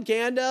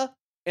Propaganda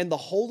and the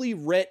Holy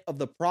Writ of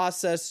the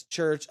Process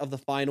Church of the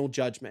Final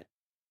Judgment.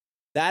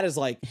 That is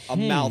like a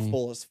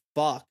mouthful as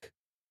fuck.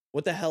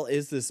 What the hell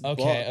is this book?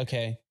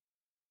 Okay.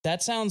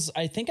 That sounds,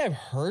 I think I've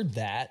heard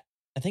that.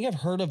 I think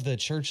I've heard of the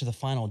Church of the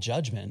Final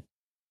Judgment.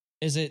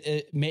 Is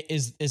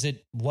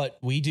it what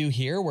we do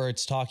here where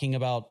it's talking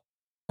about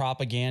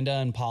propaganda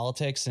and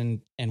politics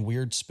and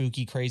weird,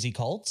 spooky, crazy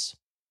cults?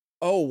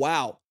 Oh,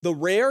 wow. The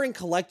rare and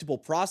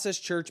collectible Process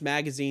Church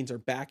magazines are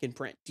back in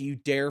print. Do you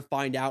dare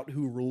find out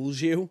who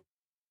rules you?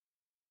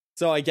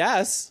 So I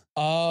guess.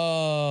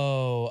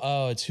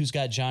 Oh, it's Who's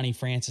Got Johnny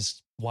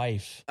Francis'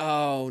 wife.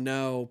 Oh,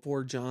 no.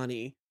 Poor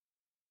Johnny.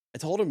 I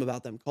told him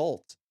about them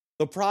cults.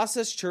 The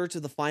Process Church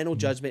of the Final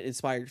Judgment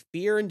inspired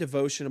fear and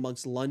devotion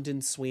amongst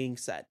London's swinging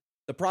set.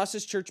 The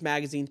Process Church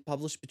magazines,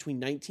 published between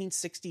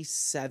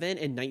 1967 and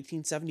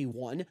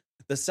 1971,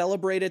 the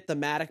celebrated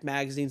thematic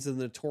magazines of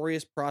the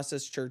notorious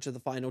Process Church of the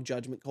Final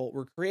Judgment cult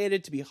were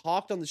created to be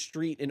hawked on the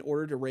street in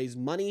order to raise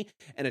money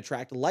and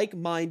attract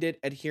like-minded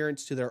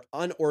adherents to their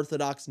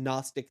unorthodox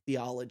Gnostic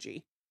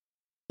theology.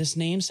 This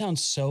name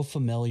sounds so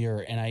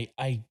familiar, and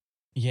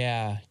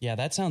yeah,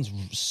 that sounds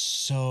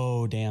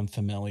so damn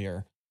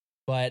familiar.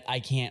 But I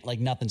can't, like,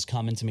 nothing's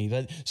coming to me.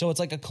 But so it's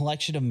like a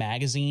collection of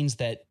magazines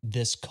that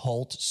this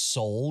cult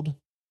sold,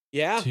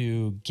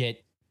 to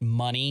get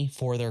money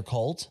for their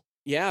cult.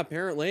 Yeah,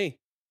 apparently.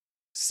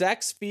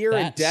 Sex, fear,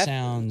 and death.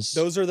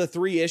 Those are the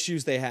 3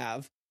 issues they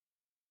have.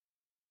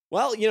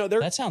 Well,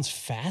 that sounds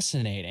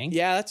fascinating.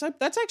 Yeah,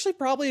 that's actually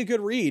probably a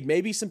good read.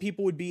 Maybe some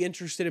people would be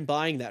interested in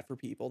buying that for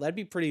people.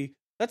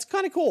 That's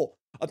kind of cool.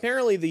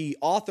 Apparently, the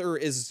author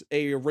is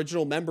a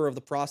original member of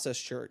the Process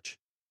Church.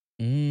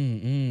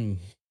 Well,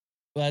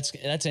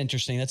 that's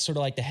interesting. That's sort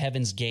of like the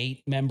Heaven's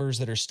Gate members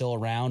that are still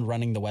around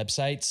running the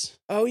websites.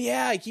 Oh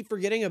yeah, I keep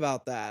forgetting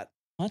about that.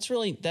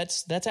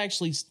 That's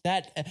actually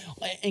that.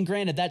 And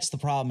granted, that's the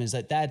problem, is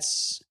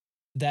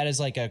that is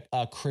like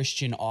a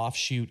Christian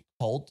offshoot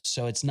cult.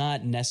 So it's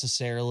not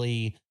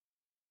necessarily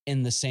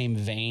in the same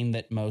vein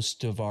that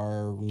most of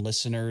our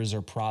listeners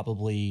are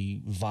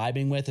probably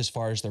vibing with as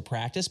far as their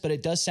practice, but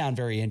it does sound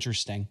very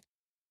interesting.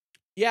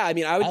 Yeah, I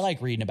mean, I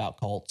like reading about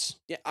cults.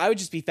 Yeah, I would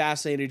just be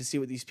fascinated to see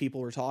what these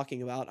people were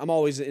talking about. I'm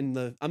always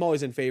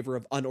in favor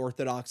of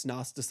unorthodox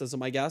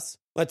Gnosticism, I guess.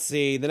 Let's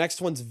see. The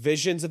next one's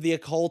Visions of the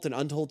Occult, an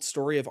Untold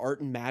Story of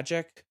Art and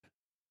Magic.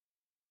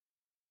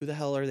 Who the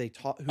hell are they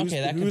talking?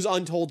 Whose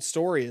untold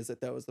story is it,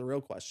 though, is the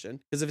real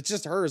question. Because if it's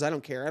just hers, I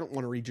don't care. I don't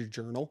want to read your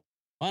journal.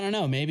 I don't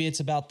know. Maybe it's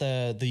about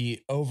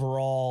the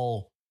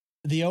overall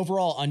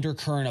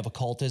undercurrent of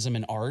occultism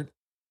and art.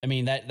 I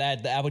mean,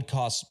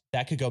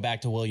 that could go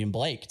back to William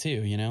Blake too,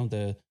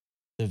 the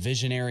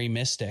visionary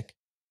mystic.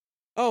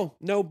 Oh,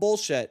 no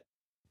bullshit.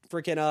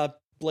 Freaking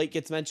Blake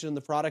gets mentioned in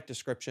the product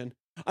description.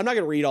 I'm not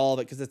going to read all of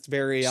it because it's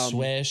very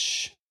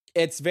swish.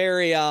 It's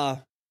very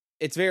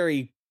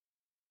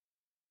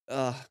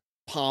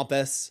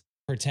pompous.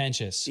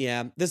 Pretentious.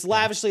 Yeah. This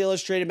lavishly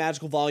illustrated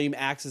magical volume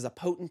acts as a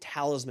potent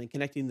talisman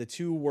connecting the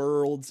two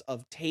worlds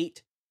of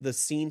Tate, the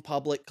seen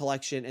public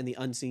collection, and the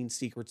unseen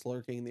secrets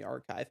lurking in the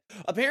archive.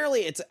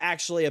 Apparently, it's a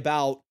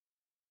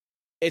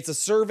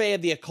survey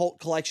of the occult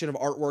collection of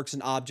artworks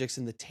and objects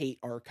in the Tate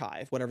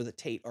archive, whatever the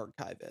Tate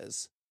archive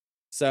is.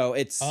 So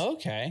it's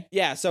okay.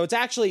 Yeah. So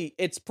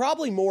it's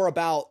probably more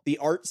about the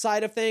art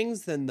side of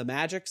things than the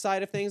magic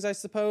side of things, I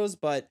suppose.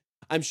 But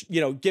I'm,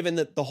 given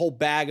that the whole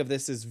bag of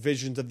this is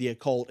Visions of the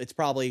Occult, it's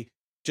probably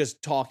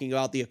just talking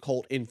about the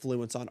occult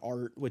influence on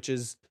art, which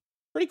is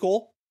pretty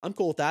cool. I'm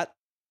cool with that.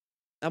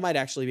 That might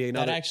actually be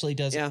another. That actually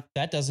does. Yeah.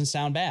 That doesn't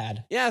sound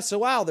bad. Yeah. So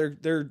wow,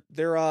 they're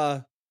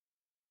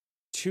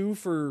 2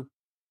 for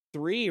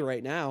 3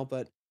 right now,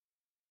 but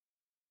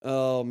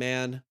oh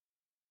man,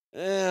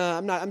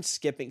 I'm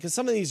skipping because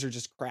some of these are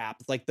just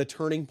crap. Like the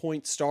Turning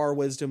Point Star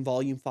Wisdom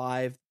Volume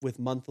 5 with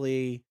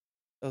monthly.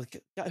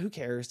 Who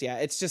cares? Yeah,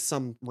 it's just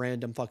some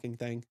random fucking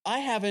thing. I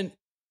haven't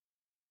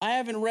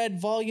read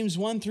volumes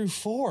 1 through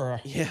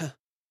 4. Yeah.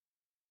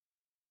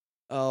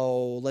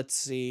 Oh, let's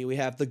see. We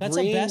have That's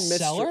Green a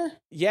bestseller?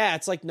 Yeah,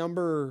 it's like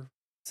it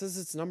says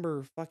it's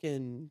number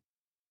fucking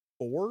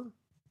 4.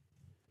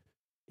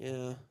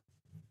 Yeah.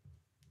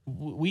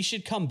 We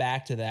should come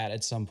back to that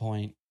at some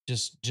point.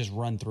 Just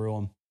run through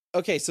them.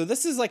 Okay, so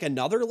this is like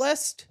another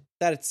list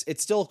that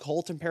it's still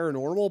occult and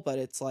paranormal, but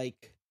it's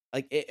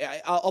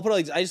I'll put it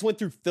like I just went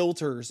through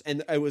filters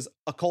and it was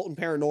occult and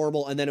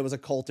paranormal, and then it was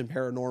occult and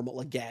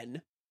paranormal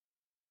again.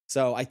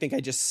 So I think I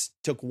just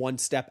took one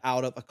step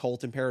out of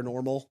occult and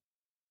paranormal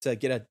to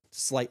get a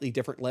slightly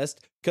different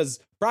list, because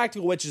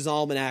Practical Witch's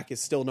Almanac is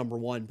still number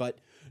 1, but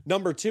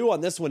number 2 on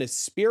this one is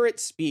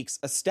Spirit Speaks,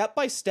 a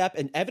step-by-step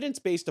and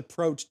evidence-based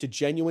approach to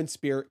genuine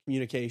spirit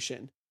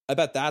communication. I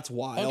bet that's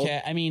wild.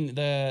 Okay, I mean,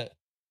 that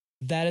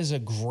is a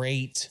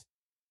great.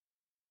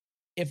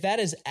 If that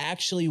is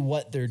actually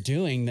what they're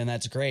doing, then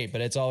that's great. But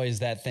it's always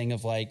that thing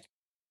of like,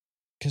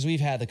 because we've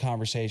had the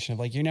conversation of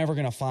like, you're never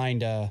going to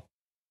find a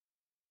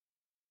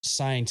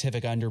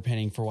scientific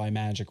underpinning for why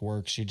magic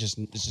works. This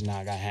is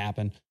not going to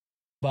happen.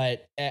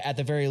 But at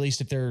the very least,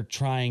 if they're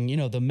trying,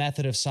 the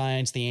method of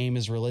science, the aim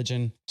is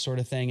religion sort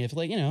of thing. If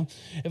if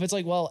it's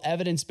like, well,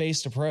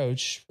 evidence-based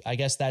approach, I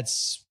guess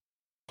that's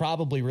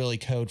probably really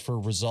code for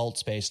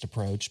results-based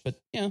approach. But,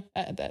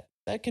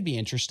 that could be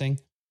interesting.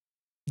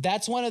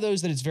 That's one of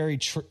those that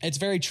it's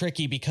very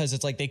tricky, because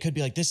it's like they could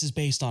be like, this is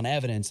based on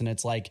evidence. And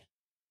it's like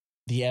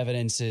the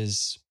evidence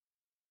is,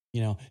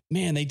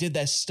 man, they did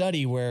that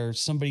study where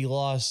somebody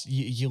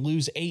you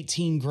lose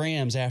 18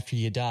 grams after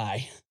you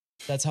die.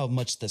 That's how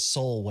much the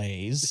soul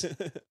weighs.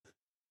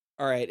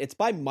 All right. It's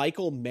by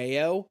Michael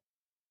Mayo.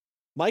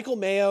 Michael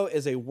Mayo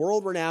is a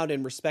world-renowned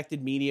and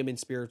respected medium and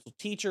spiritual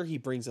teacher. He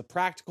brings a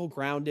practical,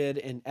 grounded,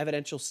 and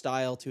evidential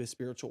style to his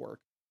spiritual work.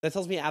 That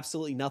tells me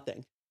absolutely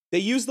nothing. They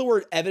use the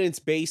word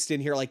evidence-based in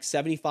here like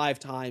 75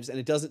 times, and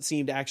it doesn't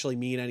seem to actually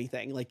mean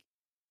anything. Like,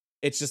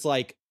 it's just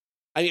like,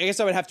 I guess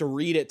I would have to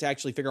read it to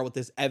actually figure out what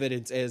this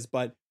evidence is,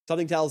 but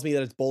something tells me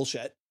that it's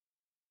bullshit.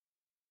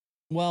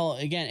 Well,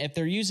 again, if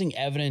they're using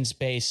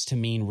evidence-based to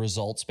mean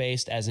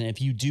results-based, as in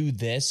if you do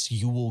this,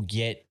 you will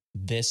get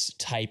this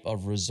type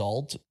of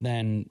result,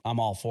 then I'm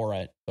all for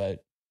it.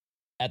 But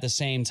at the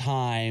same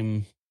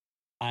time,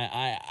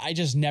 I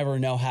just never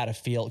know how to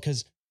feel,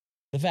 because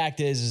the fact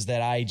is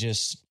that I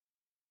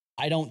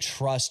don't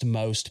trust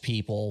most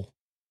people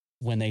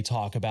when they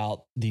talk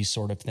about these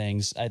sort of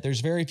things.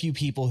 There's very few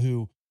people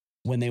who,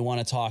 when they want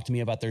to talk to me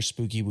about their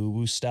spooky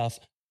woo-woo stuff,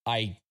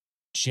 I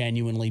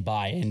genuinely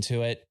buy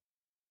into it,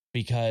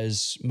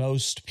 because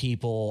most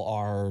people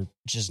are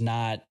just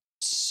not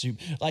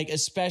like,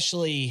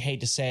 especially,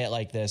 hate to say it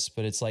like this,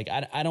 but it's like,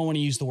 I don't want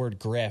to use the word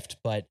grift,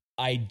 but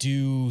I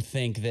do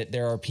think that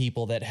there are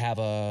people that have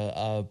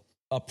a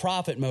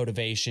profit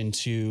motivation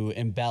to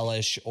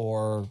embellish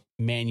or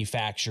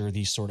manufacture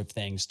these sort of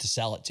things to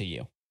sell it to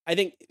you. I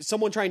think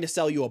someone trying to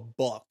sell you a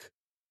book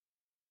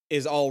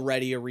is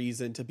already a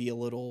reason to be a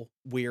little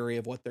weary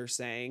of what they're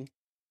saying.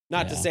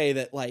 Not to say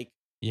that, like,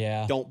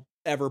 don't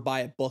ever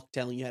buy a book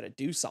telling you how to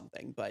do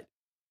something, but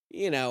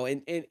in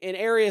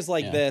areas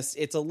like this,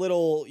 it's a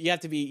little, you have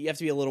to be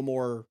a little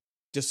more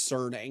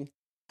discerning.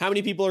 How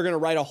many people are going to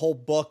write a whole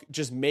book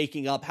just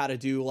making up how to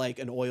do like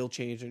an oil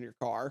change in your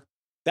car?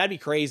 That'd be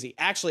crazy.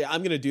 Actually,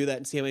 I'm going to do that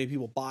and see how many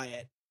people buy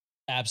it.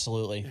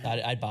 Absolutely.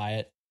 I'd buy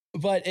it.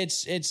 But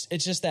it's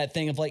just that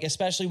thing of like,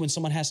 especially when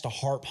someone has to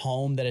harp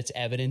home that it's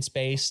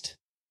evidence-based,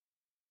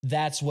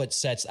 that's what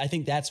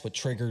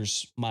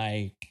triggers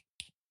my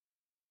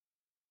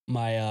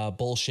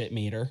bullshit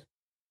meter.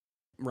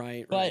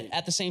 Right. But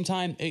at the same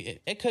time,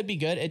 it could be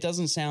good. It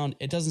doesn't sound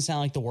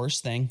like the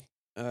worst thing.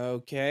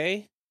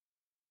 Okay.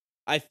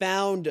 I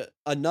found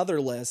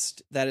another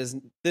list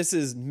this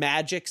is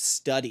magic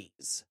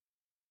studies.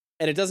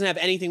 And it doesn't have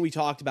anything we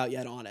talked about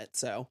yet on it.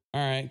 So,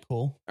 all right,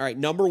 cool. All right,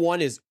 number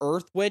 1 is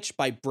Earth Witch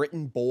by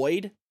Britton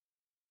Boyd,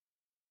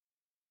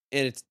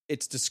 and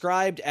it's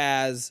described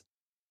as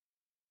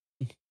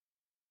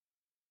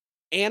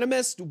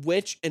animist,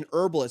 witch, and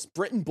herbalist.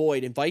 Britton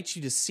Boyd invites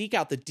you to seek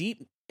out the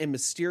deep and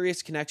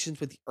mysterious connections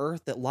with the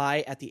earth that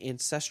lie at the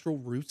ancestral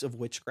roots of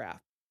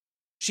witchcraft.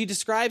 She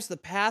describes the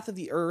path of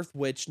the Earth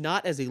Witch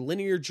not as a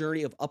linear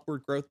journey of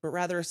upward growth, but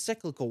rather a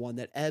cyclical one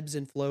that ebbs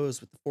and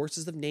flows with the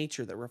forces of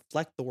nature that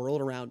reflect the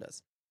world around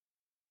us.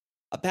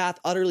 A path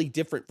utterly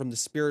different from the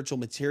spiritual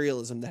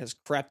materialism that has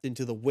crept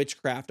into the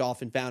witchcraft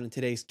often found in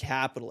today's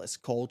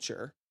capitalist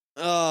culture.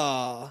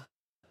 I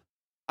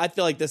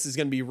feel like this is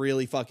going to be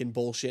really fucking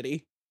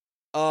bullshitty.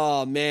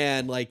 Oh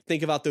man, like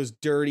think about those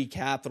dirty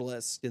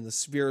capitalists and the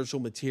spiritual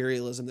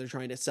materialism they're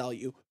trying to sell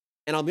you.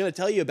 And I'm going to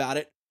tell you about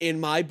it in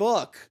my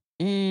book.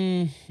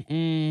 That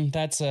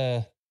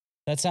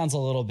sounds a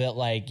little bit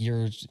like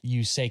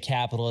you say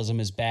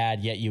capitalism is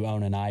bad, yet you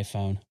own an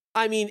iPhone.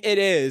 I mean, it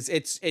is.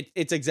 It's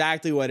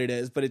exactly what it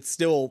is, but it's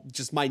still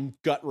just my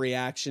gut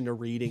reaction to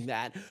reading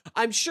that.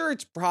 I'm sure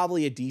it's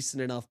probably a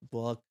decent enough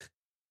book,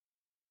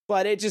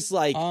 but it just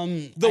like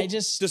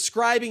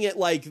describing it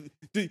like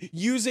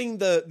using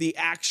the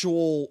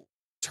actual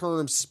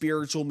term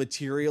spiritual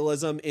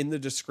materialism in the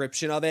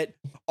description of it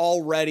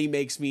already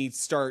makes me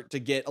start to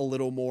get a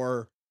little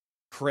more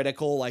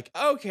critical. Like,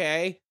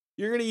 okay,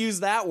 you're going to use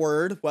that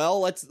word.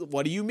 Well,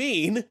 what do you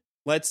mean?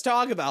 Let's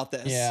talk about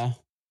this. Yeah.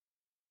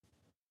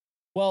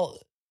 Well,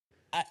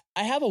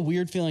 I have a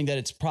weird feeling that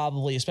it's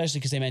probably, especially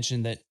because they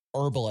mentioned that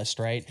herbalist,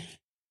 right?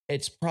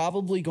 It's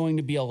probably going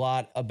to be a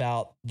lot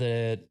about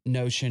the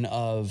notion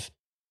of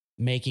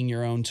making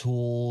your own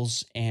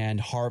tools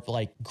and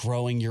like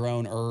growing your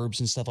own herbs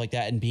and stuff like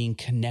that, and being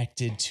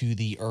connected to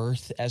the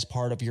earth as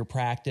part of your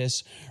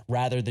practice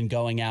rather than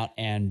going out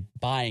and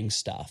buying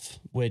stuff,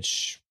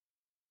 which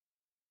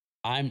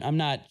I'm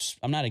not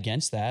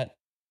against that.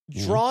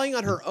 Drawing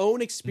on her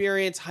own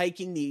experience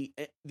hiking the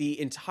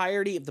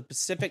entirety of the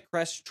Pacific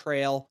Crest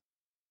Trail,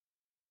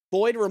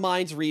 Boyd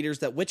reminds readers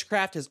that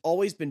witchcraft has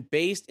always been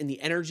based in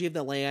the energy of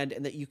the land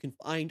and that you can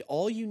find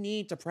all you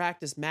need to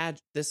practice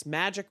this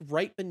magic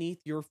right beneath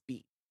your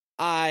feet.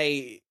 Maybe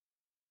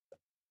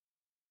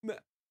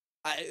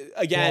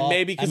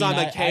because I'm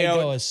a KO. I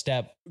go a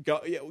step.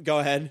 Go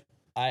ahead.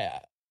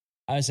 I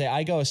would say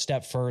I go a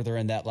step further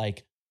in that,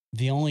 like,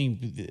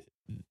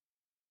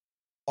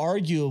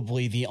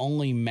 arguably the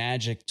only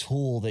magic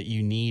tool that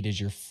you need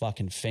is your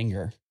fucking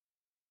finger.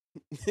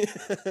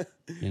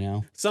 You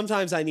know,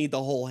 sometimes I need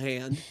the whole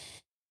hand.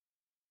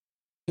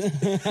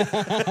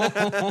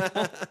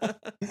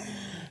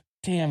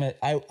 Damn it.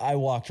 I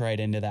walked right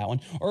into that one.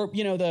 Or,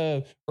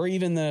 I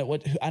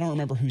don't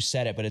remember who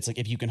said it, but it's like,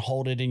 if you can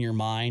hold it in your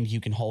mind,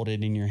 you can hold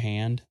it in your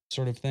hand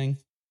sort of thing.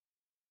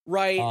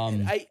 Right.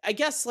 I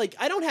guess, like,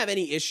 I don't have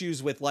any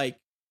issues with like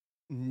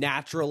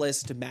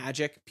naturalist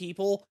magic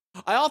people.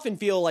 I often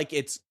feel like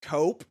it's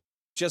cope,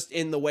 just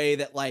in the way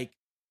that, like,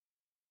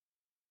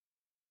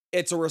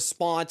 it's a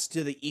response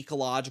to the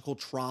ecological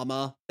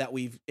trauma that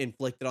we've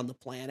inflicted on the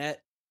planet.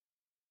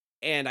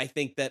 And I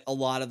think that a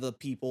lot of the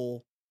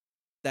people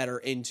that are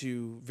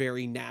into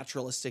very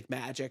naturalistic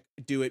magic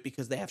do it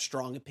because they have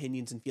strong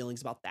opinions and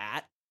feelings about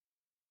that.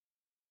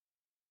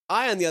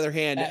 I, on the other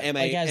hand,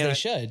 they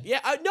should. Yeah,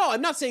 no,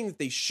 I'm not saying that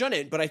they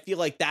shouldn't, but I feel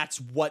like that's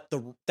what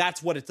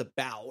it's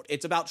about.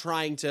 It's about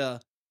trying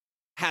to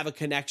have a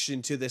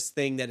connection to this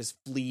thing that is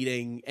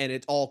fleeting, and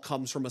it all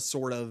comes from a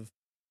sort of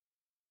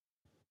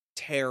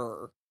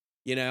terror,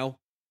 you know?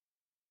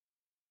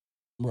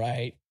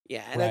 Right.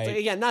 Yeah, and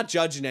again, not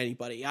judging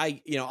anybody. I'm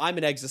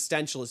an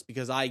existentialist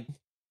because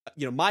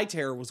my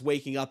terror was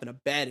waking up in a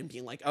bed and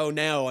being like, oh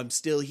no, I'm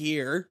still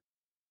here.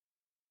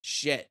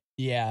 Shit.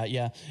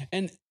 Yeah.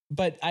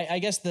 But I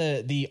guess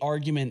the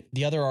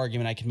other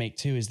argument I can make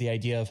too is the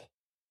idea of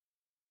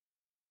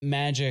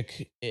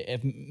magic.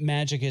 If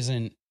magic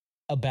isn't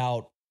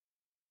about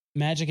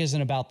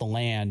the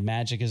land.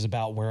 Magic is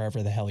about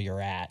wherever the hell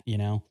you're at, you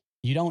know?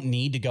 You don't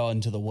need to go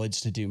into the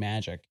woods to do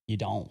magic. You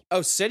don't.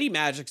 Oh, city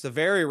magic's a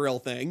very real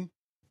thing.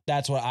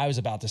 That's what I was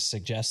about to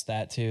suggest,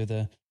 that too.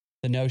 The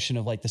notion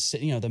of like the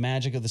city, you know, the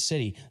magic of the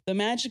city, the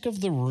magic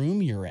of the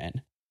room you're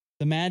in,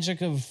 the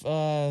magic of,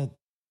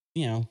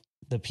 you know,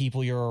 the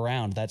people you're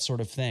around, that sort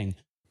of thing.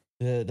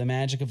 The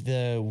magic of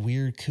the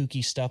weird,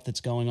 kooky stuff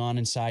that's going on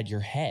inside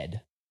your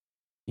head.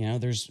 You know,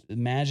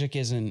 magic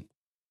isn't,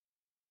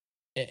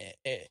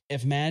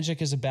 if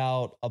magic is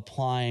about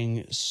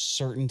applying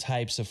certain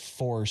types of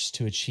force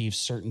to achieve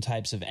certain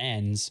types of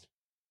ends,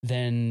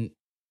 then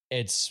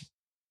it's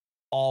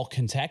all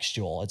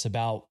contextual. It's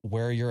about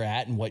where you're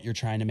at and what you're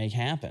trying to make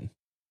happen.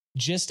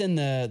 Just in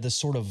the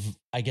sort of,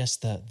 I guess,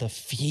 the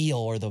feel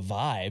or the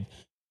vibe,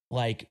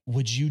 like,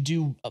 would you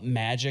do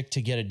magic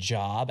to get a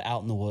job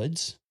out in the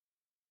woods?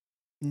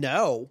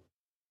 No.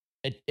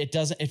 It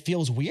doesn't, it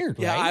feels weird,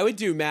 yeah, right? I would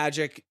do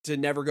magic to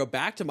never go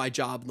back to my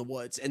job in the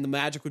woods, and the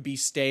magic would be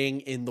staying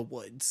in the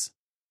woods.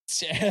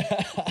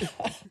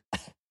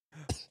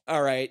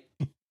 All right,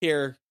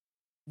 here.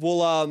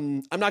 Well,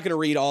 I'm not going to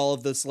read all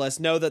of this list.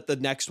 Know that the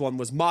next one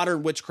was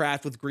modern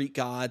witchcraft with Greek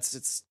gods.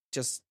 It's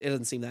just, it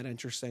doesn't seem that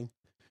interesting.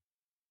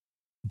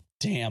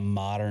 Damn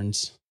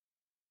moderns.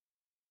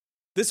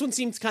 This one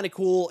seems kind of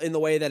cool in the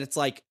way that it's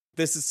like,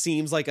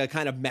 seems like a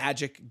kind of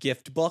magic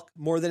gift book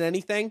more than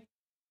anything.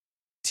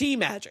 Tea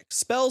magic,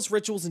 spells,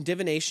 rituals, and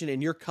divination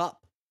in your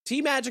cup.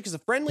 Tea magic is a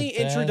friendly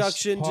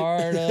introduction to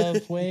part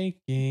of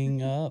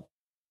waking up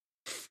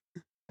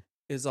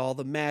is all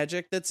the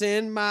magic that's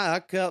in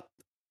my cup.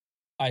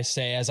 I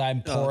say as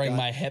I'm pouring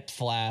my hip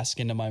flask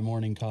into my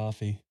morning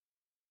coffee.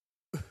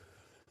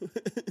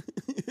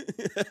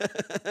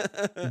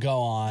 Go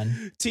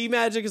on. Tea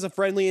magic is a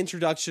friendly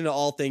introduction to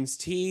all things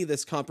tea.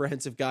 This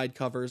comprehensive guide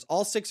covers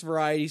all 6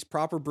 varieties,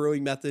 proper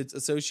brewing methods,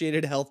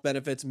 associated health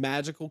benefits,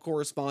 magical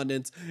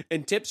correspondence,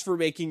 and tips for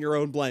making your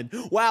own blend.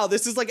 Wow,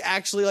 this is like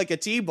actually like a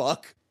tea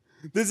book.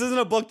 This isn't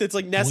a book that's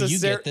like necessary. Will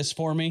you get this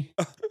for me?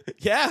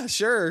 Yeah,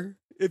 sure.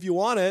 If you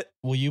want it.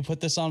 Will you put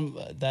this on?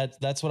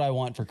 That's what I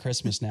want for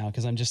Christmas now,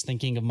 because I'm just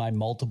thinking of my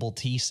multiple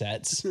tea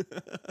sets.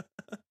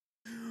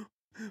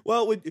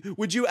 Well,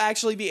 would you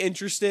actually be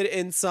interested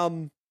in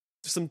some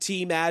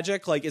tea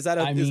magic? Like, is that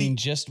a? I mean,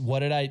 just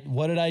what did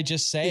I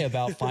just say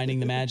about finding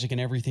the magic in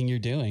everything you're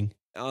doing?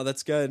 Oh,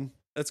 that's good.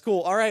 That's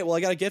cool. All right. Well, I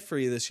got a gift for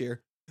you this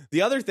year.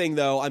 The other thing,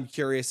 though, I'm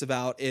curious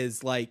about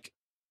is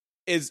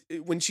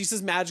when she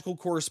says magical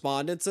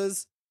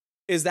correspondences,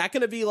 is that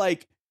going to be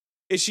like,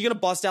 is she going to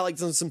bust out like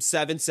some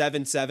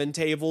 777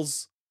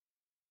 tables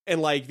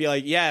and like be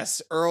like,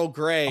 yes, Earl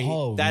Grey,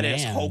 that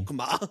is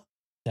Hokmah.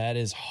 That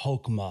is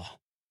Hokmah.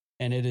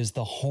 And it is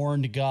the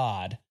horned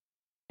god.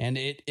 And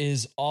it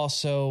is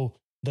also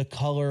the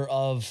color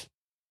of,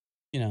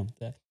 you know,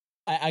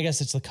 I guess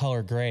it's the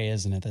color gray,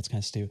 isn't it? That's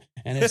kind of stupid.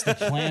 And it's the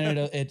planet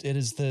of, it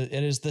is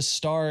the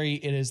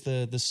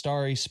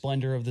starry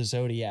splendor of the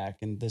zodiac,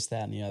 and this,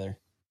 that, and the other.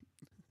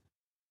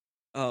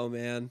 Oh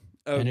man.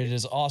 Okay. And it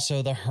is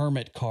also the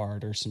hermit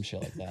card or some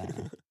shit like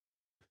that.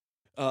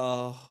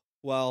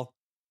 Well,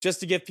 just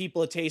to give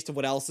people a taste of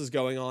what else is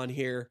going on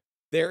here,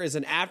 there is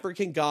an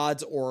African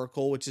Gods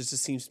Oracle, which just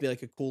seems to be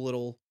like a cool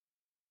little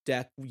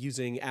deck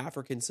using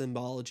African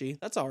symbology.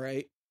 That's all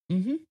right.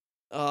 Mm-hmm.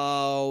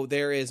 Oh,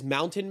 there is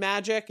Mountain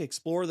Magic.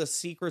 Explore the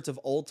secrets of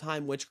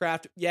old-time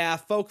witchcraft. Yeah,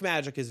 folk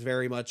magic is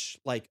very much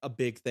like a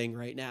big thing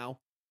right now.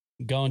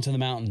 Go into the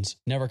mountains.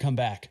 Never come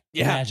back.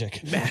 Yeah.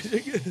 Magic.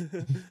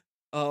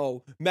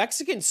 Oh,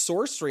 Mexican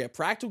Sorcery, a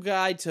practical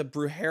guide to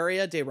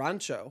Brujeria de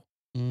Rancho.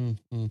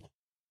 Mm-hmm.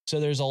 So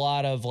there's a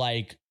lot of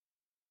like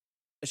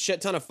a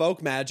shit ton of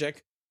folk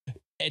magic.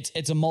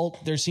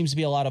 There seems to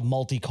be a lot of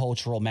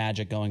multicultural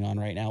magic going on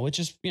right now, which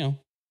is, you know,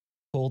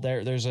 cool.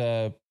 There's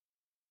a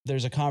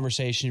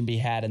conversation to be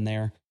had in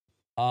there.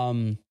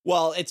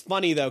 Well, it's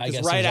funny though,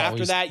 because right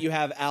after that you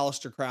have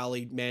Aleister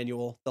Crowley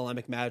manual,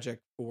 Thelemic Magic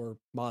for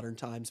Modern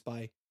Times,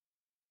 by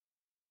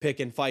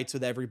picking fights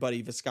with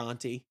everybody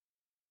Visconti.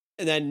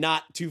 And then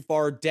not too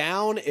far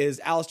down is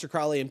Aleister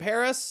Crowley in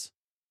Paris.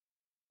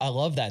 I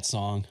love that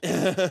song.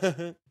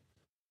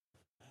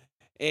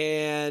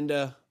 And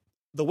The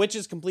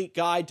Witch's Complete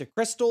Guide to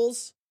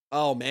Crystals.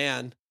 Oh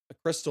man, a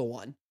crystal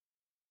one.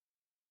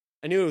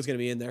 I knew it was going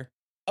to be in there.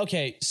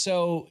 Okay,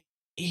 so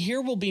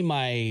here will be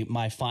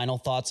my final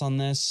thoughts on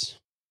this.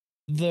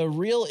 The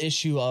real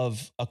issue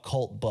of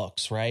occult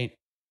books, right,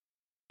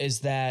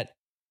 is that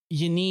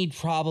you need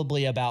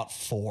probably about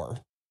 4.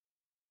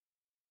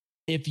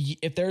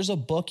 If there's a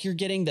book you're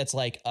getting that's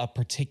like a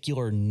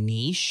particular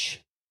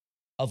niche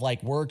of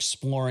like, we're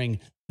exploring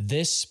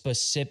this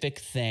specific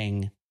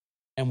thing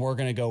and we're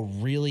going to go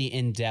really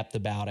in depth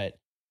about it,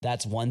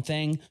 that's one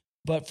thing.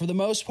 But for the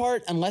most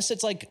part, unless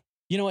it's like,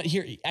 you know what,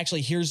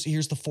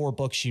 here's the 4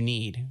 books you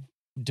need,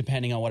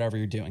 depending on whatever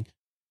you're doing.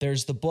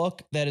 There's the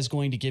book that is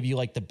going to give you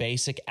like the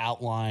basic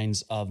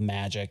outlines of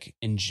magic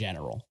in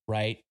general,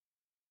 right?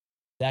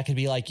 That could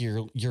be like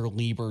your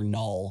Liber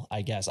Null,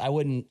 I guess. I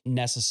wouldn't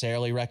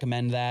necessarily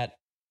recommend that.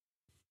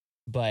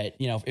 But,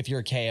 you know, if you're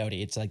a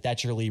coyote, it's like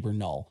that's your Liber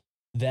null.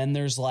 Then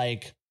there's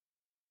like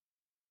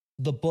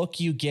the book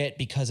you get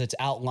because it's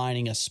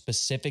outlining a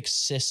specific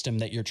system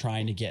that you're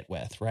trying to get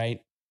with,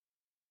 right?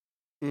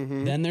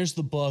 Mm-hmm. Then there's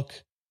the book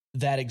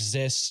that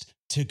exists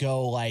to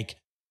go like,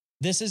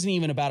 this isn't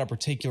even about a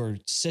particular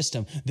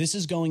system. This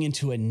is going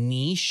into a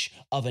niche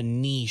of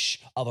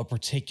a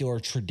particular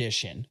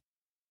tradition.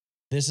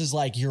 This is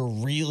like you're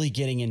really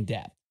getting in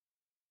depth.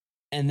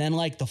 And then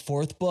like the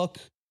fourth book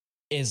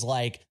is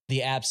like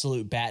the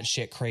absolute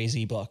batshit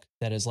crazy book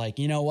that is like,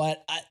 you know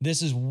what?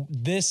 This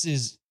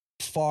is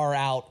far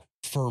out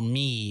for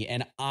me,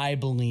 and I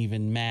believe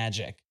in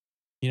magic.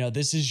 You know,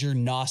 this is your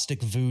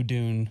Gnostic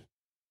voodoo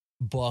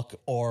book,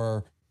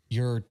 or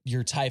your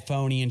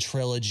Typhonian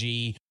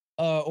trilogy,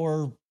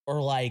 or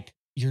like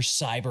your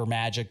cyber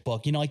magic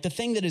book. You know, like the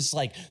thing that is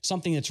like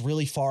something that's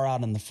really far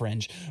out on the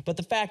fringe. But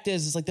the fact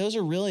is like those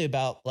are really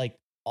about like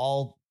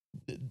all.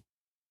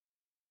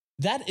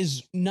 That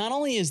is not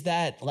only is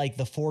that like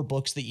the 4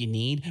 books that you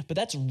need, but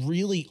that's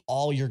really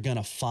all you're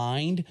gonna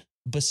find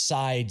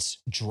besides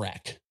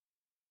Drek.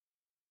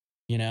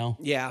 You know?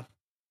 Yeah.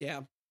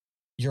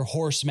 Your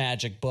horse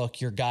magic book,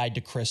 your guide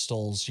to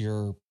crystals,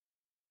 your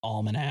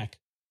almanac,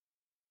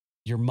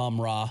 your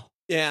Mum-Ra.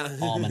 Yeah.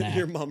 Almanac.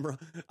 Your Mum-Ra.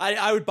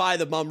 I would buy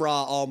the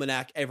Mum-Ra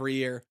almanac every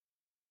year.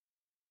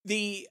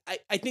 I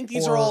think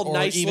these are all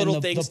nice little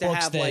things to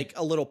have like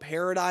a little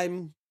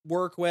paradigm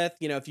work with.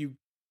 You know, if you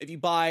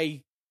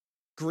buy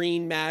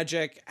Green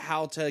Magic,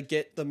 how to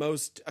get the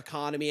most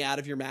economy out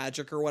of your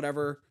magic or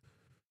whatever,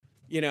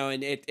 you know,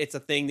 and it's a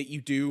thing that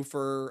you do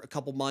for a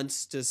couple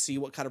months to see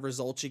what kind of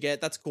results you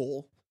get. That's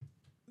cool.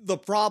 The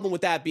problem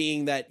with that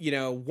being that, you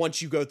know,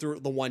 once you go through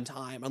it the one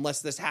time,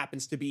 unless this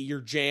happens to be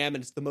your jam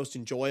and it's the most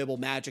enjoyable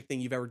magic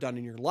thing you've ever done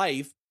in your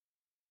life,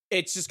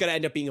 it's just going to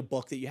end up being a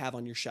book that you have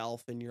on your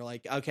shelf and you're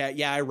like, okay,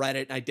 yeah, I read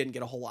it and I didn't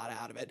get a whole lot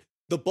out of it.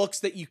 The books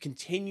that you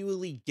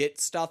continually get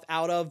stuff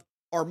out of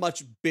are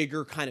much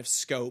bigger kind of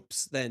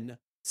scopes than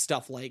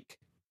stuff like,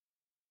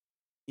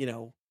 you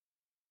know,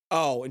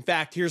 oh, in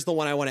fact, here's the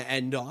one I want to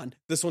end on.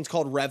 This one's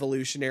called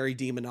Revolutionary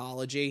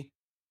Demonology.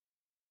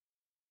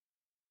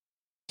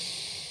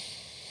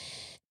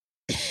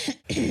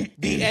 The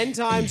end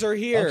times are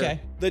here.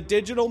 Okay. The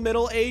digital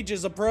Middle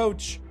Ages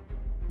approach.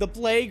 The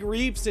plague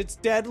reaps its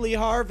deadly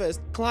harvest.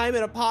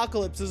 Climate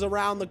apocalypse is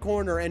around the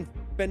corner, and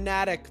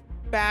fanatic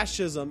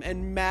fascism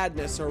and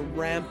madness are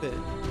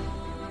rampant.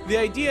 The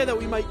idea that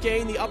we might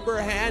gain the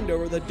upper hand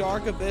over the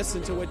dark abyss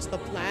into which the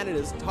planet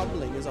is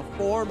tumbling is a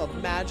form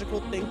of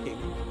magical thinking,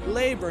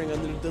 laboring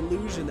under the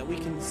delusion that we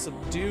can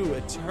subdue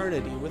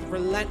eternity with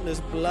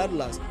relentless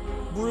bloodlust,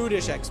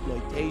 brutish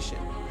exploitation,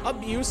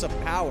 abuse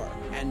of power,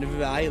 and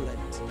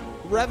violence.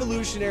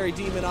 Revolutionary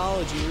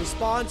demonology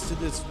responds to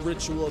this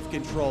ritual of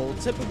control,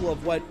 typical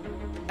of what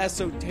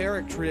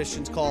esoteric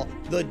traditions call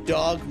the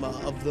dogma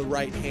of the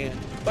right hand,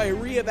 by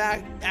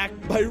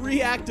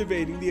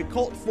reactivating the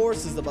occult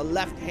forces of a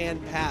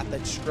left-hand path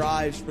that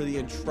strives for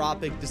the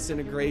entropic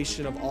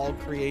disintegration of all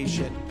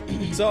creation,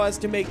 so as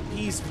to make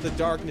peace with the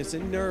darkness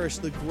and nourish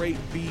the great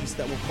beast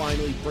that will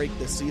finally break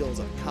the seals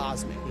of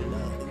cosmic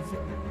love.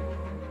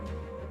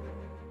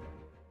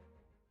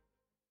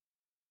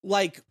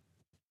 Like,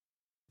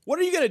 what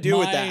are you going to do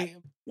with that?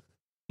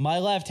 My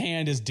left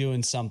hand is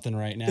doing something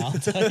right now. I'll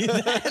tell you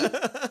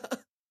that.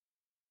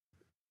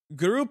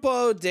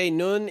 Gruppo dei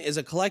Nun is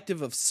a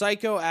collective of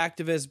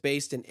psycho-activists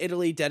based in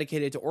Italy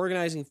dedicated to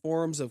organizing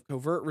forms of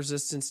covert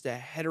resistance to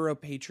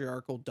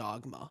heteropatriarchal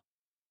dogma.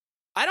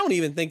 I don't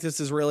even think this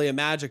is really a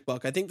magic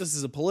book. I think this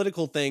is a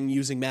political thing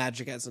using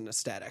magic as an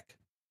aesthetic.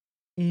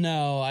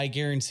 No, I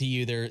guarantee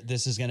you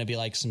this is going to be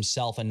like some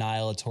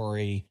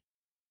self-annihilatory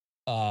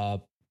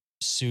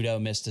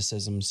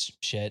pseudo-mysticism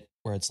shit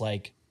where it's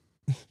like,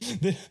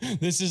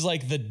 this is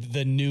like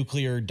the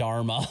nuclear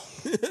dharma.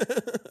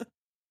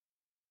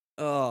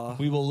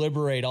 We will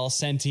liberate all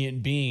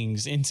sentient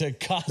beings into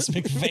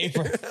cosmic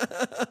vapor.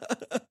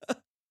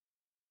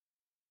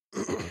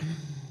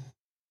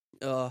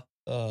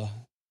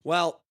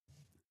 Well,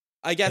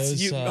 I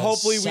guess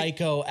hopefully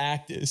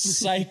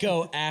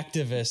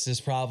psychoactivist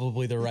is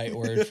probably the right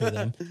word for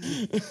them.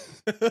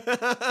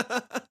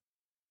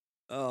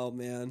 Oh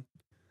man.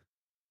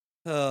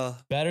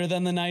 Better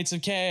than the Knights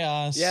of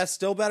Chaos. Yeah,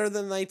 still better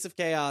than the Knights of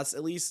Chaos.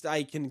 At least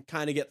I can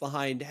kind of get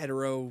behind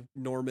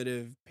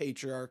heteronormative,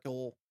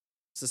 patriarchal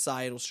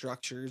societal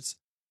structures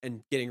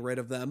and getting rid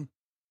of them.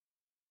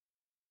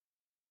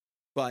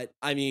 But,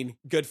 I mean,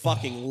 good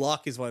fucking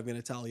luck is what I'm going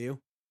to tell you.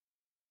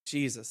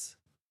 Jesus.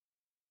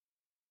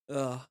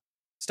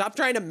 Stop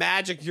trying to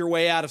magic your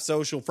way out of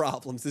social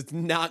problems. It's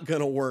not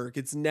going to work.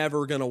 It's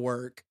never going to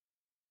work.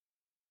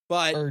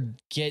 But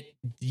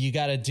you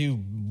got to do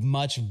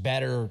much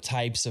better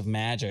types of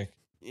magic.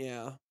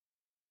 Yeah.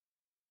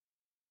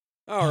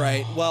 All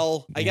right.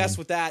 Well, I guess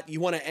with that,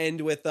 you want to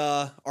end with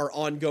our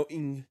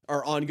ongoing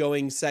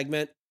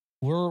segment.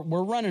 We're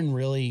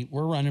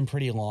running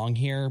pretty long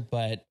here,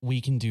 but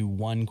we can do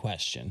one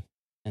question.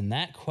 And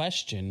that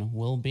question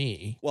will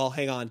be... Well,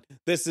 hang on.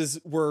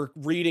 We're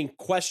reading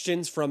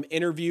questions from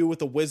Interview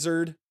with a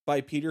Wizard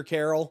by Peter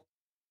Carroll.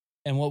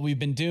 And what we've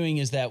been doing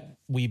is that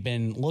we've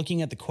been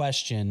looking at the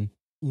question,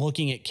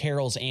 looking at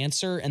Carol's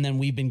answer, and then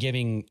we've been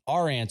giving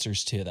our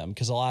answers to them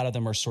because a lot of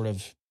them are sort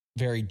of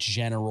very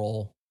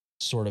general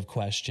sort of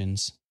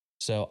questions.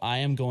 So I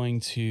am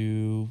going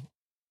to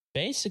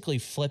basically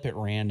flip it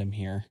random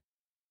here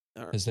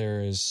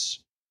because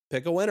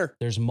pick a winner.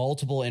 There's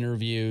multiple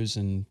interviews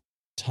and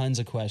tons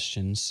of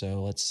questions.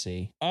 So let's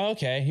see.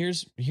 Okay,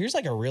 here's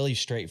like a really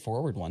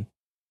straightforward one.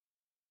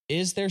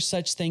 Is there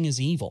such thing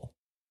as evil?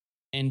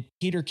 And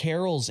Peter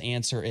Carroll's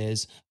answer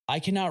is, I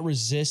cannot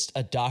resist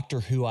a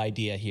Doctor Who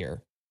idea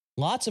here.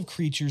 Lots of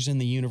creatures in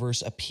the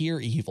universe appear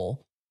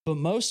evil, but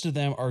most of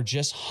them are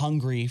just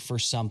hungry for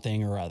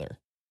something or other.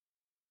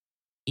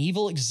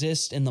 Evil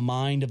exists in the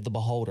mind of the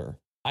beholder.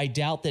 I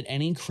doubt that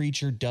any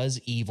creature does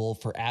evil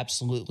for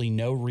absolutely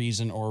no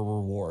reason or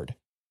reward,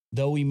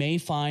 though we may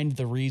find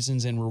the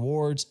reasons and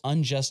rewards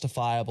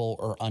unjustifiable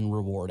or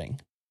unrewarding.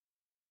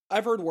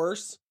 I've heard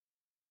worse.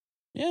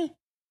 Yeah.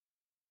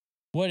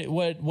 What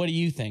do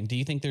you think? Do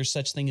you think there's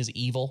such thing as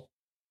evil?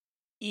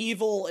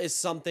 Evil is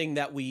something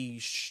that we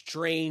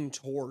strain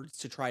towards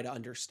to try to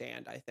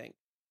understand, I think.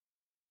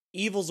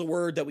 Evil's a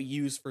word that we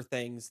use for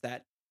things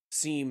that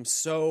seem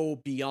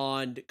so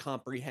beyond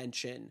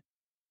comprehension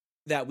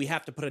that we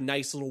have to put a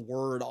nice little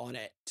word on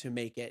it to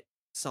make it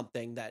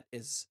something that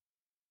is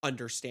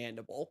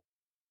understandable.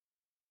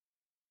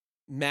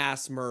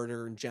 Mass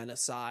murder and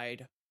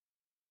genocide,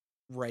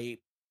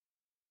 rape,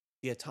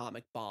 the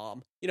atomic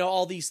bomb,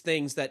 all these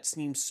things that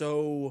seem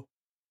so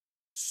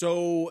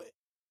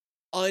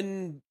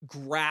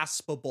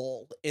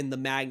ungraspable in the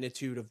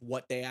magnitude of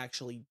what they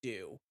actually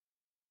do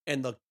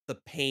and the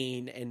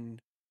pain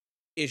and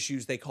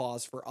issues they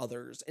cause for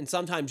others, and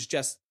sometimes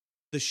just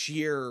the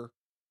sheer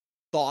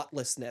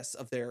thoughtlessness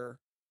of their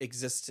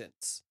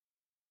existence.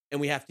 And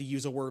we have to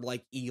use a word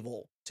like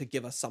evil to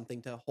give us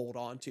something to hold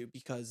on to,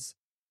 because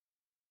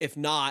if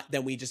not,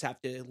 then we just have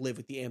to live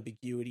with the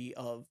ambiguity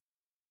of,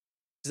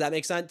 does that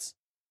make sense?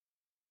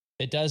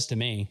 It does to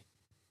me.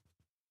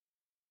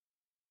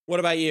 What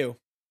about you?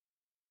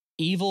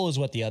 Evil is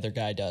what the other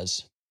guy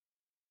does.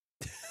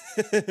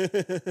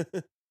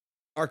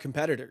 Our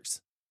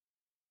competitors.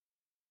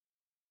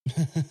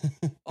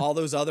 All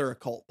those other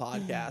occult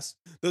podcasts.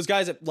 Those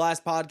guys at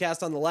Last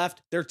Podcast on the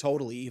Left, they're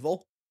totally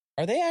evil.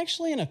 Are they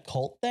actually an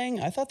occult thing?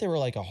 I thought they were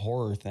like a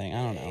horror thing.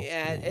 I don't know.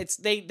 Yeah, it's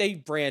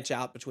they branch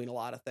out between a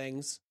lot of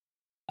things.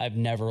 I've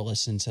never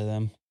listened to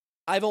them.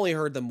 I've only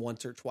heard them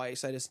once or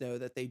twice. I just know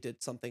that they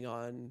did something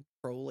on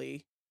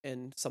Crowley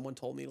and someone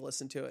told me to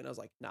listen to it, and I was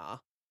like, nah.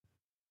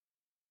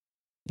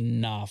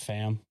 Nah,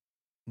 fam.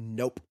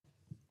 Nope.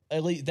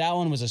 At least that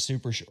one was a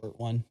super short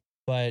one,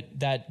 but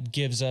that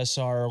gives us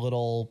our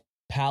little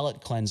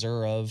palate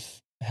cleanser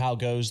of how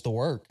goes the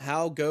work.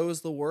 How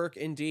goes the work,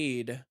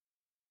 indeed.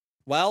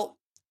 Well,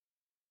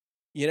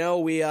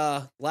 we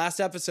last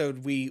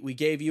episode we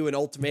gave you an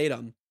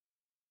ultimatum.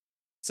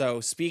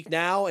 So speak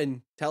now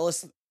and tell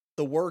us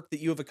the work that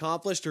you have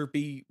accomplished, or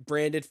be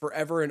branded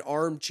forever an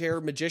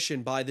armchair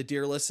magician by the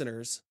dear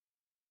listeners.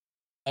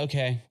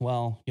 Okay,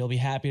 well, you'll be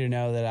happy to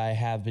know that I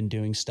have been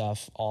doing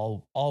stuff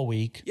all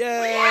week.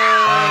 Yay!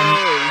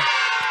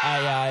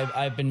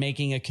 I've been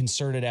making a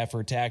concerted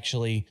effort to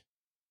actually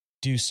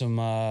do some,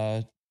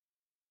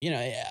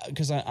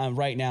 because I'm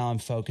right now I'm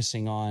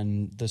focusing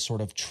on the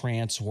sort of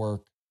trance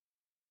work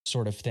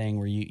sort of thing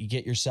where you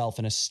get yourself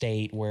in a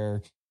state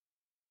where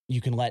you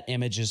can let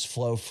images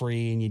flow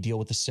free and you deal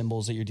with the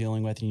symbols that you're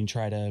dealing with and you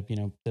try to,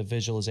 the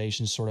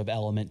visualization sort of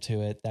element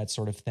to it, that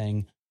sort of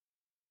thing.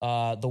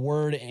 The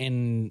word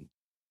in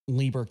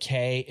Liber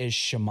K is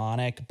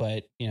shamanic,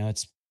 but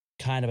it's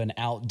kind of an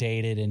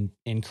outdated and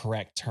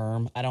incorrect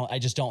term. I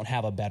just don't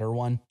have a better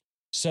one.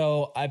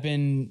 So I've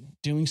been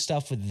doing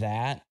stuff with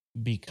that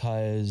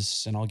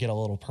because, and I'll get a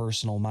little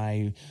personal,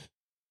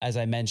 as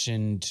I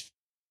mentioned,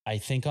 I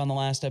think on the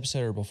last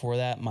episode or before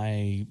that,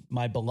 my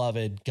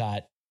beloved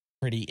got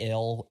pretty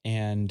ill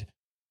and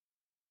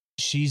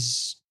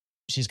she's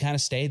kind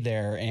of stayed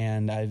there,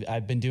 and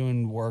I've been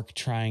doing work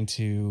trying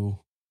to,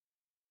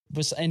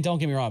 and don't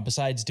get me wrong,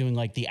 besides doing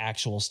like the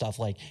actual stuff,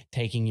 like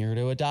taking her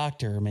to a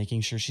doctor,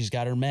 making sure she's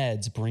got her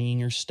meds, bringing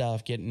her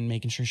stuff,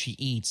 making sure she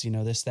eats,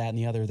 this, that, and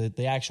the other,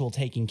 the actual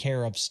taking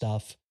care of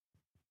stuff.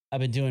 I've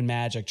been doing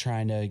magic,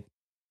 trying to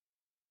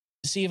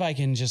see if I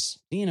can just,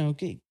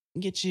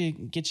 get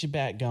you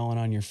back going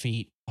on your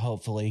feet,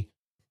 hopefully.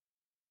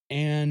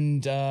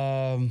 And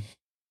I'm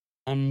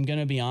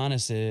gonna be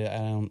honest,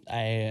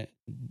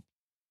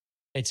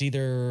 it's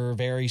either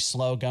very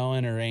slow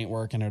going or ain't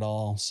working at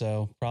all.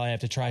 So probably have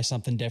to try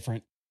something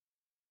different.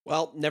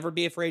 Well, never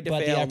be afraid to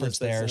but fail. The effort's effort's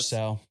there,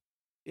 so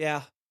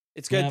yeah,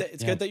 it's good.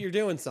 It's good that you're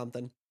doing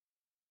something.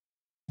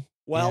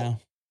 Well, yeah.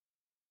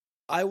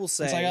 I will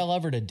say, it's like I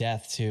love her to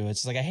death too.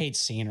 It's like I hate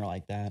seeing her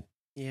like that.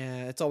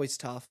 Yeah, it's always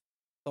tough.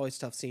 It's always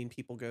tough seeing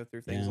people go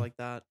through things like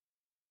that.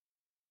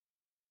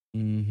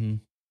 Mm-hmm.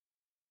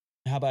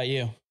 How about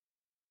you?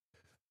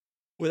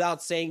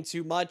 Without saying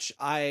too much,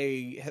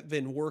 I have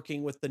been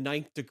working with the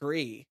 9th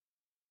degree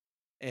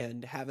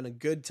and having a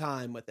good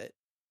time with it.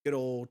 Good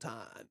old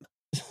time.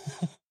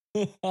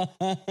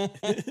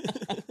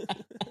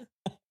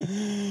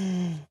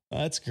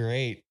 That's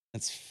great.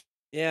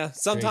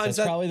 Sometimes that's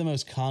probably the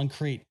most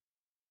concrete.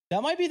 These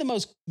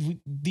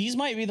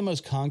might be the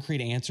most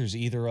concrete answers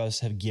either of us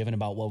have given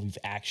about what we've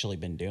actually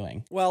been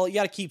doing. Well, you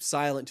got to keep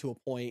silent to a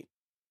point,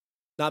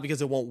 not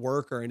because it won't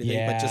work or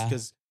anything, but just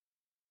because,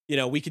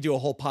 we could do a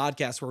whole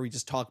podcast where we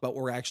just talk about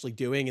what we're actually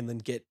doing and then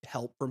get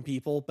help from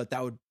people, but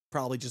that would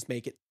probably just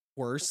make it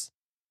worse.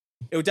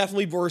 It would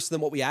definitely be worse than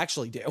what we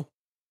actually do.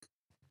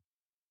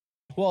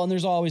 Well, and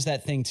there's always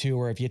that thing too,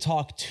 where if you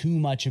talk too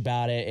much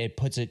about it, it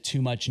puts it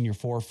too much in your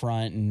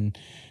forefront. And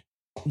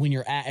when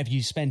if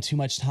you spend too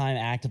much time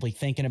actively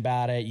thinking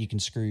about it, you can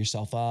screw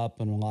yourself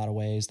up in a lot of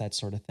ways, that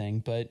sort of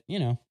thing. But,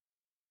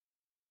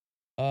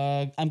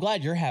 I'm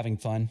glad you're having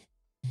fun.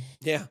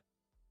 Yeah.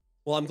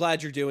 Well, I'm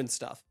glad you're doing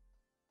stuff.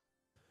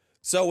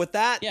 So with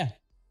that, yeah.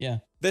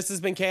 This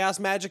has been Chaos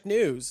Magic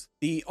News,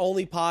 the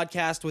only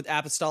podcast with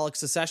apostolic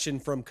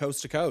succession from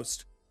coast to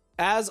coast.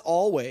 As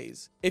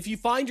always, if you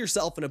find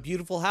yourself in a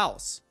beautiful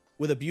house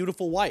with a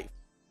beautiful wife,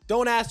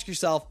 don't ask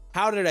yourself,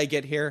 how did I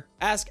get here?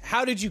 Ask,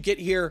 how did you get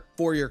here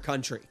for your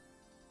country?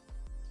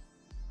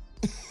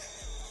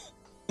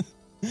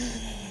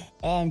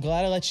 I'm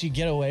glad I let you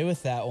get away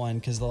with that one,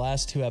 because the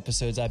last 2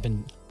 episodes I've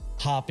been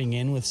hopping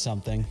in with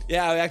something.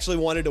 Yeah, I actually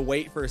wanted to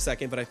wait for a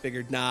second, but I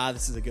figured,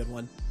 this is a good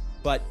one.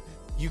 But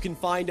you can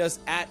find us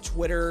at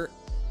Twitter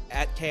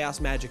at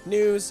Chaos Magic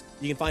News.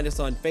 You can find us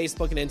on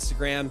Facebook and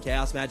Instagram,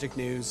 Chaos Magic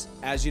News,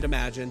 as you'd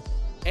imagine.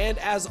 And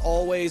as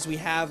always, we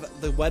have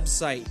the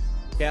website,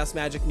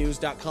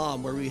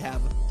 chaosmagicnews.com, where we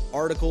have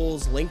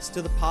articles, links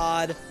to the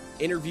pod,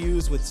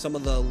 interviews with some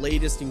of the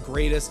latest and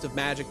greatest of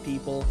magic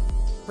people,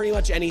 pretty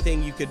much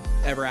anything you could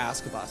ever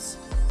ask of us.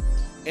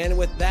 And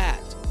with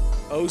that,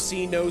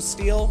 OC No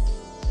Steel,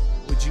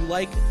 would you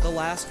like the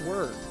last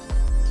word?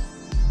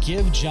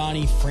 Give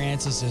Johnny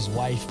Francis his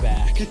wife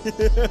back. We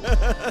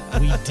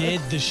did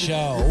the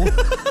show.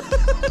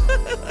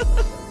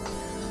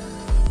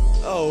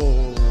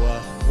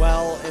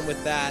 Well, and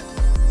with that,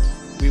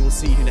 we will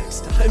see you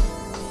next time.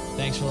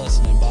 Thanks for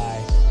listening.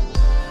 Bye.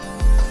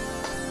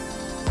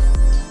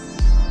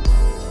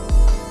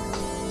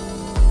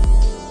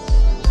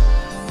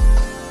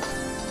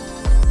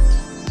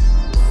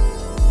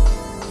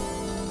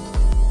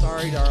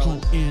 Sorry,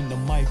 darling. Go in the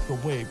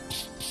microwave.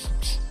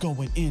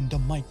 Going in the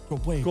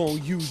microwave. Gonna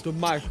use the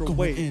microwave.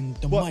 Going in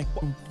the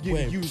microwave. You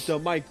use the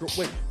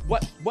microwave.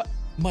 What?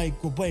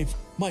 Microwave.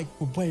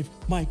 Microwave.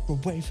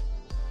 Microwave.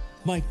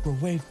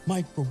 Microwave.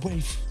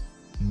 Microwave.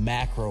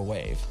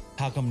 Macrowave.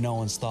 How come no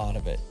one's thought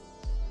of it?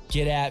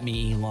 Get at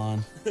me,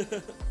 Elon.